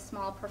lot of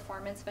small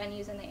performance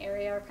venues in the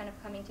area are kind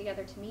of coming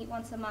together to meet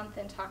once a month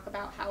and talk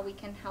about how we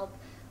can help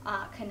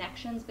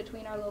connections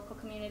between our local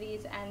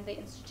communities and the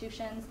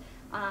institutions,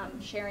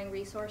 sharing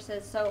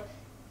resources. So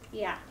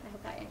yeah, I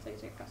hope that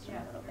answers your question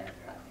a little bit.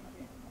 But,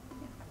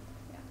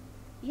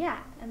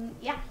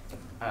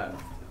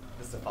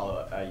 Just to follow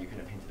up, you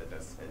kind of hinted at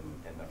this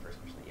in the first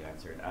question that you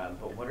answered,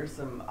 but what are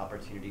some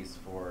opportunities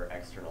for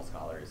external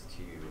scholars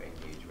to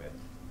engage with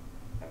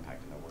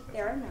EMPAC in the work that's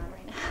there are none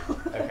right now.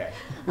 Okay.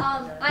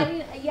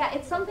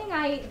 It's something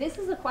this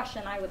is a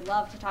question I would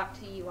love to talk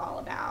to you all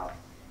about.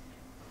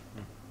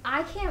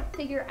 I can't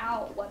figure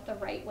out what the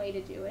right way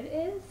to do it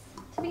is,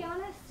 to be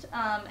honest,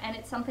 and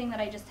it's something that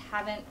I just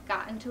haven't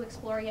gotten to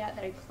explore yet,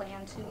 that I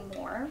plan to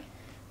more.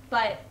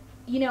 But,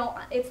 you know,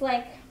 it's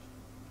like,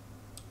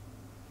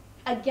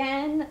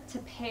 again, to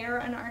pair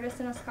an artist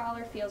and a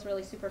scholar feels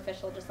really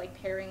superficial, just like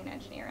pairing an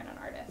engineer and an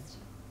artist.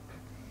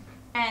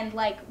 And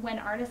like when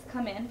artists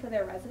come in for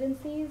their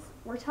residencies,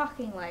 we're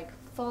talking like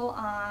full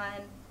on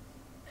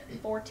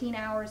 14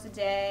 hours a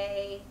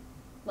day,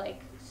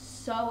 like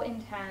so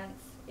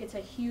intense. It's a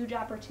huge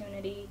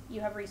opportunity.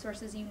 You have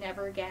resources you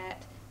never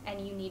get,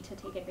 and you need to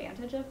take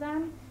advantage of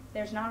them.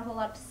 There's not a whole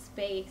lot of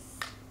space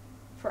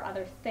for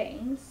other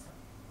things.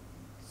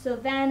 So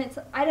then it's,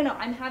 I don't know,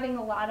 I'm having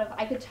a lot of,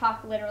 I could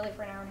talk literally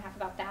for an hour and a half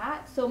about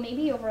that. So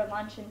maybe over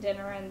lunch and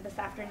dinner and this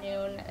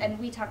afternoon, and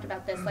we talked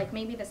about this, like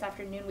maybe this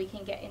afternoon we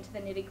can get into the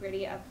nitty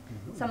gritty of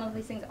some of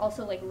these things.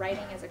 Also like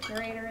writing as a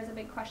curator is a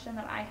big question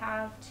that I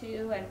have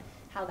too, and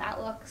how that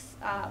looks,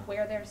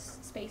 where there's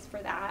space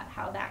for that,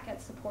 how that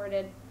gets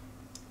supported.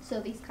 So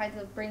these kinds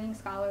of bringing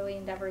scholarly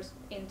endeavors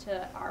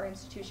into our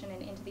institution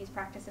and into these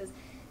practices,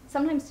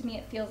 sometimes to me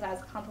it feels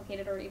as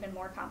complicated or even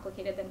more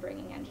complicated than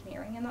bringing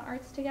engineering and the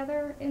arts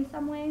together in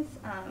some ways.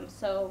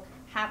 So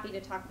happy to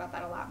talk about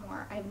that a lot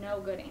more. I have no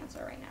good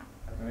answer right now.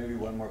 Maybe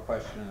one more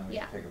question and then we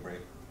should take a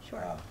break.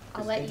 Sure.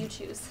 I'll let you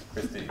choose.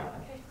 Christy.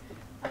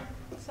 Okay.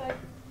 So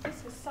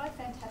this was so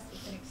fantastic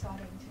and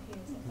exciting to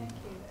hear, so thank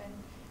you. And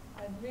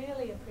I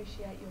really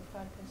appreciate your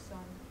focus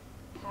on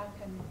how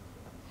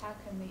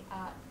can the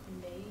art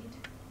lead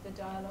the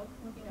dialogue,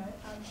 you know.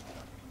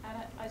 And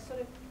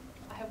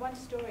I have one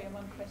story and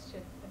one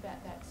question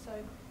about that. So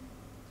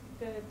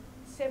for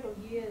several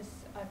years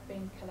I've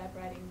been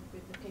collaborating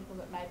with the people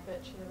that made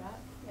virtual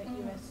art at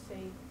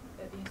USC,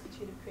 at the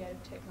Institute of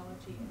Creative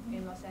Technology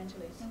in Los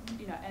Angeles,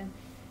 you know, and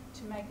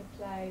to make a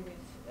play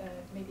with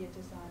a media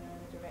designer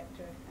and a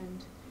director.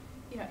 And,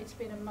 you know, it's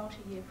been a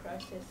multi-year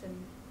process, and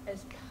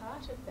as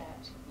part of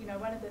that, you know,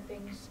 one of the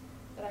things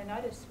that I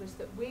noticed was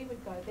that we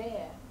would go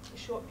there for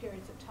short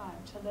periods of time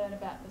to learn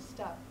about the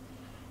stuff,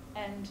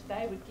 and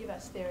they would give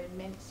us their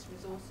immense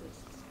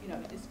resources, you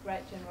know, this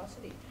great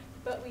generosity.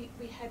 But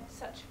we had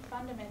such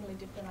fundamentally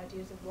different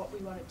ideas of what we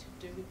wanted to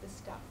do with the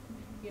stuff.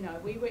 You know,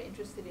 we were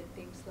interested in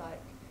things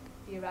like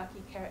the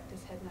Iraqi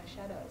characters had no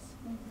shadows,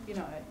 you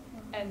know,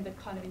 and the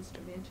kind of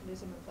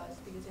instrumentalism of those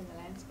figures in the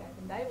landscape.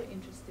 And they were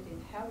interested in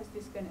how is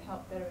this going to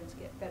help veterans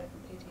get better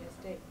from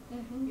PTSD,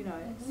 you know.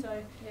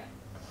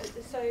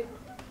 So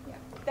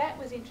that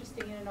was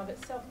interesting in and of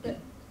itself. But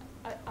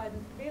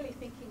I'm really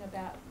thinking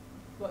about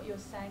what you're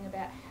saying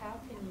about how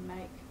can you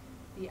make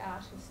the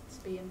artists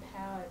be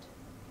empowered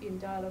in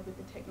dialogue with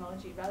the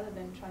technology rather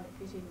than trying to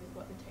fit in with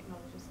what the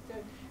technologists do.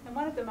 And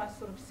one of the most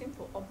sort of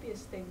simple,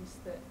 obvious things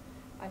that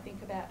I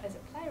think about as a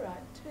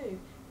playwright too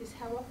is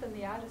how often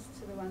the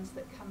artists are the ones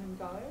that come and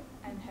go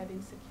and have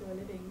insecure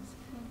livings,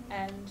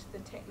 and the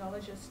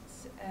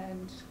technologists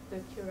and the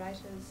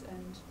curators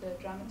and the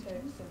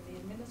dramaturgs and the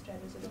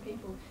administrators are the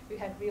people who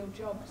have real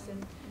jobs,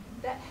 and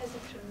that has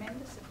a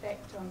tremendous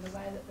effect on the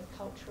way that the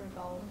culture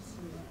evolves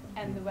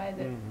and the way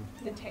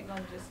that the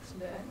technologists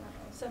learn.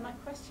 So my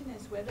question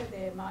is whether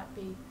there might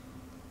be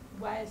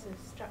ways of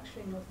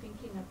structuring or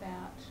thinking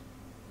about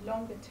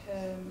longer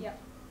term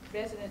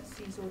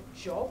residencies or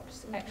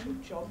jobs, actual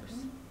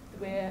jobs,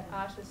 where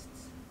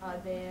artists are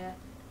there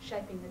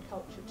shaping the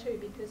culture too,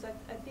 because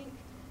I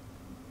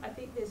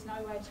think there's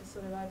no way to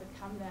sort of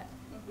overcome that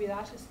with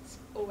artists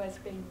always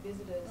being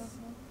visitors,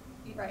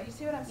 Do you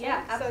see what I'm saying?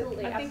 Yeah,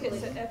 absolutely. So I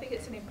absolutely. think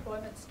it's an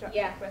employment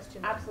structure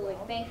question. Absolutely. As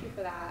well. Thank you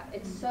for that.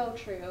 It's so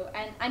true.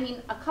 And I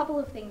mean, a couple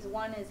of things.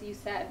 One is you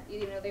said,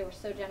 you know, they were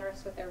so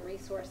generous with their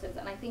resources,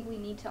 and I think we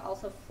need to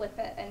also flip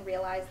it and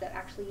realize that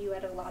actually you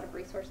had a lot of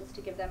resources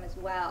to give them as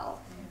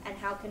well. And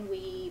how can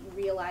we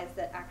realize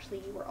that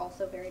actually you were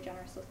also very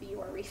generous with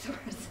your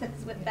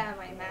resources with them,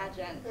 I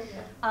imagine.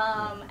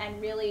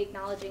 And really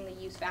acknowledging the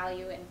use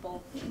value in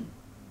both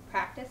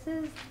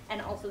practices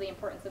and also the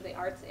importance of the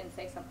arts in,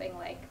 say, something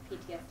like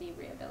PTSD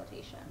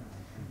rehabilitation,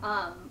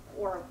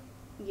 or,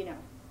 you know,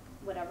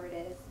 whatever it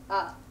is,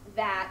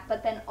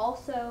 but then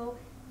also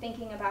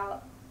thinking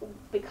about,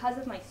 because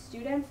of my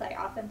students, I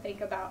often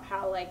think about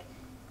how, like,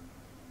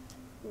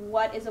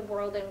 what is a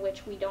world in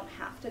which we don't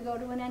have to go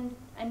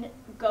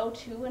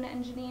to an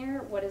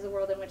engineer? What is a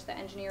world in which the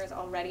engineer is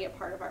already a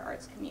part of our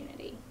arts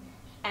community?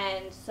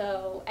 And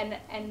so, and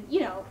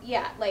you know,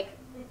 yeah, like,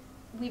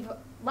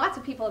 lots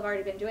of people have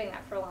already been doing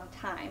that for a long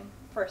time.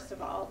 First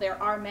of all,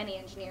 there are many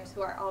engineers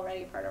who are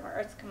already part of our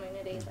arts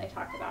communities. I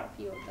talked about a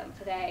few of them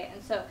today,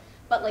 and so,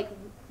 but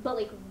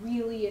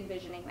really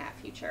envisioning that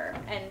future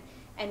and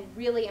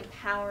really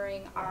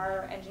empowering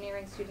our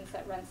engineering students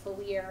at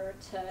Rensselaer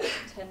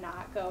to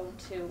not go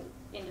to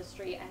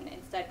industry and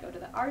instead go to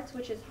the arts,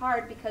 which is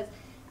hard because,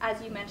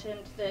 as you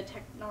mentioned, the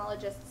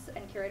technologists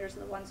and curators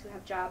are the ones who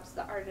have jobs.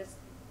 The artists,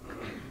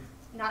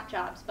 not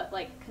jobs, but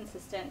like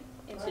consistent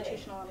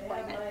institutional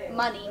employment.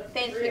 Money.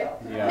 Thank you.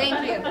 Yeah.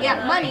 Thank you.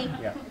 Yeah, money.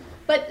 Yeah.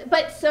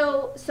 But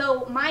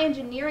so my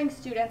engineering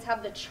students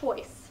have the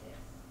choice.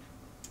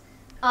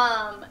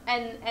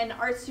 And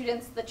art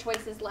students, the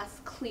choice is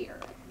less clear.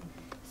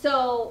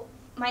 So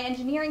my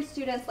engineering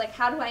students, like,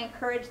 how do I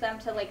encourage them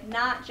to, like,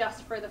 not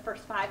just for the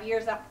first 5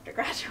 years after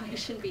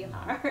graduation be in the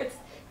arts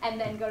and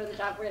then go to the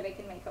job where they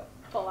can make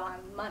full-on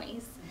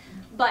monies,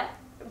 but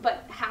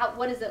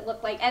what does it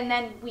look like? And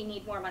then we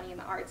need more money in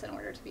the arts in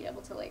order to be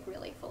able to, like,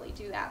 really fully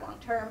do that long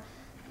term.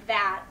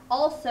 That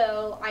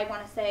also, I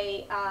want to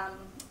say,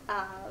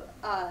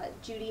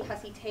 Judy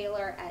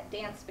Hussey-Taylor at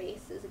Dance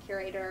Space is a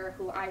curator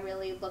who I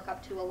really look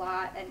up to a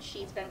lot, and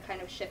she's been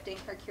kind of shifting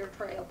her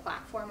curatorial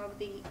platform over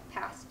the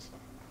past,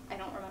 I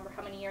don't remember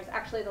how many years,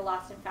 actually the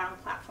Lost and Found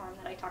platform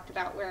that I talked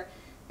about where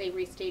they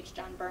restaged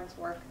John Byrne's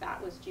work,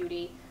 that was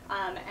Judy.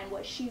 And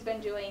what she's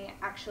been doing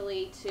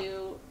actually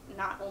to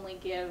not only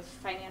give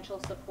financial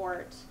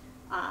support,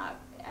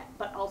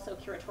 but also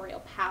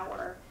curatorial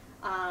power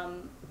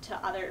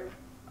to other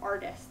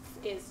artists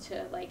is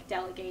to, like,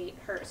 delegate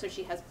her, so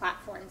she has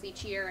platforms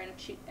each year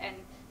and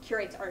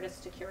curates artists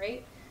to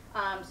curate.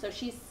 So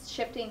she's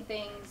shifting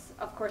things.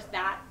 Of course,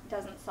 that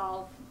doesn't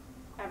solve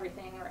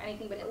everything or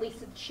anything, but at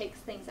least it shakes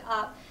things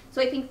up.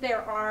 So I think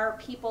there are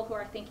people who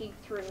are thinking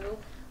through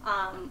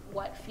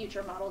what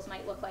future models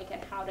might look like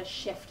and how to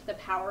shift the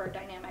power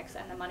dynamics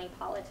and the money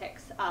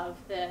politics of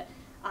the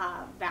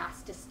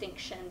vast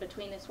distinction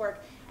between this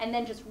work. And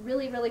then just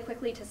really, really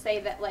quickly to say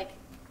that, like,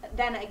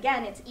 then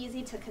again, it's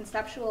easy to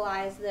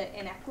conceptualize the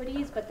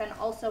inequities, but then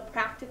also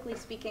practically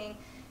speaking,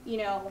 you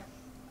know,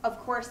 of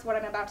course, what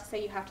I'm about to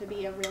say, you have to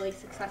be a really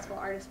successful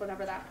artist,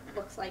 whatever that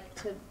looks like,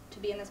 to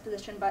be in this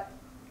position. But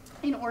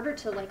in order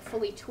to, like,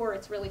 fully tour,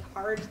 it's really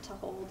hard to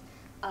hold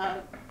an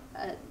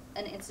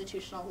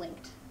institutional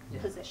linked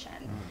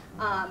position.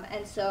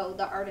 And so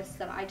the artists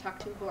that I talk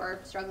to who are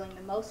struggling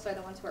the most are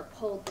the ones who are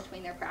pulled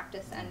between their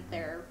practice and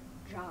their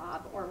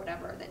job or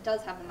whatever that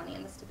does have the money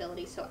and the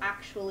stability. So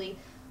actually,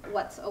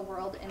 what's a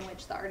world in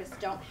which the artists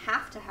don't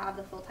have to have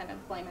the full-time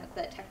employment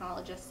that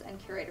technologists and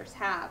curators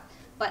have,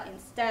 but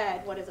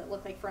instead, what does it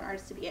look like for an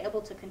artist to be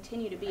able to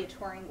continue to be a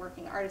touring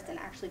working artist and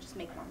actually just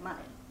make more money?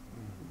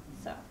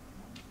 So.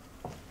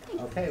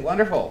 Okay,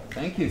 wonderful.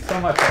 Thank you so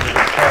much. All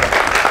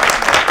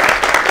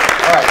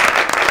right.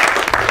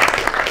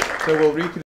 So we'll reconvene.